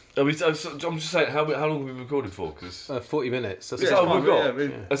analyst. I'm just saying, how long have we recorded for? Because 40 minutes. That's Is Yeah, that it's all fine, we've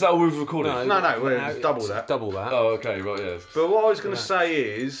got? yeah, is that all we've recorded? No, we're now double it's that. Double that. Oh, okay, right, yeah. But what I was going to say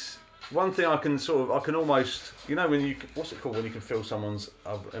is, one thing I can almost, when you, what's it called when you can feel someone's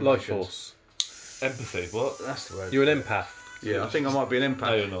Life emotions? force. Empathy, what? That's the word. You're an empath. Yeah, I think I might be an empath.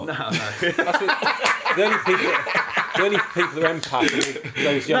 No, you're not. No. That's what, the only people that are empath are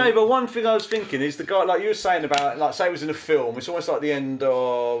those young. No, but one thing I was thinking is the guy, like you were saying about, like say it was in a film. It's almost like the end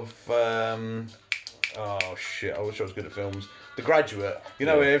of. Oh shit! I wish I was good at films. The Graduate. You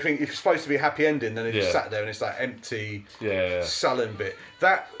know, where everything it's supposed to be a happy ending, then it just sat there and it's that empty, sullen bit.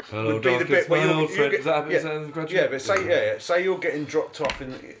 That would be the bit where you're is that in The Graduate? Yeah, but say you're getting dropped off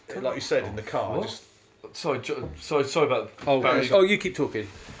in, like you said, in the car. What? Sorry about. Oh, you keep talking.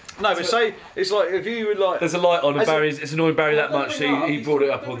 No, but say it's like if you were like. There's a light on and Barry's. It's annoying Barry that much. So he brought it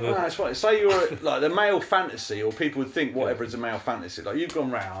up on the. No, it's fine. Say you're like the male fantasy, or people would think whatever is a male fantasy. Like you've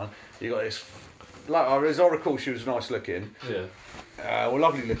gone round, you got this. Like as I recall, she was nice looking. Yeah. Well,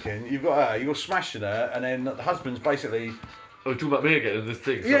 lovely looking. You've got her. You're smashing her, and then the husband's basically. Oh, you're talking about me again? The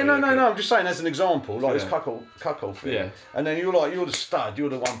thing. Yeah, no. I'm just saying as an example, like this cuckold thing. Yeah. And then you're the stud. You're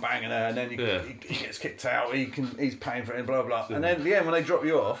the one banging her, and then he gets kicked out. He's paying for it, and blah blah. And then at the end, when they drop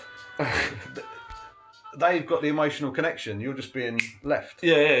you off. They've got the emotional connection. You're just being left.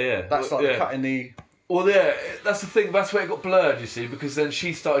 Yeah. That's like cutting the. Well, yeah, that's the thing. That's where it got blurred, you see, because then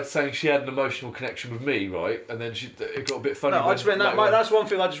she started saying she had an emotional connection with me, right? And then it got a bit funny. No, I just meant that. That's one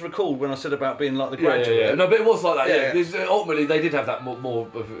thing I just recalled when I said about being like the Graduate. Yeah. No, but it was like that. Yeah. Ultimately, they did have that more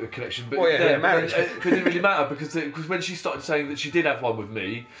of a connection. But marriage. It didn't really matter because when she started saying that she did have one with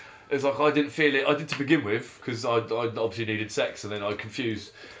me, it's like I didn't feel it. I did to begin with because I obviously needed sex, and then I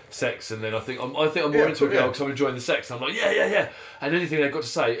confused sex, and then I think I'm more into a girl because I'm enjoying the sex. And I'm like, yeah, and anything they've got to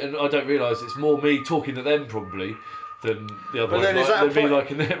say, and I don't realise it's more me talking to them probably than the other. But then like, is that me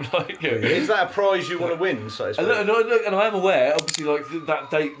liking them? Like, is that a prize you want to win? So to speak? And I am aware, obviously, like that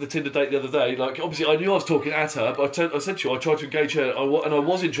date, the Tinder date the other day. Like, obviously, I knew I was talking at her, but I said to you, I tried to engage her, and I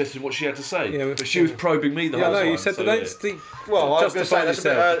was interested in what she had to say. Yeah, but she was probing me the whole time. You said so, that. Well, I was going to say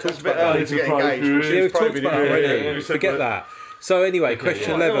that's a bit early to get engaged. Yeah, we've talked about it already. Forget that. So anyway,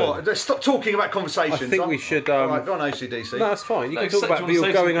 question 11. Stop talking about conversations. I think we should. Right, go on OCDC. No, that's fine. You can talk about. But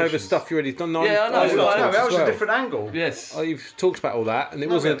you're going over stuff you already done. Yeah, I know. That was a different angle. Yes. You've talked about all that, and it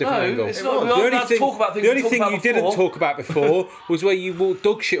wasn't a different angle. It's not. The only thing you didn't talk about before was where you walked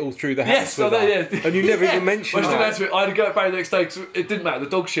dog shit all through the house. Yes, and you never even mentioned that. I had to go back the next day because it didn't matter. The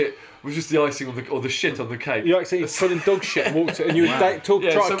dog shit was just the icing or the shit on the cake. You actually put in dog shit and walked, and you would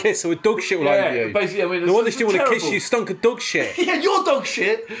try to kiss her with dog shit all over you. Basically, I mean, no wonder she didn't want to kiss you. Stunk of dog shit. Yeah, your dog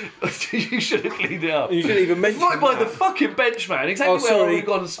shit. You should have cleaned it up. And you shouldn't even mention right by the fucking bench, man. Exactly where we've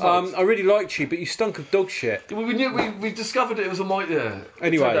gone and smoked. I really liked you, but you stunk of dog shit. Well, we discovered it was on my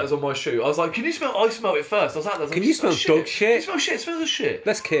Anyway, that was on my shoe. I was like, can you smell? I smelled it first. I was like, can you smell dog shit? Can you smell shit? It smells of shit.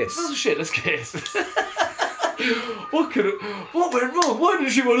 Let's kiss. It smells of shit. Let's kiss. What went wrong? Why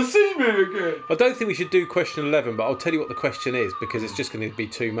did she want to see me again? I don't think we should do question 11, but I'll tell you what the question is because it's just going to be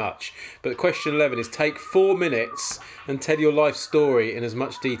too much. But question 11 is take 4 minutes and tell your life story in as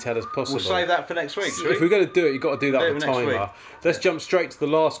much detail as possible. We'll save that for next week. If we're going to do it, you've got to do that with a timer. Let's jump straight to the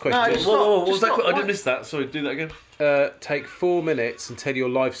last question. What was that? I didn't miss that. Sorry, do that again. Take 4 minutes and tell your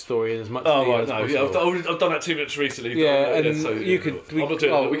life story in as much detail as possible. Yeah, I've done that 2 minutes recently. Yeah, and you could. I'm not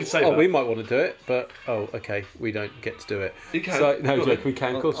doing it. We can say that. We might want to do it, but okay, we don't get to do it. You can. So, no, Jake, we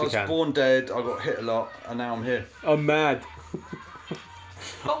can. Of course, we can. I was born dead. I got hit a lot, and now I'm here. I'm mad.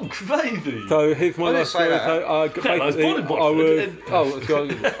 Oh, crazy! So here's my last story. I was born in Watford. I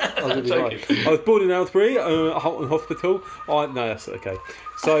was born in Aylesbury, Halton Hospital. No, that's okay.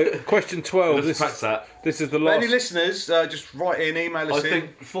 So, question 12. This is the last. Any listeners, just write in, email us. I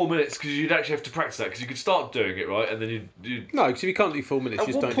think 4 minutes because you'd actually have to practice that because you could start doing it right, and then you. No, because if you can't do 4 minutes,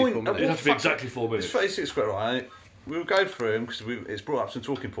 you just don't do 4 minutes. It'd have to be exactly 4 minutes. It's 36 square, right? We'll go through them because it's brought up some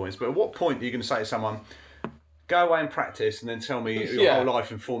talking points. But at what point are you going to say to someone, go away and practice and then tell me your whole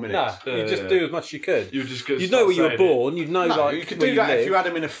life in 4 minutes? No, you just do as much as you could. You'd know where you were born. You'd know you could do that if you had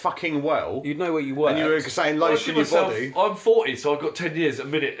them in a fucking well. You'd know where you were. And you were saying lotion your body. I'm 40, so I've got 10 years, a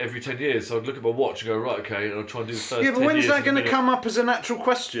minute every 10 years. So I'd look at my watch and go, right, okay, and I'll try and do the first 10 years. Yeah, but when's that going to come up as a natural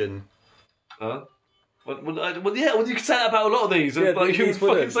question? Huh? Well, you can say that about a lot of these. Yeah,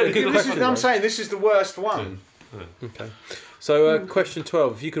 I'm saying this is the worst one. Okay. So, question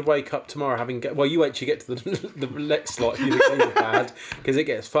 12. If you could wake up tomorrow having... you actually get to the next slide. You think it's bad, because it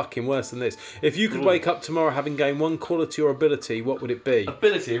gets fucking worse than this. If you could wake up tomorrow having gained one quality or ability, what would it be?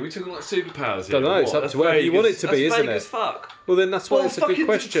 Ability? Are we talking like superpowers here? I don't know. It's up to whatever you want it to be, isn't it? That's vague as fuck. Well, then that's why it's a good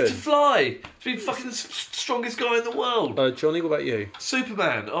question. To fly. To be fucking the strongest guy in the world. Johnny, what about you?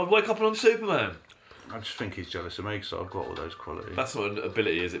 Superman. I'd wake up and I'm Superman. I just think he's jealous of me because I've got all those qualities. That's not an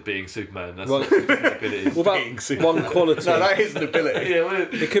ability, is it? Being Superman. That's Well- not an ability. What about one quality? No, that is an ability. Yeah, well,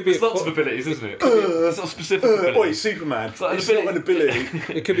 It could be there's lots of abilities, isn't it? It's not a specific ability. Oi, Superman. like an It's not an ability.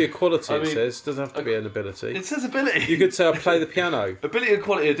 It could be a quality. I It mean- says doesn't have to be an ability. It says ability. You could say I play the piano. Ability and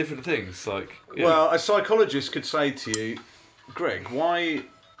quality are different things. Like, yeah. Well, a psychologist could say to you, Greg, why,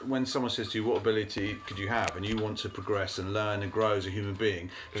 when someone says to you, what ability could you have, and you want to progress and learn and grow as a human being,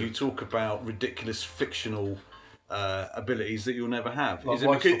 do you talk about ridiculous fictional abilities that you'll never have? Like Is it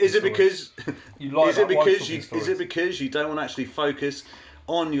life because? Is it story. because? You like is it that life because you? story Is it because you don't want to actually focus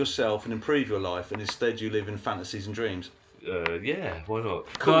on yourself and improve your life, and instead you live in fantasies and dreams? Yeah, why not?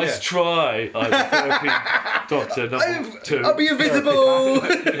 Cool, Nice yeah. try. I'm the therapy doctor number 2. I'll be invisible.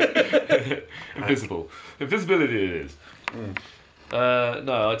 Invisible. Invisibility it is.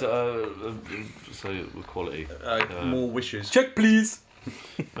 No, I don't. Say quality. More wishes. Check, please.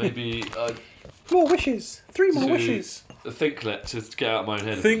 Maybe More wishes. 3 more to wishes. think to get out of my own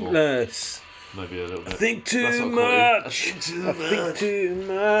head. a bit Think more. less. Maybe a little bit. Think That's too not quality. much. I think too Think too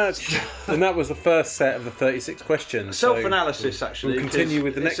much. And that was the first set of the 36 questions. so Self-analysis, actually. we'll continue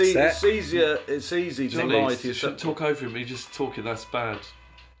with the because next set. It's easier. It's easy to Johnny, lie to you yourself. shouldn't talk over him. He's just talking. That's bad.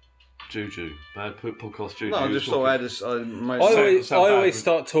 Juju. Bad podcast juju. No, I He was just thought I had talking. a. I always, sound I bad, always but-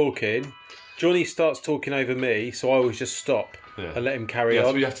 start talking. Johnny starts talking over me, so I always just stop Yeah. and let him carry Yeah, that's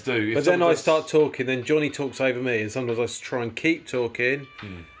on. what you have to do. If But then someone I does- start talking, then Johnny talks over me, and sometimes I try and keep talking, Yeah,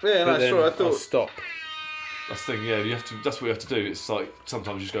 but no, then sorry. I I'll thought. stop. That's the thing. Yeah, you have to. That's what you have to do. It's like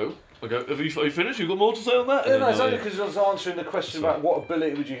sometimes you just go. I go. Are you finished? You got more to say on that? Yeah, And no, then it's I- only because I was answering the question about what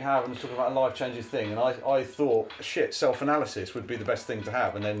ability would you have and talking about a life-changing thing, and I thought, shit, self-analysis would be the best thing to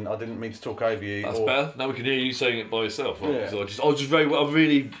have, and then I didn't mean to talk over you. That's or, better. Now we can hear you saying it by yourself. Right? Yeah. So I'm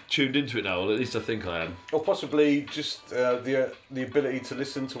really tuned into it now. Or at least I think I am. or possibly just the ability to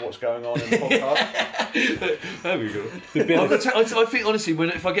listen to what's going on in the podcast. There we go. I think honestly,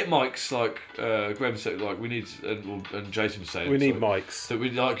 if I get mics like Graham said, like we need, and Jason was saying, We need sorry, mics. that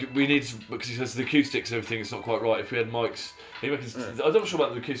we need because he says the acoustics and everything. It's not quite right. If we had mics, he reckons. I'm not sure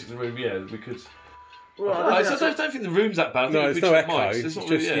about the acoustics in the room. Yeah, we could. Well, I don't think the room's that bad. I think No, if it's we no check echo. mics, It's it's just, not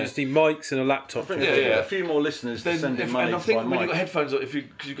really, you yeah. just need mics and a laptop. I think Yeah, if yeah. a few more listeners to send in money and I to think buy when you've got mic. headphones,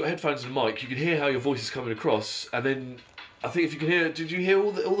 because you've got headphones and mic, you can hear how your voice is coming across, and then I think if you can hear, did you hear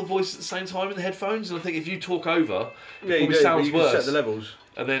all the voices at the same time in the headphones? And I think if you talk over, Yeah, it you probably do, sounds but you worse. can set the levels.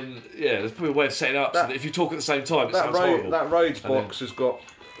 And then there's probably a way of setting it up so That- that if you talk at the same time, it That sounds horrible. Rhodes And then- box has got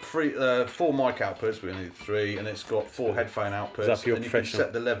 4 mic outputs. We only need 3, and it's got 4 headphone outputs. Is that for your and you can professional?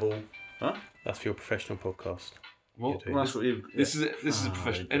 set the level. Huh? That's for your professional podcast. What? You do. Well, that's what you. This is a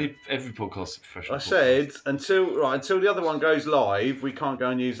professional. Every podcast is a professional. I podcast. said until the other one goes live, we can't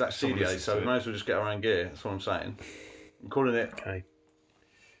go and use that Someone studio. listens So to we it. may as well just get our own gear. That's what I'm saying. I'm calling it Okay.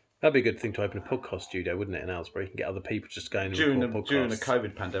 That'd be a good thing to open a podcast studio, wouldn't it, in Aylesbury? You can get other people just going and during the record during the podcasts.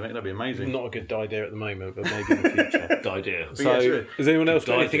 COVID pandemic. That'd be amazing. Not a good idea at the moment, but maybe in the future. Good idea. But So, yeah, sure. has anyone else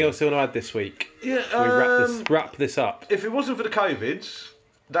got Good anything idea. else they want to add this week? Yeah. Can we wrap this up? If it wasn't for the COVIDs,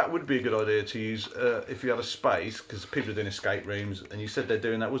 that would be a good idea to use if you had a space, because people are doing escape rooms, and you said they're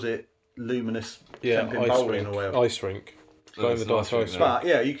doing that. Was it Luminous Yeah, Temping ice bowling rink. or whatever? Ice rink. Glow in the dark Ice rink, ice no. rink. But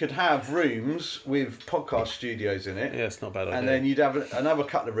yeah, you could have rooms with podcast studios in it. Yeah, it's not a bad idea. And then you'd have another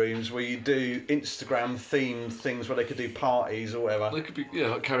couple of rooms where you do Instagram themed things where they could do parties or whatever. There could be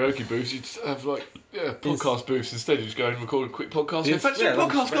like karaoke booths. You'd have podcast booths instead. You just go and record a quick podcast. The In fact, do yeah, a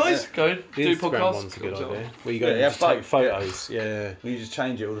podcast, that's- guys. Go and the do Instagram podcasts. one's a good Comes out. idea. Where you go Yeah, and yeah, just take both, photos. Yeah. You just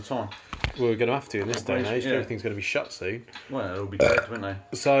change it all the time. We're going to have to in this day and age. Yeah. Everything's going to be shut soon. Well, it'll be dead, won't they?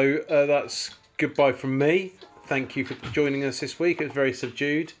 So that's goodbye from me. Thank you for joining us this week. It was very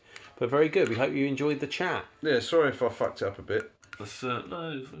subdued, but very good. We hope you enjoyed the chat. Yeah, sorry if I fucked it up a bit. That's, no,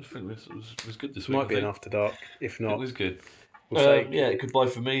 I think it was good this week. Might be I an think. after dark. If It not, was good. we'll say Yeah, goodbye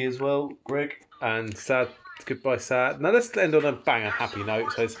for me as well, Greg. and sad. Goodbye, sad. Now let's end on a banger, happy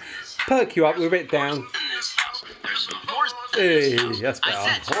note. So let's perk you up. We're a bit down. In this house, there's some horse Hey, in this house. that's I better.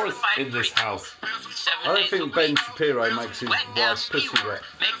 said Horse certified in this freak. house. 7 I don't days think a Ben week. Shapiro makes his Wet down wife's pussy ski wet.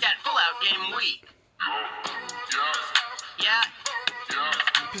 Make that pull-out game weak. Yeah.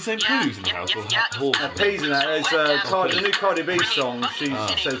 Saying poos in the house or horse? Peas in that. There's the new Cardi B song. She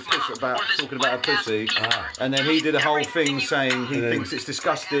says pussy talking about her pussy, and then he did a whole thing saying he thinks it's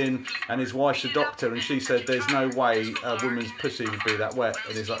disgusting, and his wife's a doctor, and she said there's no way a woman's pussy would be that wet,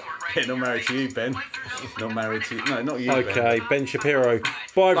 and he's like, yeah, not married to you, Ben. Not married to you. No, not you, Ben. Okay, Ben Shapiro.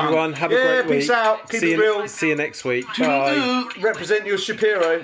 Bye everyone. Have a Yeah, great week. peace out. Keep See it you, real. See you next week. Bye. Represent your Shapiro.